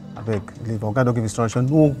 I beg, leave. Okay, don't give instruction.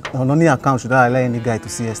 No, on any account should I allow any guy to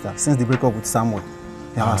see Esther since the breakup with Samuel.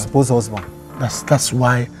 They are supposed husband. That's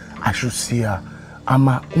why I should see her. I'm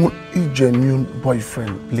my own genuine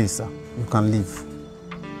boyfriend. Please, sir. You can leave.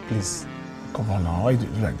 Please. Come on now. Why do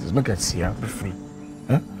you do like this? Make I see her. Be free.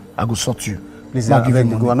 Eh? I go sort you. Please, I beg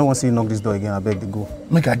to go. I don't want to see you knock this door again. I beg to go.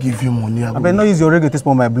 Make I give you money. I beg not use your regular to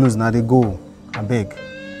spoil my blues now. They go. I beg.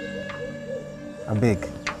 I beg.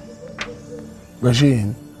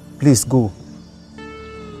 Regine. Please go.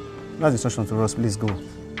 That's instruction to us. Please go.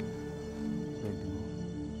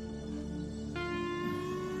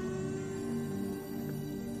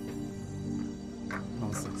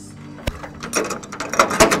 Nonsense.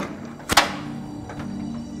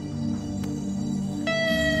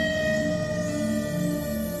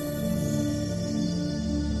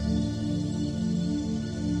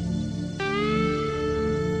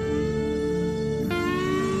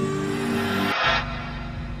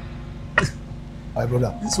 My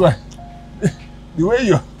brother. This one, the way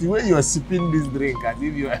you are sipping this drink, as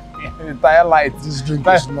if your entire life, this drink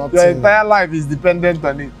is nothing. Your entire life is dependent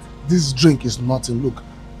on it. This drink is nothing. Look,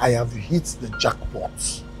 I have hit the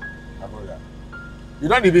jackpot. My brother, you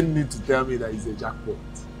don't even need to tell me that it's a jackpot.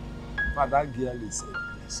 But that girl is a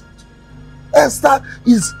blessing. Esther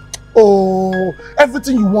is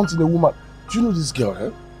everything you want in a woman. Do you know this girl?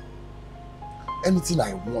 Eh? Anything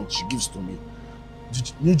I want, she gives to me.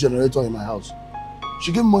 The new generator in my house.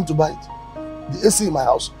 She gave me money to buy it. The AC in my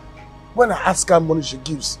house. When I ask her money, she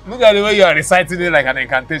gives. Look at the way you are reciting it like an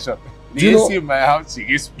incantation. The AC in my house, she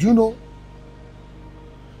gives. Do you know?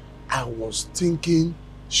 I was thinking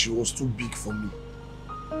she was too big for me.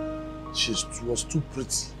 She was too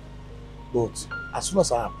pretty. But as soon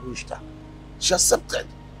as I approached her, she accepted.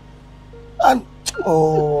 And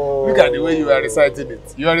look at the way you are reciting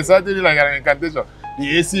it. You are reciting it like an incantation.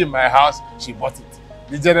 The AC in my house, she bought it.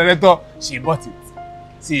 The generator, she bought it.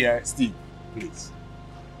 See, Steve, please.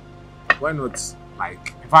 Why not,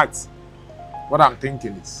 like, in fact, what I'm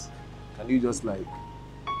thinking is, can you just, like,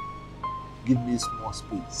 give me small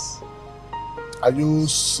space? Are you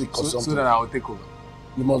sick or something? So that I will take over.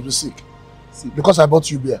 You must be sick. Because I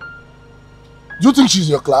bought you beer. Do you think she's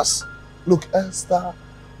your class? Look, Esther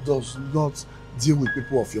does not deal with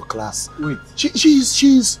people of your class. Wait.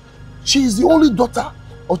 She's the only daughter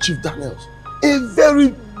of Chief Daniels, a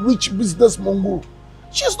very rich business mongo.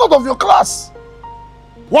 She's not of your class.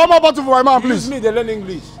 One more bottle for my man, please. Use me, they learn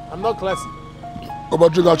English. I'm not classy. Go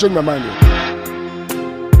about drink, I'll change my mind.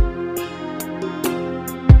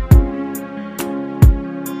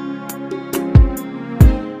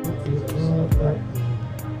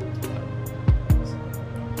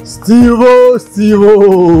 Steve-o!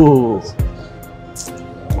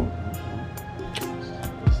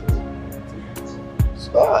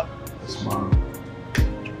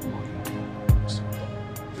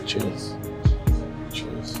 Cheers.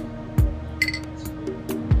 Cheers.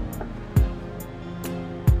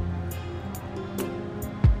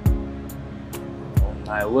 On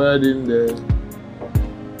my wedding day.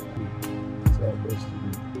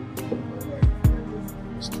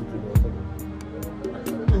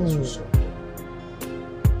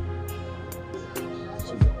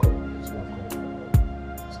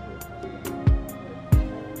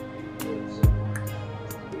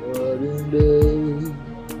 Wedding day.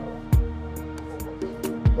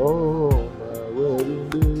 Oh, my wedding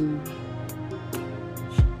day.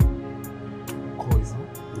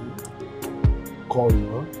 Call you,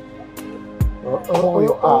 huh? Call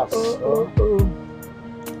your ass.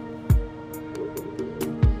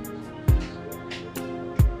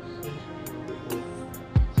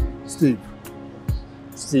 Steve.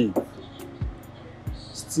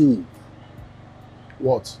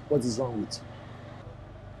 What? What is wrong with you?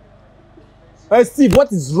 Hey, Steve,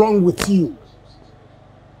 what is wrong with you?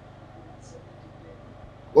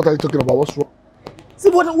 What are you talking about? What's wrong? See,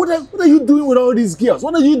 what are you doing with all these girls?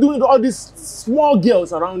 What are you doing with all these small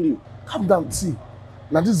girls around you? Calm down, see.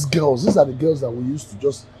 Now these are the girls that we used to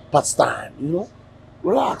just pass time, you know?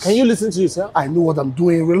 Relax. Can you listen to yourself? I know what I'm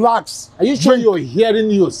doing. Relax. Are you sure you're hearing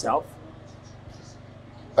yourself?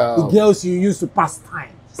 The girls you used to pass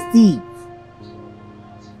time. Steve.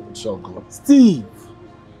 It's all good. Steve.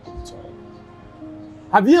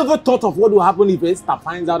 Have you ever thought of what will happen if Esther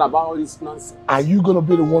finds out about all this nonsense? Are you going to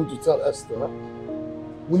be the one to tell Esther?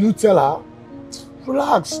 Will you tell her?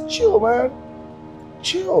 Relax. Chill, man.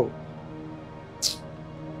 Chill.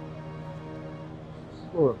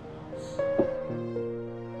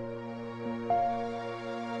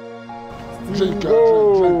 Drink,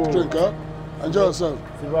 huh? Enjoy yourself.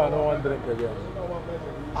 Steve, I don't want to drink again.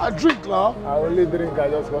 I drink now. I only drink, I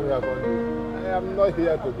just come here for you. I am not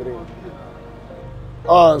here to drink.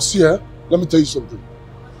 See here, let me tell you something.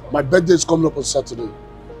 My birthday is coming up on Saturday.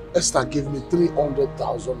 Esther gave me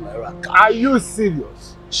 300,000 naira. Are you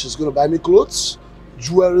serious? She's going to buy me clothes,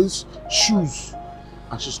 jewelries, shoes,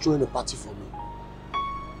 and she's throwing a party for me.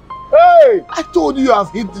 Hey! I told you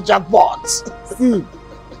I've hit the jackpot. Steve,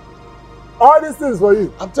 all these things for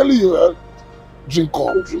you. I'm telling you, drink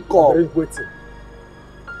up, drink up. Drink waiting.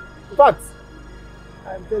 In fact,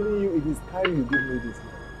 I'm telling you, it is time you give me this.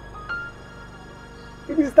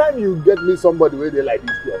 It is time you get me somebody where they like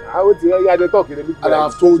this girl. I would say, yeah, they talk. And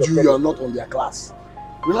I've told you you're not on their class.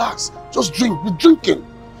 Relax. Just drink. Be drinking.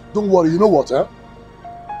 Don't worry. You know what, eh?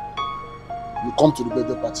 You come to the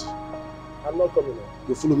birthday party. I'm not coming.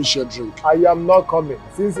 You follow me, share drink. I am not coming.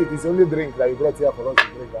 Since it is only drink that you brought here for us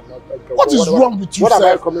to drink, I'm not coming. What is wrong with you,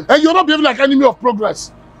 sir? And you're not behaving like enemy of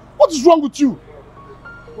progress. What is wrong with you?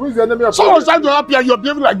 Who is the enemy of progress? Someone's trying to help you and you're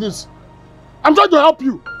behaving like this. I'm trying to help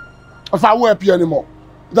you. If I won't help you anymore,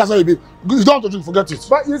 that's how you be. You don't have to drink, forget it.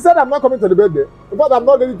 But you said I'm not coming to the birthday. In fact, I'm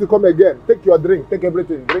not ready to come again. Take your drink, take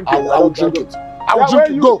everything. Drink it. I will drink it. I will drink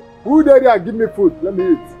it. Go. Who there? Give me food. Let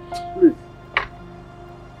me eat. Please.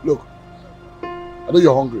 Look, I know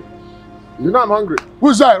you're hungry. You know I'm hungry.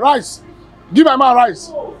 Who's that? Rice. Give my man rice.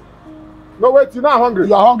 No, wait, you're not hungry.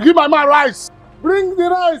 You're hungry. Give my man rice. Bring the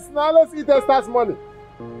rice. Now let's eat Esther's money.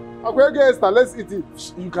 Okay, Esther, let's eat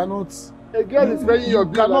it. You cannot. A girl is paying your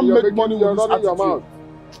bill. You cannot make money with this attitude. Your mouth.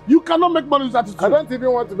 You cannot make money with attitude. I don't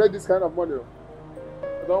even want to make this kind of money.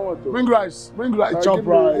 I don't want to. Bring rice. Bring rice. Chop Give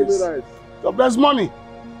rice. me rice. There's money.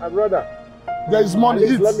 My brother. There is money.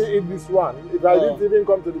 Eat. Let me eat this one. If I didn't even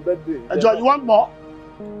come to the birthday. Enjoy. You want more?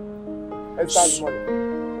 Esther's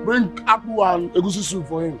money. Bring akpu and egusi soup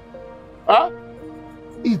for him. Huh?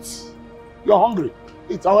 Eat. You're hungry.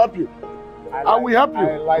 Eat. I'll help you. I will help you.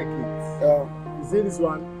 I like it. You see this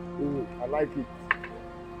one? I like it.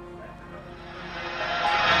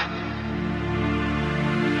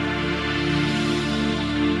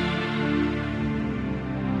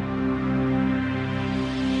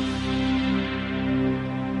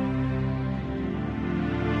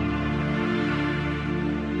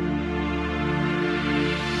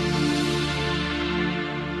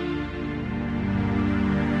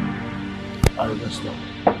 I messed up.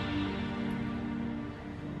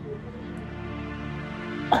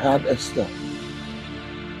 I had Esther.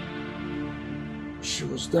 She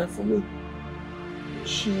was there for me.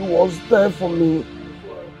 She was there for me.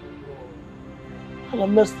 And I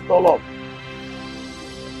messed it all up.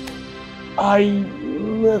 I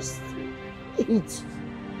messed it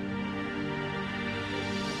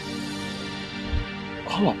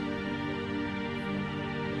all up.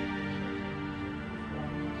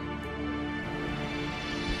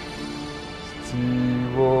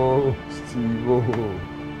 Steve-o.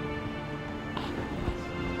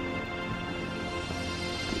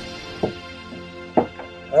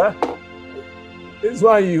 Huh? This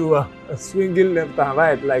one you are swinging left and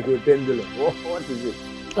right like a pendulum. What is it?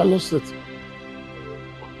 I lost it.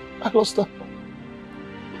 I lost her.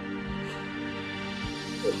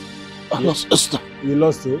 I lost Esther. You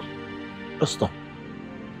lost who? Esther.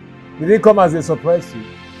 Did it come as a surprise to you?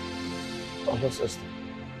 I lost Esther.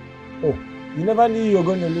 Oh, you never knew you were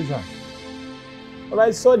going to lose her. But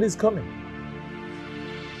I saw this coming.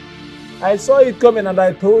 I saw it coming and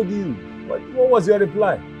I told you. What was your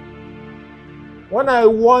reply? When I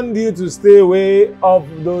warned you to stay away of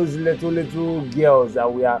those little girls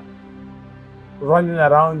that we are running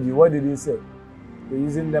around you, what did you say? You're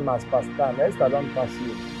using them as pastime. Esther don't pass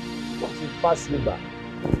you. She pass you back.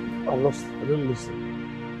 I lost. I didn't listen.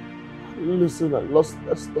 I didn't listen. I lost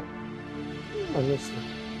Esther. I lost her.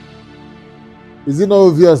 Is it not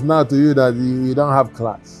obvious now to you that you don't have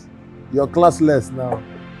class? You're classless now.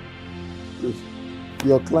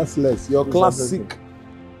 You're classless. You're classic.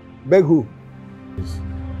 Beg who?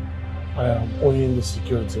 I am owing the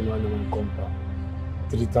security man in my compound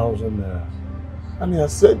 3,000 naira. And he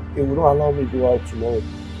has said he will not allow me to go out tomorrow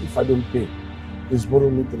if I don't pay. He's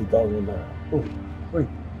borrowing me 3,000 naira. Oh, Wait,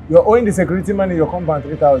 you're owing the security man in your compound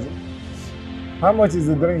 3,000. How much is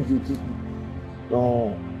the drink you took?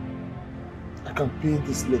 No, I can pay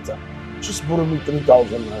this later. Just borrow me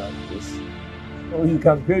 3,000 naira, please. Oh, you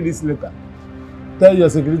can pay this later. Tell your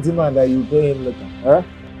security man that you pay him later. Eh?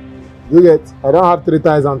 You get? I don't have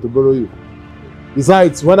 3,000 to borrow you.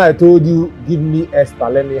 Besides, when I told you, give me Esther,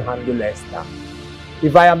 let me handle Esther.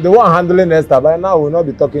 If I am the one handling Esther, by now we'll not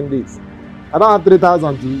be talking this. I don't have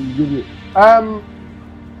 3,000 to give you.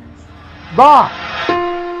 Bah!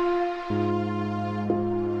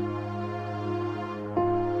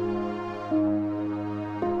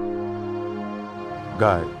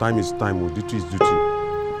 Guy, time is time. Duty is duty.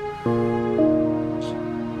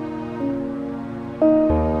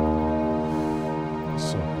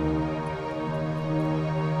 So.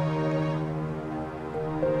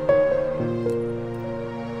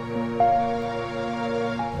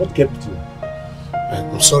 What kept you?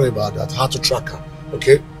 I'm sorry about that. I had to track her.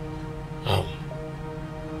 Okay?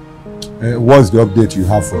 What's the update you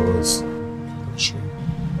have for us? Sure.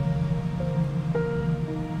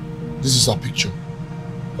 This is her picture.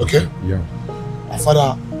 Okay? Yeah. Her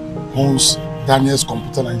father owns Daniel's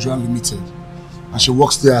Computer Nigerian Limited, and she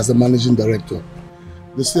works there as the managing director.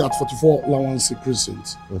 They stay at 44 Lawansi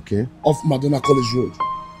Precinct. Okay. Off Madonna College Road.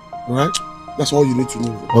 Alright? That's all you need to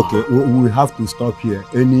know. Okay, we have to stop here.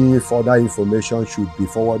 Any further information should be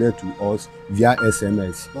forwarded to us via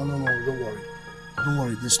SMS. No, don't worry. Don't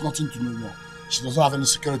worry, there's nothing to know more. She doesn't have any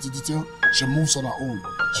security detail. She moves on her own.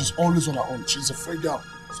 She's always on her own. She's a free girl.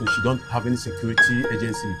 So she don't have any security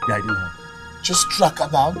agency guiding her? Just track her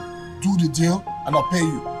down, do the deal, and I'll pay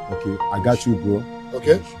you. Okay, I got you, bro.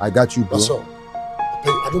 Okay? I got you, bro. That's all.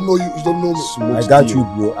 I don't know you, you don't know me. I got you,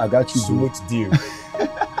 bro. I got you, bro. Smooth deal.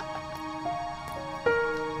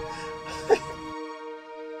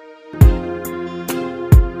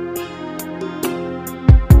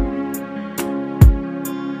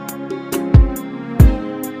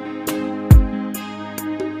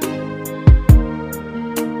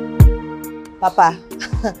 Papa,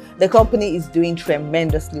 the company is doing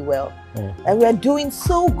tremendously well. And we are doing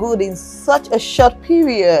so good in such a short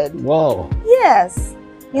period. Wow. Yes.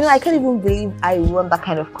 You know, I can't even believe I run that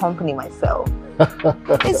kind of company myself.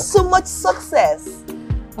 It's so much success,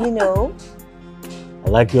 you know. I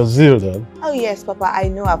like your zeal, then. Oh yes, Papa, I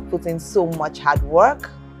know I've put in so much hard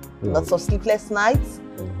work, lots of sleepless nights,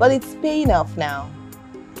 but it's paying off now.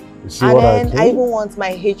 You see And what then I even want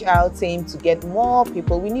my HR team to get more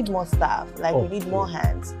people. We need more staff, we need more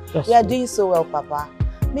hands. That's We are doing so well, Papa.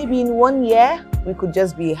 Maybe in 1 year, we could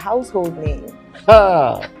just be a household name.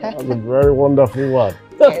 That's a very wonderful one.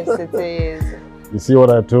 Yes, it is. You see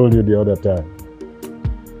what I told you the other time?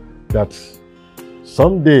 That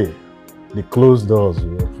someday the closed doors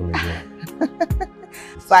will open again.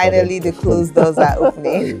 Finally, the closed doors are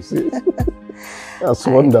opening. You see? That's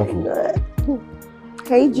wonderful.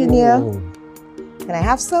 Hey, Junior. Can I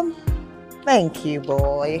have some? Thank you,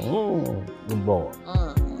 boy. Good boy.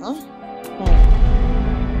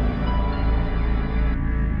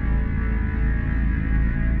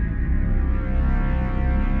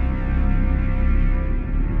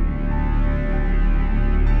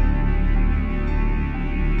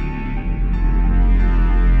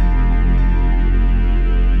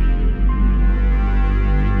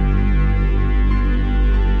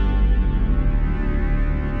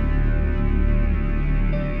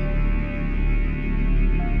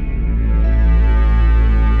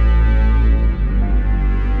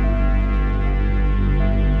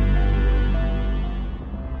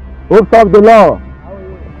 Who's up the law?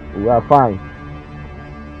 We are fine.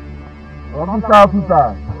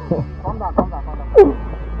 Officer. Come down.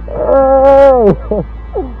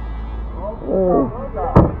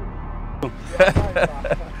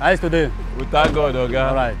 How is today? We thank God, Oga.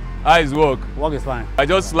 All right. How is work? Work is fine. I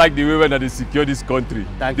just like the way that they secure this country.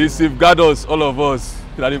 Thank they you. safeguard us, all of us.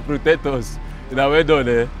 That they protect us. Well done,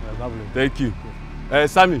 eh? Thank you.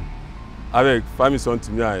 Sammy, I beg, find me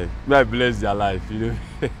something. May I bless their life, you know.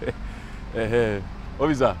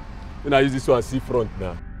 Officer, when I use this one, see front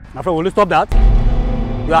now. My friend, will you stop that?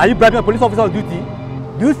 Are you bribing a police officer on duty?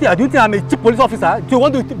 Do you think I'm a cheap police officer? Do you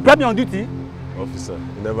want to bribe me on duty? Officer,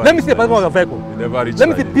 you never. Let me see the paper of your vehicle. You never reach. Let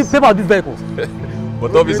me see the paper of this vehicle.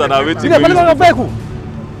 But officer, now waiting. See the paper of your vehicle.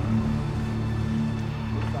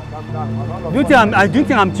 Do you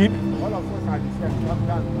think I'm cheap?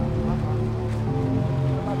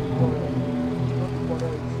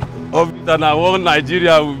 Officer, now one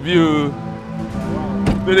Nigeria will be you.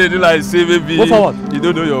 Don't they do like say maybe go forward. You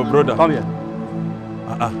don't know your brother. Come here.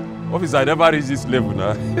 Officer, I never reach this level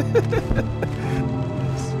now.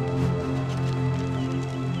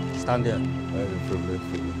 Stand there.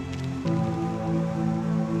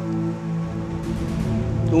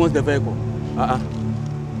 Who owns the vehicle?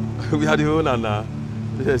 We are the owner now.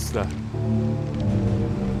 Yes, sir.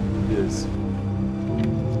 Yes.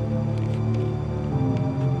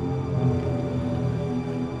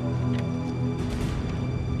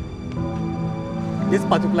 This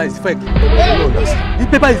particular is fake. This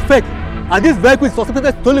paper is fake. And this vehicle is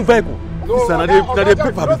suspected stolen vehicle.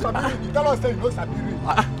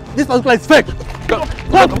 This particular is fake. Come on.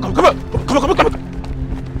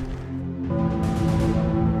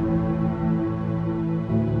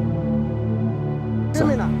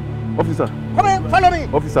 Officer. Come in, follow me.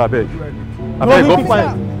 Officer, I beg. I beg,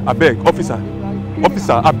 officer. I beg, officer.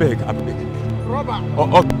 Officer, I beg.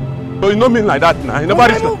 Oh, you know me like that now. You never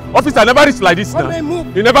reach. Officer, never reach like this now.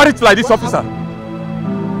 You never reach like this, officer.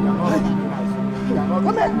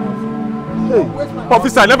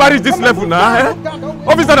 Officer, never reach this level now.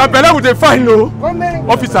 Officer, that belly with a fine, no.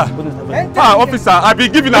 Officer. Officer, I be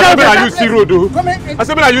giving a when I use C road, though. I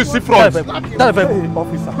say when I use C front.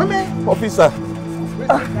 Officer.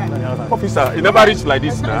 Officer, you never reach like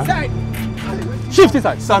this now. Shift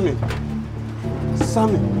inside. Sammy.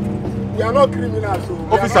 We are not criminals. So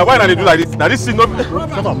officer, why not they do like this? Now this is not.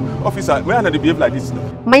 Shut up. Officer, why not they behave like this now?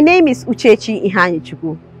 My name is Uchechi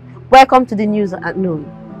Ihanyechukwu. Welcome to the news at noon.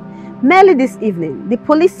 Merely this evening, the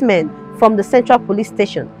policemen from the Central Police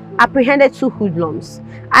Station apprehended two hoodlums,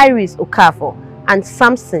 Iris Okafor and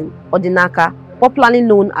Samson Odinaka, popularly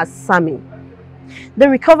known as Sammy. They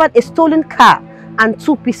recovered a stolen car and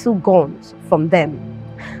 2 pistol guns from them.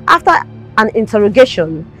 After an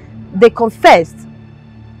interrogation, they confessed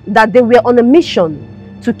that they were on a mission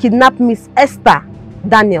to kidnap Miss Esther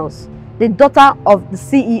Daniels, the daughter of the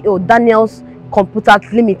CEO, Daniels Computer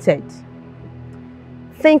Limited.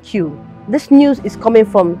 Thank you. This news is coming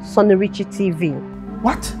from SUNYRICHY TV.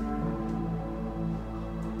 What?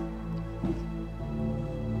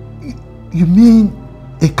 You mean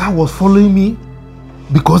a car was following me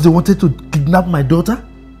because they wanted to kidnap my daughter?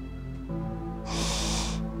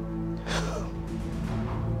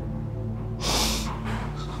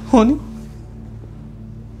 Honey,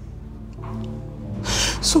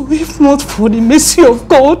 so if not for the mercy of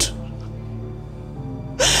God,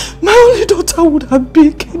 my only daughter would have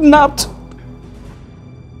been kidnapped.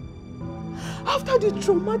 After the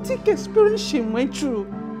traumatic experience she went through.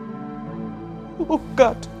 Oh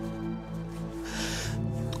God.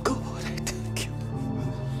 God, I thank you.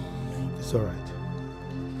 It's all right.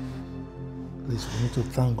 At least we need to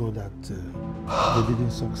thank God that they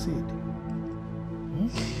didn't succeed.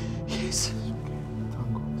 Yes.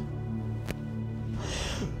 Thank God.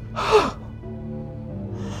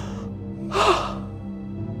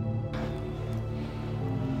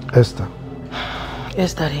 Esther.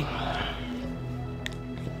 Yes, Daddy.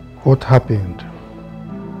 What happened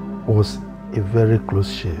was a very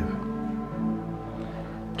close shave.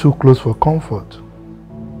 Too close for comfort.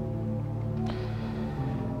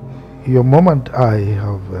 Your mom and I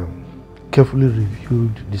have carefully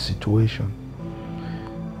reviewed the situation,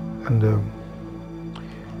 and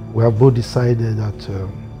we have both decided that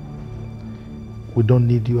we don't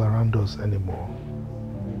need you around us anymore.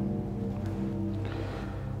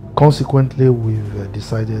 Consequently, we've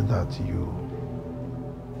decided that you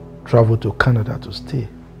travel to Canada to stay.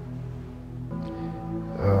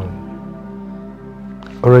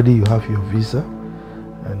 Already you have your visa,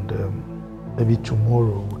 and maybe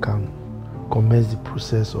tomorrow we can commence the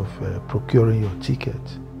process of procuring your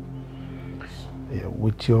ticket. Yeah,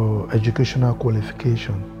 with your educational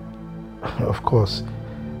qualification, of course,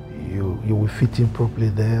 you will fit in properly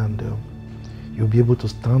there, and you'll be able to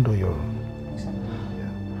stand on your own.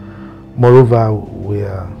 Yeah. Moreover, we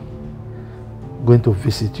are going to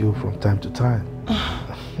visit you from time to time.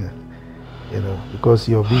 You know, because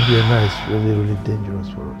your being here now is really, really dangerous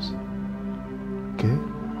for us. Okay?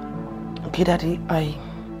 Okay, Daddy,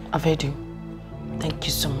 I've heard you. Thank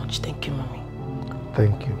you so much. Thank you, Mommy.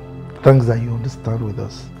 Thank you. Thanks that you understand with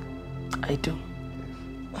us. I do.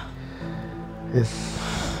 Yes.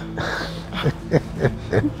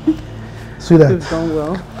 Sweetheart. It's gone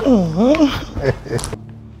well.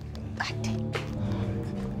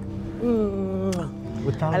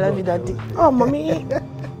 I love you, Daddy. Oh, Mommy.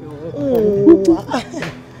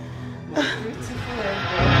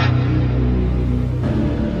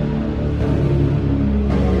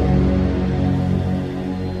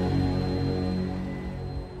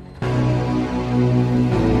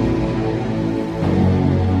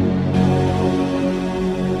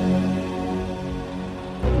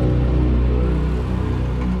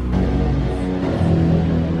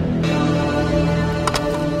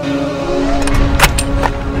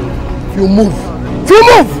 If you move. If you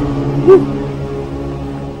move!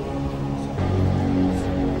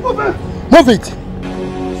 Move it!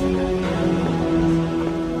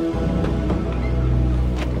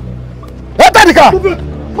 Enter the car! Move it!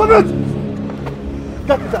 Move it!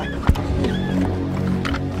 Get it out.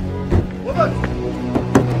 Move it!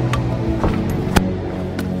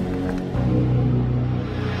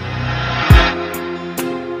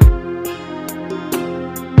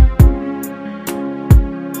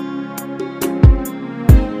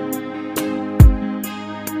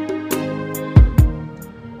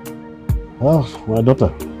 Oh, my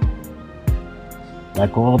daughter.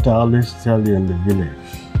 Like what I always tell you in the village,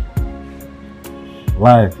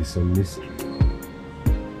 life is a mystery.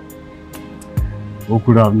 Who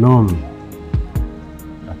could have known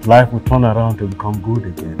that life would turn around to become good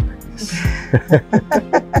again like this?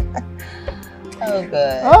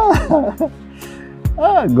 Oh,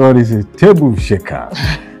 good. God is a table shaker.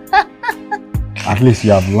 At least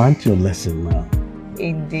you have learned your lesson now.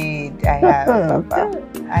 Indeed, I have, Papa.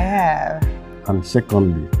 I have. And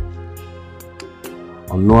secondly,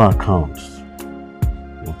 on no account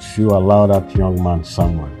would you allow that young man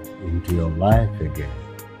Samuel into your life again.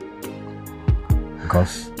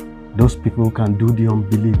 Because those people can do the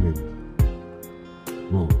unbelievable.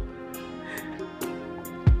 No.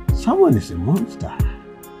 Samuel is a monster.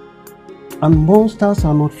 And monsters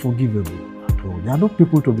are not forgivable at all. They are not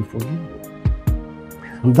people to be forgiven.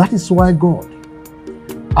 And that is why God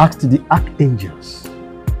asked the archangels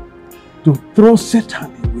to throw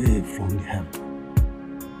Satan away from the heaven.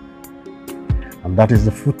 And that is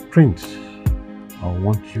the footprint I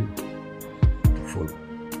want you to follow.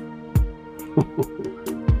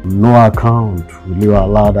 No account will you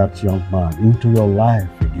allow that young man into your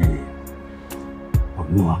life again.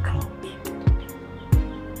 On no account.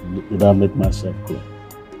 Did I make myself clear?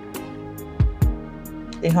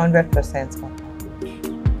 100%, Papa.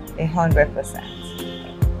 100%.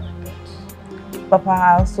 Papa,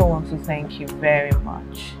 I also want to thank you very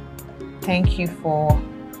much. Thank you for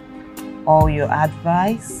all your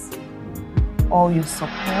advice, all your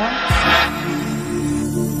support.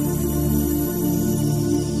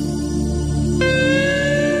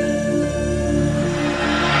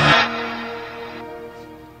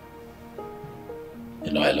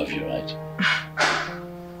 You know I love you, right?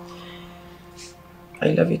 I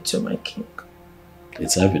love you too, my king.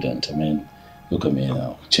 It's evident. I mean, look at me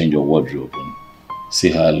now. Change your wardrobe and see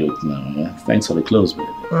how I look now. Yeah? Thanks for the clothes,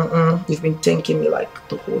 baby. You've been thanking me like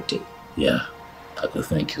the whole day. Yeah, I could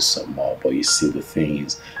thank you some more. But you see, the thing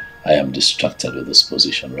is, I am distracted with this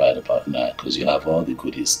position right about now because you have all the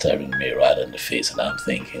goodies staring me right in the face and I'm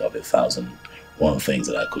thinking of 1,001 things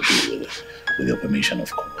that I could do with your permission,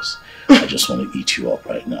 of course. I just want to eat you up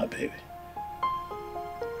right now, baby.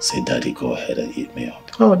 Say, Daddy, go ahead and eat me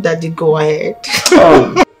up. Oh, Daddy, go ahead.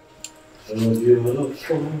 Oh.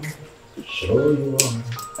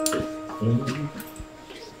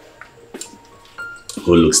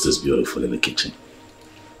 Who looks this beautiful in the kitchen?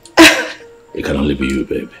 It can only be you,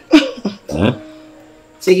 baby. Huh?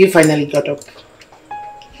 So you finally got up.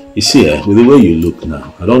 You see, with the way you look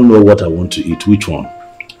now, I don't know what I want to eat. Which one?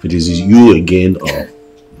 If it is you again or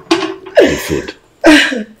the food.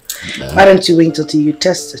 Why don't you wait until you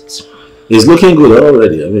test it? It's looking good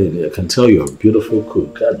already. I mean, I can tell you're a beautiful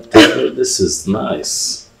cook. God damn it, this is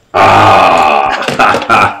nice.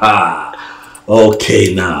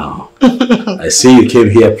 Okay now. I see you came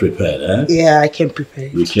here prepared, eh? Yeah, I came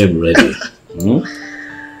prepared. You came ready. You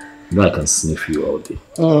know I can sniff you all day.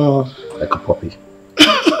 Like a puppy.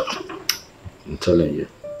 I'm telling you.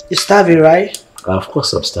 You're starving, right? Of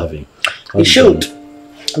course I'm starving. You should.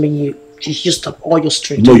 I mean, you used up all your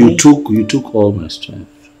strength. No, you took all my strength.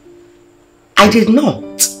 I did not.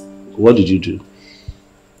 What did you do?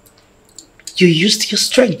 You used your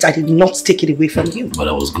strength. I did not take it away from you. But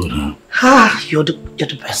I was good, huh? You're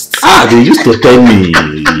the best. They used to tell me.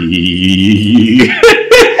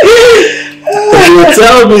 You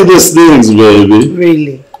tell me these things, baby.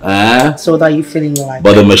 Really? So that you feeling like.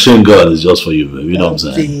 But the machine gun is just for you, baby. You know what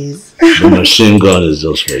I'm saying? Please. The machine gun is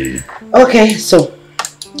just for you. Okay, so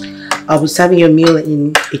I'll be serving your meal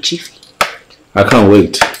in a jiffy. I can't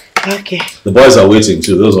wait. Okay. The boys are waiting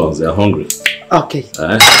too. Those ones, they're hungry. Okay.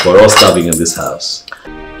 We're all starving in this house.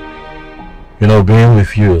 You know, being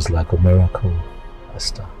with you is like a miracle,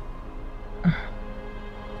 Esther.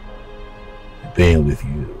 Being with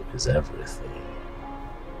you is everything.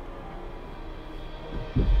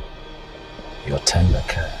 Your tender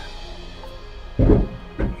care,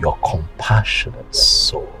 your compassionate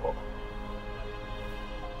soul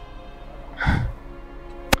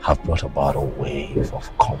have brought about a wave of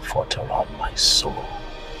comfort around my soul.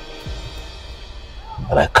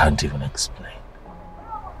 that I can't even explain.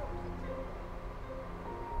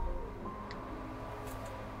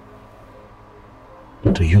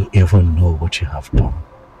 Do you even know what you have done?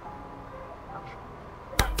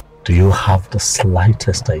 Do you have the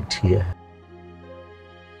slightest idea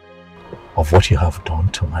of what you have done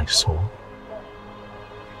to my soul?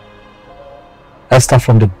 Esther,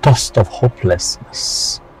 from the dust of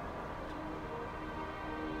hopelessness,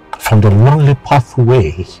 from the lonely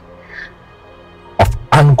pathway of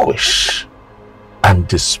anguish and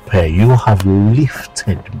despair, you have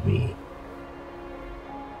lifted me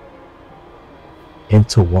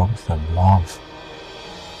into warmth and love.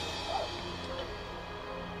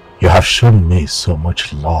 You have shown me so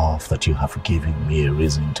much love that you have given me a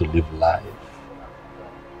reason to live life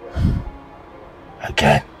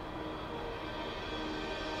again.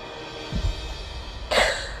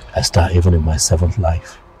 Esther, even in my seventh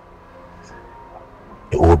life,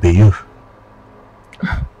 it will be you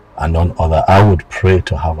and none other. I would pray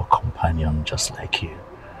to have a companion just like you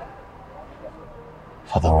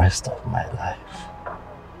for the rest of my life.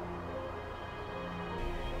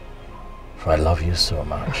 For I love you so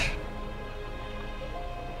much.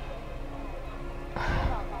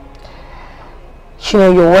 You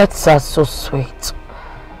know, your words are so sweet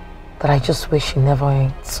that I just wish it never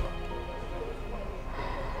ends.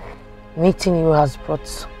 Meeting you has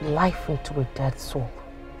brought life into a dead soul.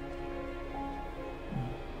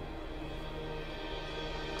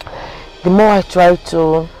 The more I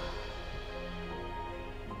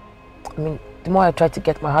try to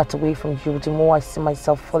get my heart away from you, the more I see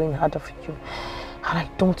myself falling harder for you. And I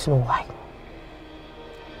don't know why.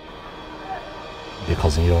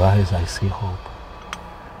 Because in your eyes I see hope.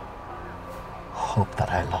 Hope that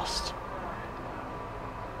I lost.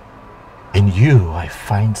 In you I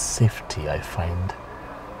find safety, I find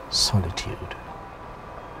solitude.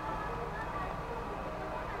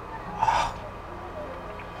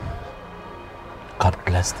 God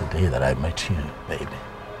bless the day that I met you, baby.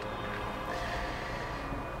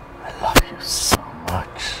 I love you so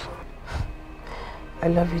much. I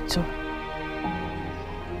love you too.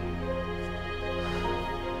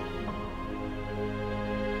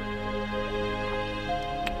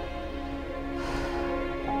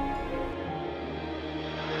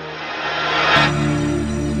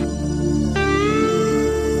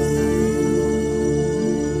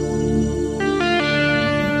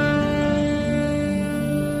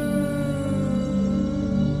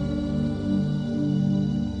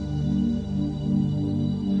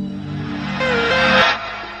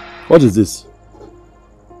 What is this?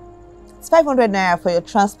 It's 500 naira for your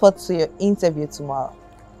transport to your interview tomorrow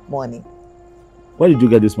morning. Where did you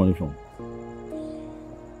get this money from?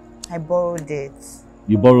 I borrowed it.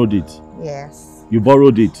 You borrowed it? Yes. You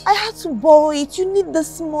borrowed it? I had to borrow it. You need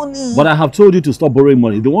this money. But I have told you to stop borrowing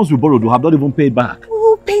money. The ones we borrowed, we have not even paid back. We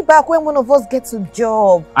will pay back when one of us gets a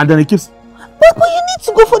job. And then it keeps... But you need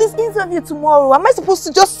to go for this interview tomorrow. Am I supposed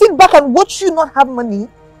to just sit back and watch you not have money?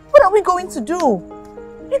 What are we going to do?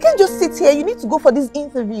 You can't just sit here. You need to go for these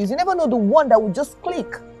interviews. You never know the one that will just click.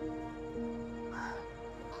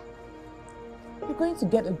 You're going to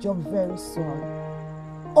get a job very soon.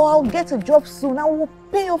 Or I'll get a job soon. I will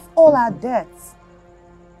pay off all our debts.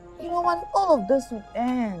 You know, when all of this will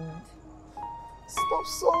end. Stop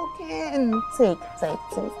sulking. Take.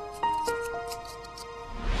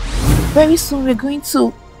 Very soon we're going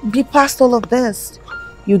to be past all of this.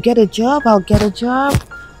 You get a job, I'll get a job.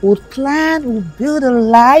 We'll plan, we'll build a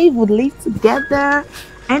life, we'll live together,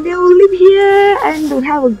 and then we'll live here and we'll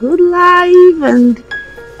have a good life and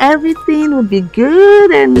everything will be good.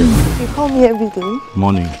 And you call me every day?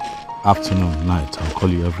 Morning, afternoon, night. I'll call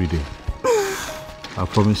you every day. I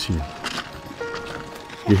promise you.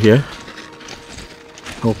 You hear?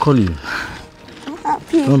 I'll call you. I'm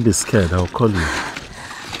happy. Don't be scared, I'll call you.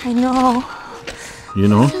 I know. You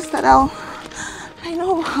know? It's just that I'll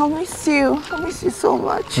miss you. I'll miss you so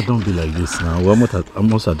much. Don't be like this now. We're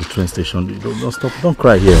almost at the train station. Don't stop. Don't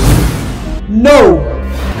cry here. No!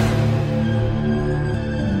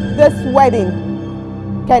 This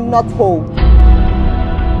wedding cannot hold.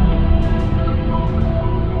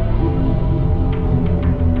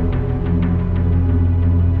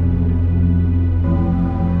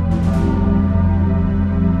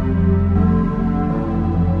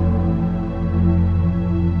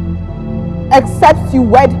 Except you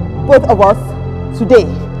wed both of us today.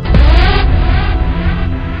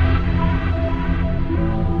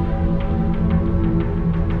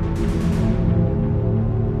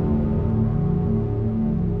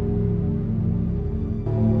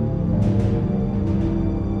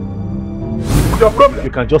 your problem?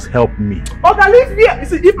 You can just help me. Okay, leave here. You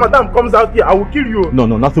see, if madam comes out here, I will kill you. No,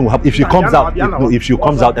 nothing will happen. If she comes out, if she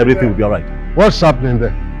comes out, everything will be alright. What's happening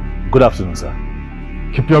there? Good afternoon, sir.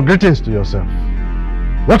 Keep your greetings to yourself.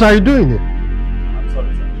 What are you doing here? I'm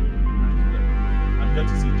sorry, sir. I'm here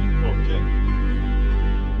to see Jane. Oh, Jane.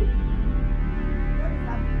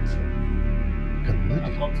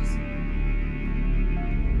 I've come to see you.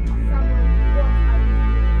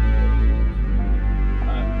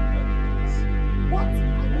 What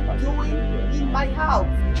are you doing in my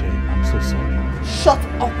house? Jane, I'm so sorry. Shut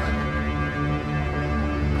up.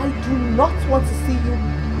 I do not want to see you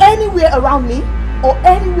anywhere around me or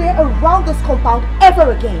anywhere around this compound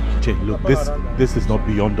ever again. Jane, look, this is not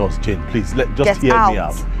beyond us, Jane. Please, just hear me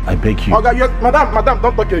out. I beg you. Okay, yes, madam,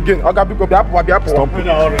 don't talk again. Okay, because Stop it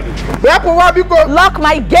already. Lock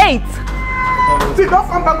my gate. See, don't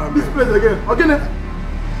come back to this place again. Okay?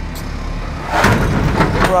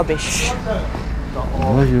 Rubbish.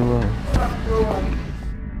 Oh, you are.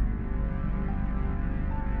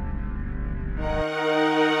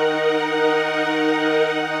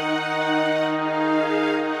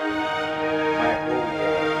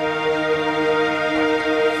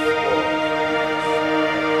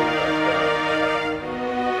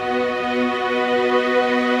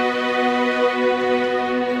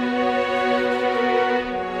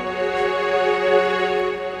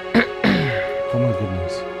 Oh my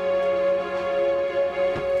goodness.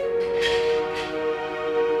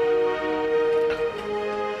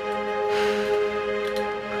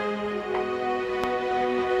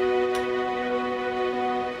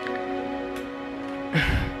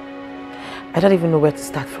 I don't even know where to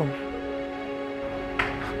start from.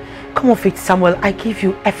 Come off it, Samuel. I gave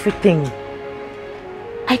you everything.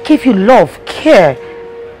 I gave you love, care.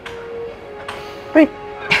 I mean,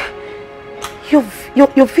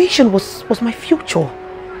 your vision was my future.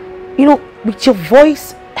 You know, with your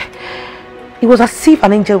voice, it was as if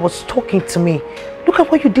an angel was talking to me. Look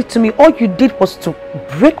at what you did to me. All you did was to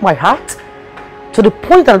break my heart to the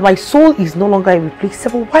point that my soul is no longer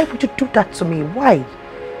irreplaceable. Why would you do that to me? Why?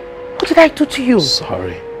 What did I do to you?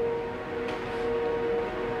 Sorry.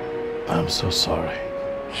 I'm so sorry.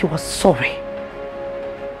 You are sorry.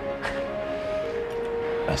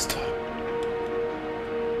 Esther.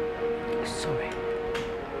 Sorry.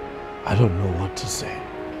 I don't know what to say.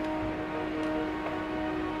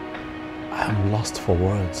 I am lost for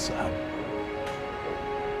words.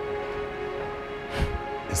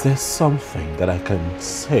 Is there something that I can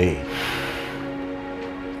say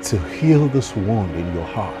to heal this wound in your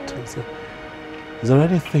heart? Is there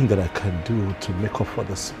anything that I can do to make up for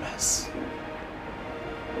this mess?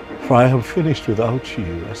 For I am finished without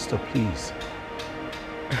you, Esther, please.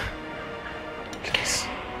 Please.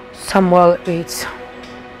 Samuel, it's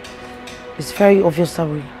very obvious that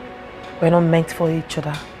we're not meant for each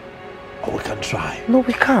other. Oh, we can try. No,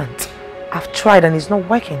 we can't. I've tried and it's not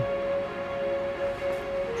working.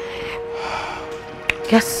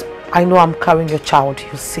 Yes, I know I'm carrying your child,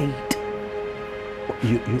 you see it.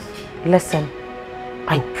 You... Listen,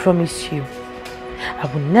 I promise you, I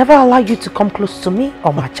will never allow you to come close to me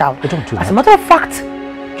or my child. Don't do that. As a matter of fact,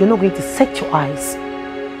 you're not going to set your eyes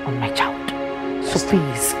on my child. So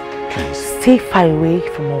please, stay far away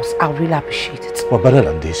from us. I really appreciate it. Well, better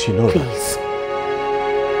than this, you know. Please.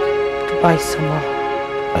 Goodbye, Samuel.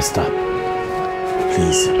 Esther,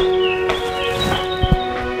 please.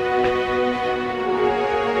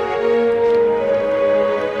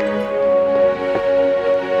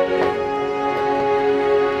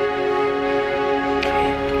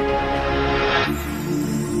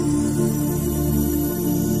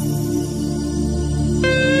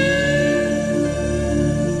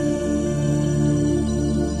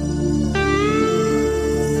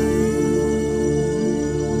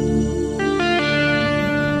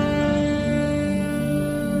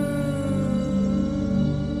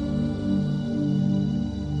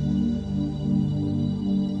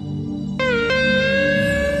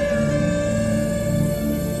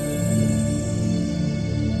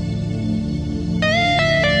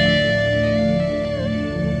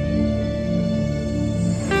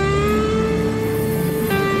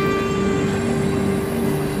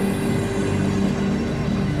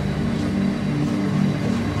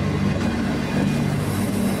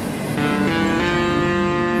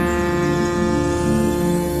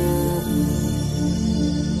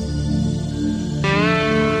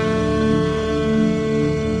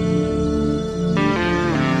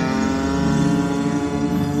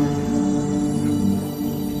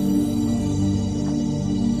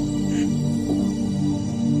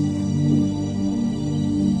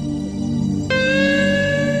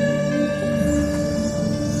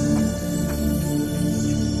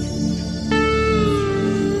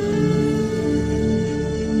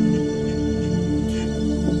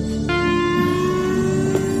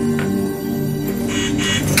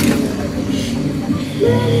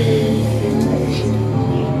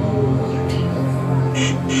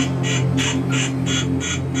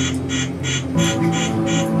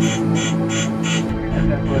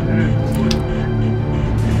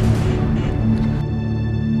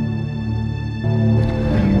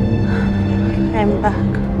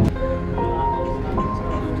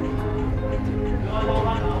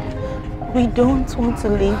 We don't want to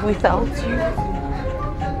live without you.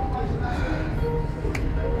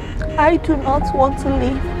 I do not want to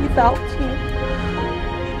live without you.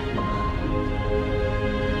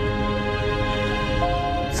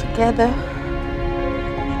 Together,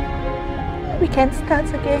 we can start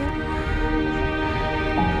again.